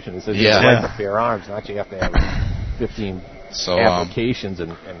Constitution. It says you have right to bear arms, not you have to have 15 applications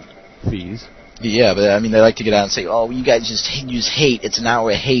and fees. Yeah, but I mean, they like to get out and say, "Oh, you guys just use hate. It's an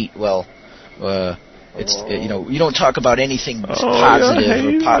hour of hate." Well, you don't talk about anything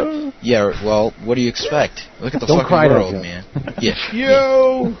positive or Yeah, well, what do you expect? Look at the fucking world, man. Yeah.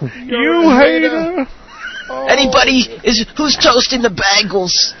 You hater. Anybody who's toasting the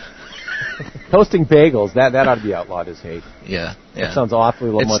bagels? Toasting bagels, that ought to be outlawed as hate. Yeah. That sounds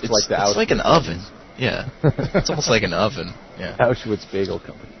awfully much like the Auschwitz. It's like an oven. Yeah. It's almost like an oven. Yeah. Auschwitz Bagel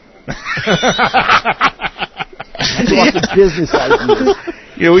Company. Talking business ideas.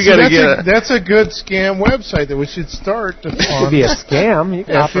 Yeah, we got to get that's a good scam website that we should start It could be a scam. You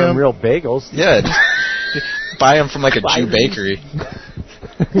can offer them real bagels. Yeah, just buy them from like a Jew bakery.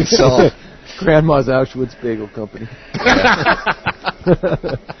 So Grandma's Auschwitz Bagel Company.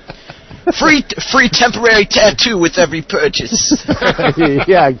 free temporary tattoo with every purchase.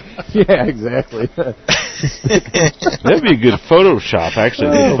 yeah, exactly. That'd be a good Photoshop.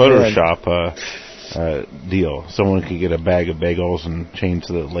 Actually, Photoshop deal. Someone could get a bag of bagels and change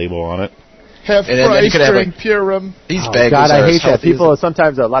the label on it. Have And then you could have during Purim. These bagels God, are I as hate that. healthy as People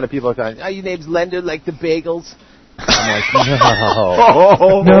sometimes a lot of people are going, your name's Lender like the bagels. I'm like,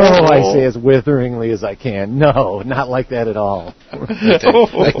 no. No, I say as witheringly as I can. No, not like that at all.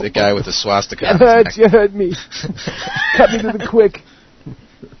 like the guy with the swastika. You heard me. Cut me to the quick.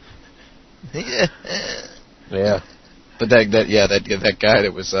 Yeah. But that guy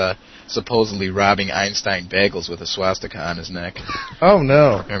that was supposedly robbing Einstein bagels with a swastika on his neck. Oh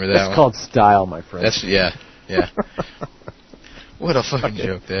no! Remember that? That's one? called style, my friend. That's yeah. What a fucking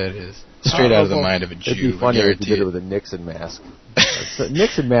joke that is. Straight out of the mind of a Jew. It'd be funny if you did it with a Nixon mask.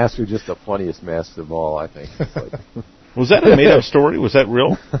 Nixon masks are just the funniest masks of all, I think. Was that a made-up story? Was that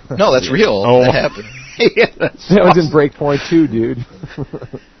real? No, that's real. Oh. That happened. That was in Breakpoint too, dude.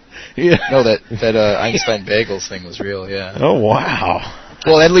 Yeah. No, that Einstein bagels thing was real. Yeah. Oh wow.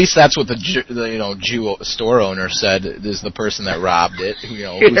 Well, at least that's what the Jew store owner said. Is the person that robbed it.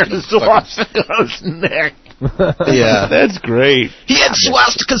 Here's swastika's neck. Yeah, that's great. He had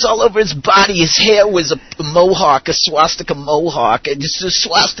swastikas all over his body. His hair was a mohawk, a swastika mohawk, and just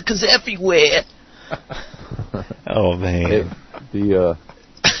swastikas everywhere. Oh man.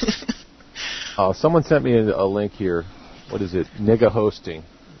 Someone sent me a link here. What is it? Nigga Hosting.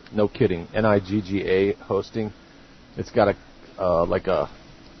 No kidding. NIGGA Hosting. It's got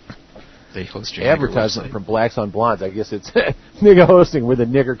they host your advertisement from Blacks on Blondes. I guess it's Nigga Hosting where the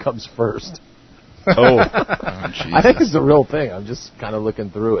nigger comes first. Oh, I think it's the real thing. I'm just kind of looking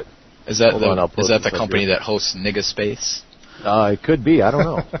through it. Is that the company that hosts Nigga Space? It could be. I don't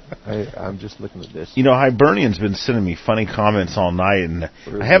know. I'm just looking at this. Hibernian's been sending me funny comments all night, and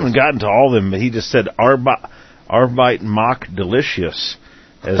I haven't gotten to all of them, but he just said Arbeit macht delicious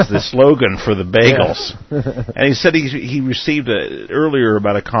as the slogan for the bagels. Yeah. And he said he received earlier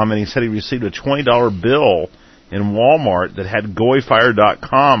about a comment, he said he received a $20 bill in Walmart that had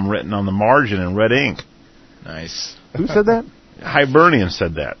goyfire.com written on the margin in red ink. Nice. Who said that? Hibernian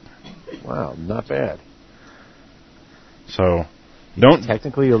said that. Wow, not bad. So, don't...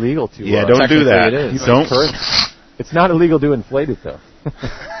 Technically illegal to... Yeah, don't do that. It is. Don't. It's not illegal to inflate it, though.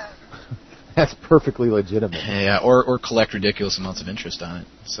 That's perfectly legitimate. Yeah, or collect ridiculous amounts of interest on it.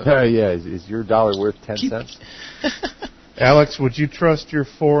 So. Yeah, is your dollar worth 10 cents? Alex, would you trust your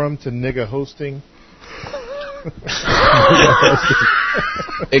forum to Nigga Hosting?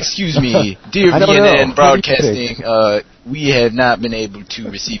 Excuse me, dear VNN Broadcasting, we have not been able to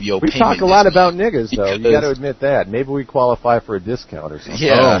receive your payment. We talk a lot about niggas, though. You got to admit that. Maybe we qualify for a discount or something.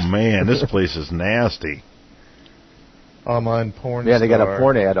 Yeah. Oh man, this place is nasty. Online porn. Yeah, they got a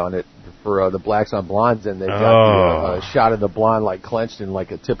porn ad on it for the Blacks on Blondes, and they got the shot of the blonde like clenched in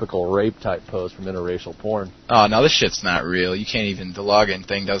like a typical rape type pose from interracial porn. Oh no, this shit's not real. You can't even. The login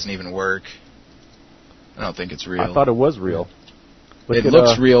thing doesn't even work. I don't think it's real. I thought it was real. It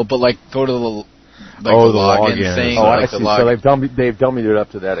looks real, but go to the login thing. Oh, I see. So they've dummied it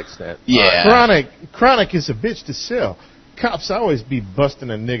up to that extent. Yeah. Chronic is a bitch to sell. Cops always be busting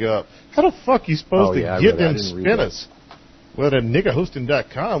a nigga up. How the fuck you supposed to get them spinners? Well, at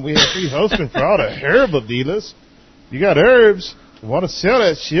niggerhosting.com, we have free hosting for all the herbal dealers. You got herbs, you want to sell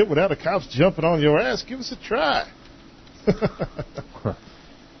that shit without the cops jumping on your ass, give us a try.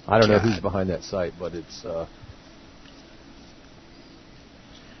 I don't know who's behind that site, but it's...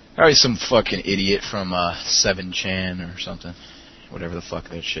 Probably some fucking idiot from 7chan or something. Whatever the fuck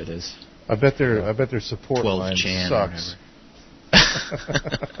that shit is. I bet their support line sucks.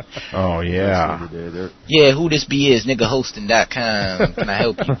 Oh, yeah. Yeah, who this be is, niggerhosting.com. Can I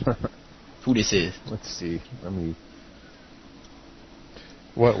help you? Who this is? Let's see. Let me...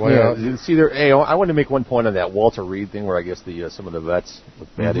 What? See, hey, I wanted to make one point on that Walter Reed thing where I guess some of the vets with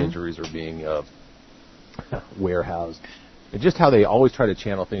bad injuries are being warehoused. And just how they always try to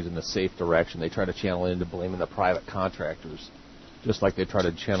channel things in the safe direction. They try to channel it into blaming the private contractors. Just like they try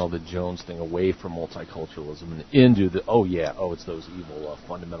to channel the Jones thing away from multiculturalism and into it's those evil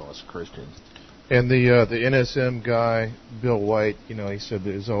fundamentalist Christians. And the NSM guy, Bill White, he said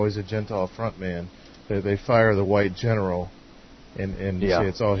there's always a Gentile front man. They fire the white general and say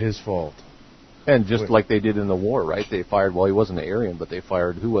it's all his fault. And just like they did in the war, right? They fired. Well, he wasn't an Aryan, but they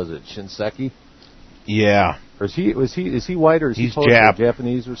fired. Who was it? Shinseki. Yeah. Or is he white, or is he's he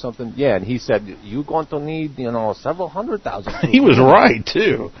Japanese or something? Yeah, and he said, you're going to need, several 100,000. He was right,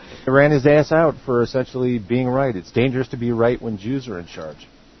 too. He ran his ass out for essentially being right. It's dangerous to be right when Jews are in charge,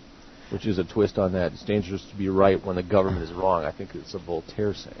 which is a twist on that. It's dangerous to be right when the government is wrong. I think it's a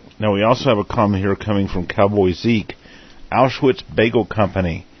Voltaire saying. Now, we also have a comment here coming from Cowboy Zeke. Auschwitz Bagel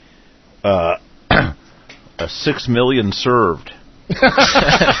Company, 6 million served.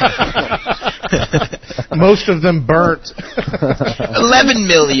 Most of them burnt. 11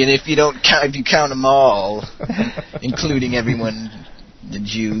 million if you count them all, including everyone, the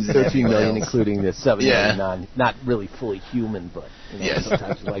Jews. 13 million, else. including the 7 million not really fully human, but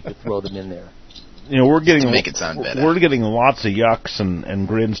sometimes you like to throw them in there. We're getting to make it sound better. We're getting lots of yucks and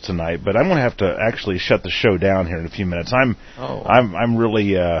grins tonight, but I'm going to have to actually shut the show down here in a few minutes. I'm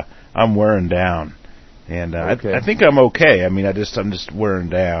really I'm wearing down. And okay. I think I'm okay. I mean, I'm just wearing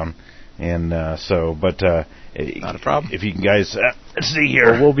down, and not a problem. If you guys, let's see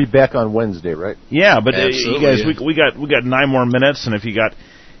here. Well, we'll be back on Wednesday, right? Yeah, but you guys, we got 9 more minutes, and if you got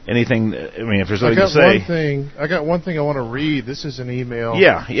anything, if there's anything to say, I got one thing I want to read. This is an email.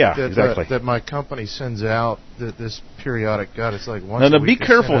 Yeah, exactly. That my company sends out. This periodic. God, it's like once. Now, a week be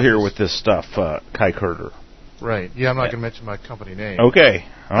careful here with this stuff, Kai Kurter. Right. Yeah, I'm not going to mention my company name. Okay.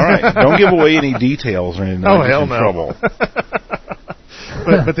 All right. Don't give away any details or anything. Oh, hell no. Trouble.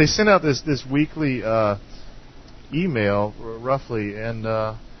 but they send out this weekly email, roughly, and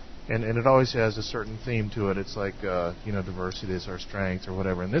it always has a certain theme to it. It's like diversity is our strength or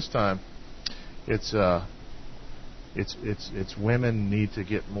whatever. And this time, it's women need to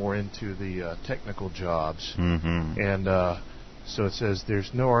get more into the technical jobs. Mm-hmm. And so it says there's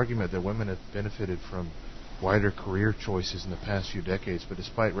no argument that women have benefited from wider career choices in the past few decades, but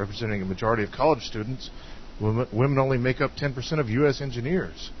despite representing a majority of college students, women only make up 10% of U.S.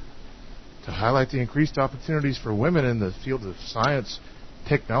 engineers. To highlight the increased opportunities for women in the field of science,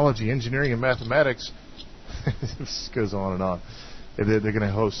 technology, engineering, and mathematics, this goes on and on. They're going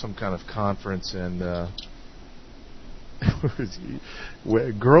to host some kind of conference, and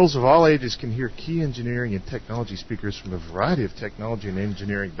girls of all ages can hear key engineering and technology speakers from a variety of technology and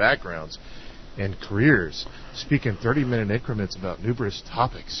engineering backgrounds and careers, speak in 30-minute increments about numerous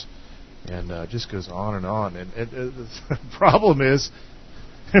topics, and just goes on and on. And the problem is,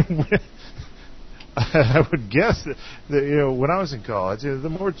 I would guess that when I was in college, the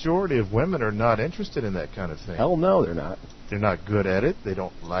majority of women are not interested in that kind of thing. Hell no, they're not. They're not good at it. They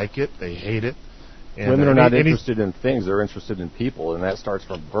don't like it. They hate it. And women are not interested in things. They're interested in people, and that starts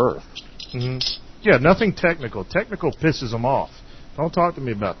from birth. Mm-hmm. Yeah, nothing technical. Technical pisses them off. Don't talk to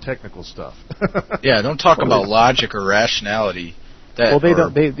me about technical stuff. Yeah, don't talk about logic or rationality.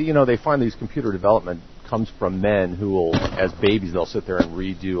 They find these computer development comes from men who will, as babies, they'll sit there and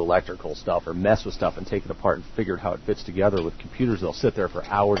redo electrical stuff or mess with stuff and take it apart and figure out how it fits together. With computers, they'll sit there for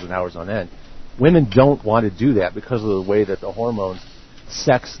hours and hours on end. Women don't want to do that because of the way that the hormones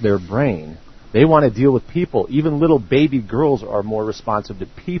sex their brain. They want to deal with people. Even little baby girls are more responsive to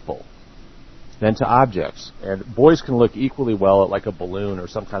people than to objects. And boys can look equally well at like a balloon or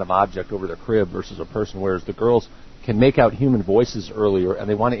some kind of object over their crib versus a person, whereas the girls can make out human voices earlier and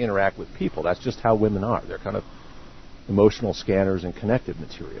they want to interact with people. That's just how women are. They're kind of emotional scanners and connective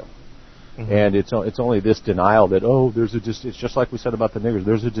material. Mm-hmm. And it's only this denial that, it's just like we said about the niggers,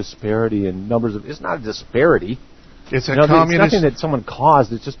 there's a disparity in numbers of... It's not a disparity. It's a communist... It's nothing that someone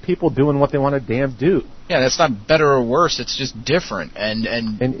caused. It's just people doing what they want to damn do. Yeah, that's not better or worse. It's just different. And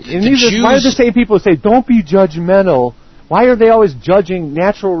Jews... Why are the same people who say, don't be judgmental, why are they always judging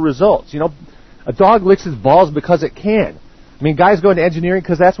natural results? A dog licks his balls because it can. I mean, guys go into engineering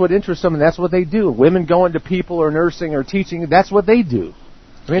because that's what interests them and that's what they do. Women go into people or nursing or teaching, that's what they do.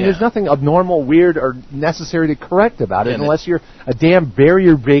 I mean, there's nothing abnormal, weird, or necessary to correct about it unless you're a damn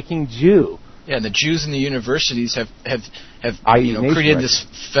barrier-breaking Jew. Yeah, and the Jews in the universities have created this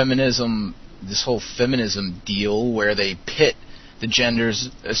feminism, this whole feminism deal where they pit the genders,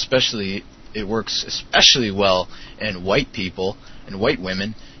 especially, it works especially well in white people and white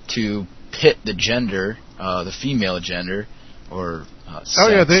women, to pit the gender, the female gender, or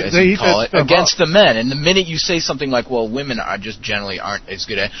sex, as you call it, against the men. And the minute you say something like, well, women are just generally aren't as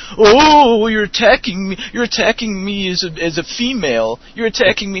good at, you're attacking me as a female, you're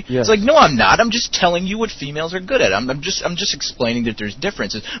attacking me. Yes. It's like, no, I'm not. I'm just telling you what females are good at. I'm just explaining that there's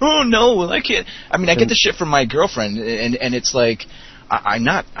differences. Oh, no, well, I can't. I mean, I get the shit from my girlfriend, and it's like, I'm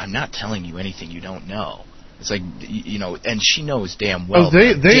not telling you anything you don't know. It's like, and she knows damn well. Oh,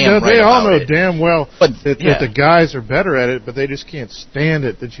 they all know damn well that the guys are better at it, but they just can't stand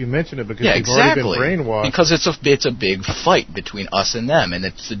it that you mention it because they've already been brainwashed. Because it's a big fight between us and them, and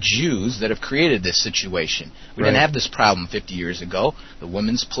it's the Jews that have created this situation. We didn't have this problem 50 years ago. The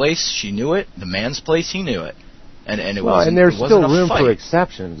woman's place, she knew it. The man's place, he knew it. And there's still room for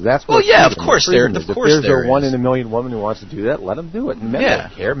exceptions. That's what. Well, yeah, of course there. Of course there is. If there's a 1 in a million woman who wants to do that, let them do it. And men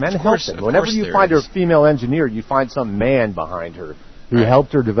don't care. Men help them. Whenever you find a female engineer, you find some man behind her who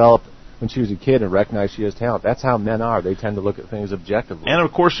helped her develop when she was a kid and recognized she has talent. That's how men are. They tend to look at things objectively. And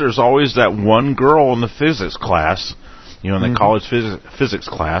of course, there's always that one girl in the physics class. In the college physics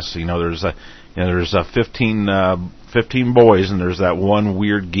class, there's 15 boys, and there's that one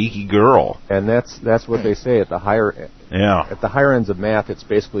weird geeky girl. And that's what they say at the higher ends of math. It's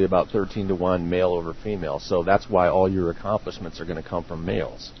basically about 13-to-1 male over female. So that's why all your accomplishments are going to come from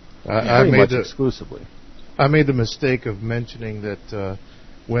males. Exclusively. I made the mistake of mentioning that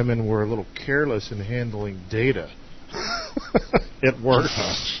women were a little careless in handling data at work.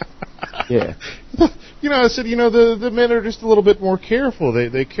 Yeah. I said, the men are just a little bit more careful.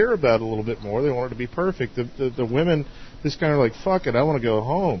 They care about it a little bit more. They want it to be perfect. The women just kind of like, fuck it, I want to go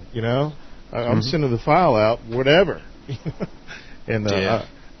home, I'm sending the file out, whatever. And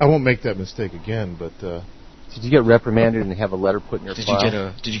I won't make that mistake again, but... did you get reprimanded and have a letter put in your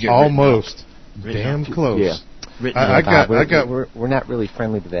file? Did you get almost. Damn close. Yeah. We're not really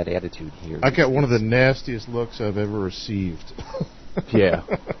friendly to that attitude here. I got one of the nastiest looks I've ever received. Yeah,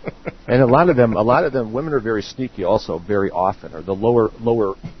 and a lot of them, women are very sneaky. Also, very often, or the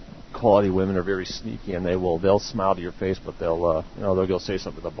lower quality women are very sneaky, and they'll smile to your face, but they'll go say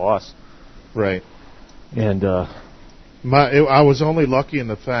something to the boss. Right. And I was only lucky in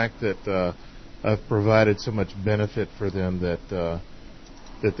the fact that I've provided so much benefit for them that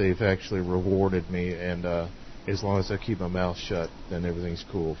they've actually rewarded me, and as long as I keep my mouth shut, then everything's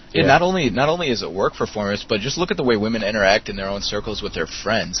cool. Yeah, not only is it work performance, but just look at the way women interact in their own circles with their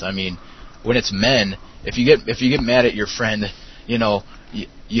friends. I mean, when it's men, if you get mad at your friend, you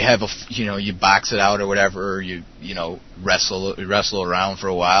box it out or whatever, or you wrestle around for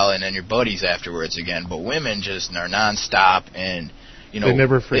a while, and then you're buddies afterwards again. But women just are nonstop, and they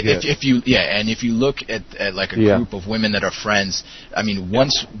never forget. If you look at like a group of women that are friends, I mean,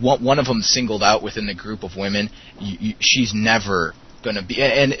 once one of them singled out within the group of women, she's never going to be.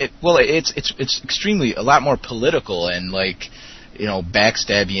 And it's extremely a lot more political and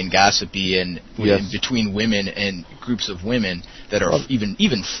backstabby and gossipy and between women and groups of women that are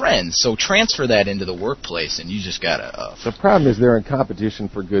even friends. So transfer that into the workplace, and you just gotta. The problem is they're in competition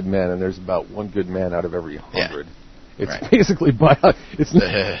for good men, and there's about one good man out of every 100. Yeah. It's basically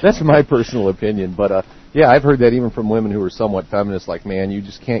that's my personal opinion, but I've heard that even from women who are somewhat feminist. Like, man, you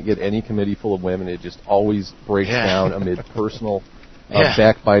just can't get any committee full of women. It just always breaks down amid personal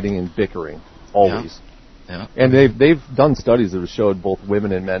backbiting and bickering, always. Yeah. And they've done studies that have showed both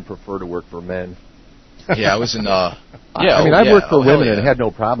women and men prefer to work for men. Yeah, I was in. I've worked for women and had no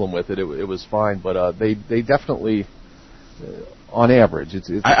problem with it. It was fine, but they definitely. On average, it's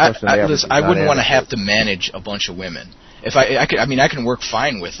a question of average. I wouldn't want to have to manage a bunch of women. If I can work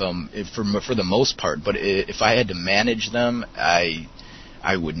fine with them for the most part. But if I had to manage them, I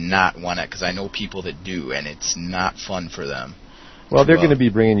would not want to, because I know people that do, and it's not fun for them. Well, they're going to be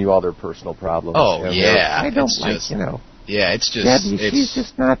bringing you all their personal problems. Oh yeah, I don't Yeah, it's just. Debbie, she's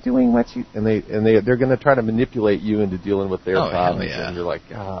just not doing what you. And they're going to try to manipulate you into dealing with their problems, and you're like,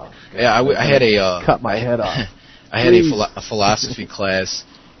 oh. Yeah, I had a cut my head off. I had a philosophy class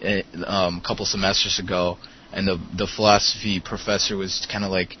a couple semesters ago, and the philosophy professor was kind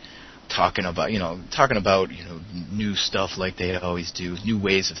of like talking about new stuff like they always do, new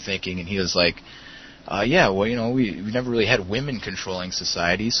ways of thinking, and he was like, we never really had women controlling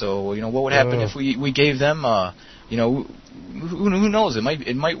society, so what would happen if we gave them who knows,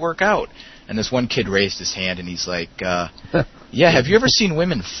 it might work out. And this one kid raised his hand, and he's like, have you ever seen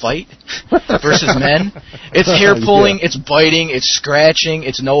women fight versus men? It's hair pulling, it's biting, it's scratching,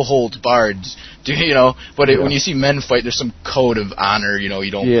 it's no holds barred. When you see men fight, there's some code of honor. You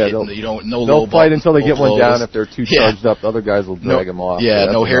don't they'll fight until they get one down. If they're too charged up, the other guys will drag them off. Yeah,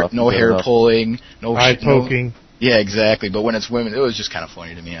 no hair pulling, no eye poking. Yeah, exactly. But when it's women, it was just kind of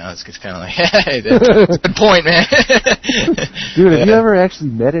funny to me. It's kind of like, hey, that's a good point, man. Dude, have you ever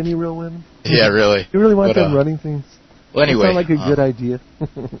actually met any real women? Yeah, really. You really want them running things? Well, anyway, sound like a good idea.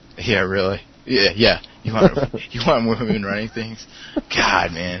 Yeah, really. Yeah. You want women running things?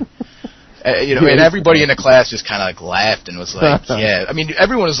 God, man. And everybody in the class just kind of like laughed and was like, yeah. I mean,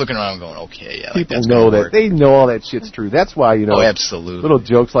 everyone was looking around going, okay, yeah. People that's know that. work. They know all that shit's true. That's why, Oh, absolutely. little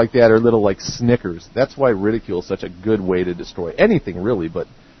jokes like that are little like snickers. That's why ridicule is such a good way to destroy anything, really, but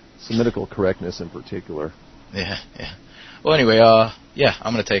Semitical correctness in particular. Yeah. Well, anyway, I'm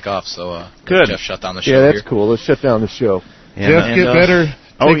going to take off, so good. Jeff shut down the show. Yeah, that's cool. Let's shut down the show. Jeff, get better.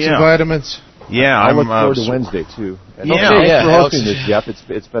 Take some vitamins. Yeah, I look forward to Wednesday too. And thanks for hosting this, Jeff.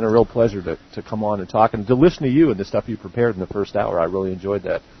 It's been a real pleasure to come on and talk and to listen to you and the stuff you prepared in the first hour. I really enjoyed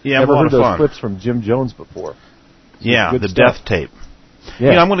that. Yeah, never heard those fun. clips from Jim Jones before. Yeah, the stuff. death tape.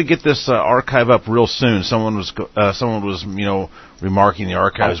 Yeah. I'm going to get this archive up real soon. Someone was remarking the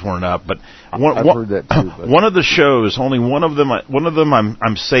archives weren't up, but I've heard that too. But. One of the shows, only one of them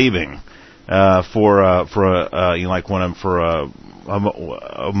I'm saving for a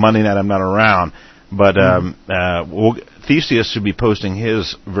Monday night I'm not around. But Theseus should be posting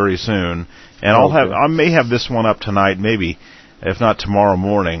his very soon, and I may have this one up tonight, maybe, if not tomorrow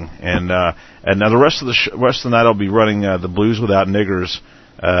morning. And now the rest of the night I'll be running the Blues Without Niggers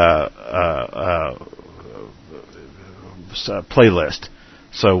playlist.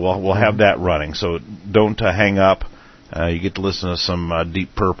 So we'll have that running. So don't hang up. You get to listen to some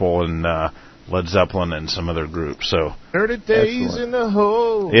Deep Purple and Led Zeppelin and some other groups. So 30 days in the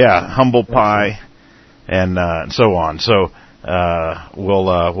hole. Yeah, Humble Pie. And so on. So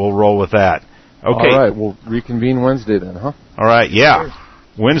we'll roll with that. Okay. All right. We'll reconvene Wednesday then, huh? All right. Yeah.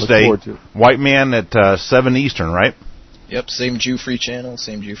 Wednesday. White Man at 7 Eastern, right? Yep. Same Jew-free channel.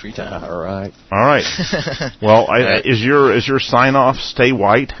 Same Jew-free time. All right. All right. Well, is your sign off? Stay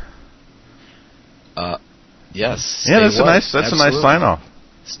white. Yes. Yeah, that's a nice sign off.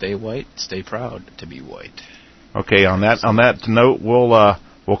 Stay white. Stay proud to be white. Okay. On that note,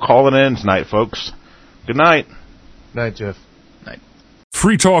 we'll call it in tonight, folks. Good night. Night, Jeff. Night.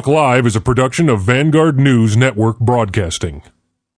 Free Talk Live is a production of Vanguard News Network Broadcasting.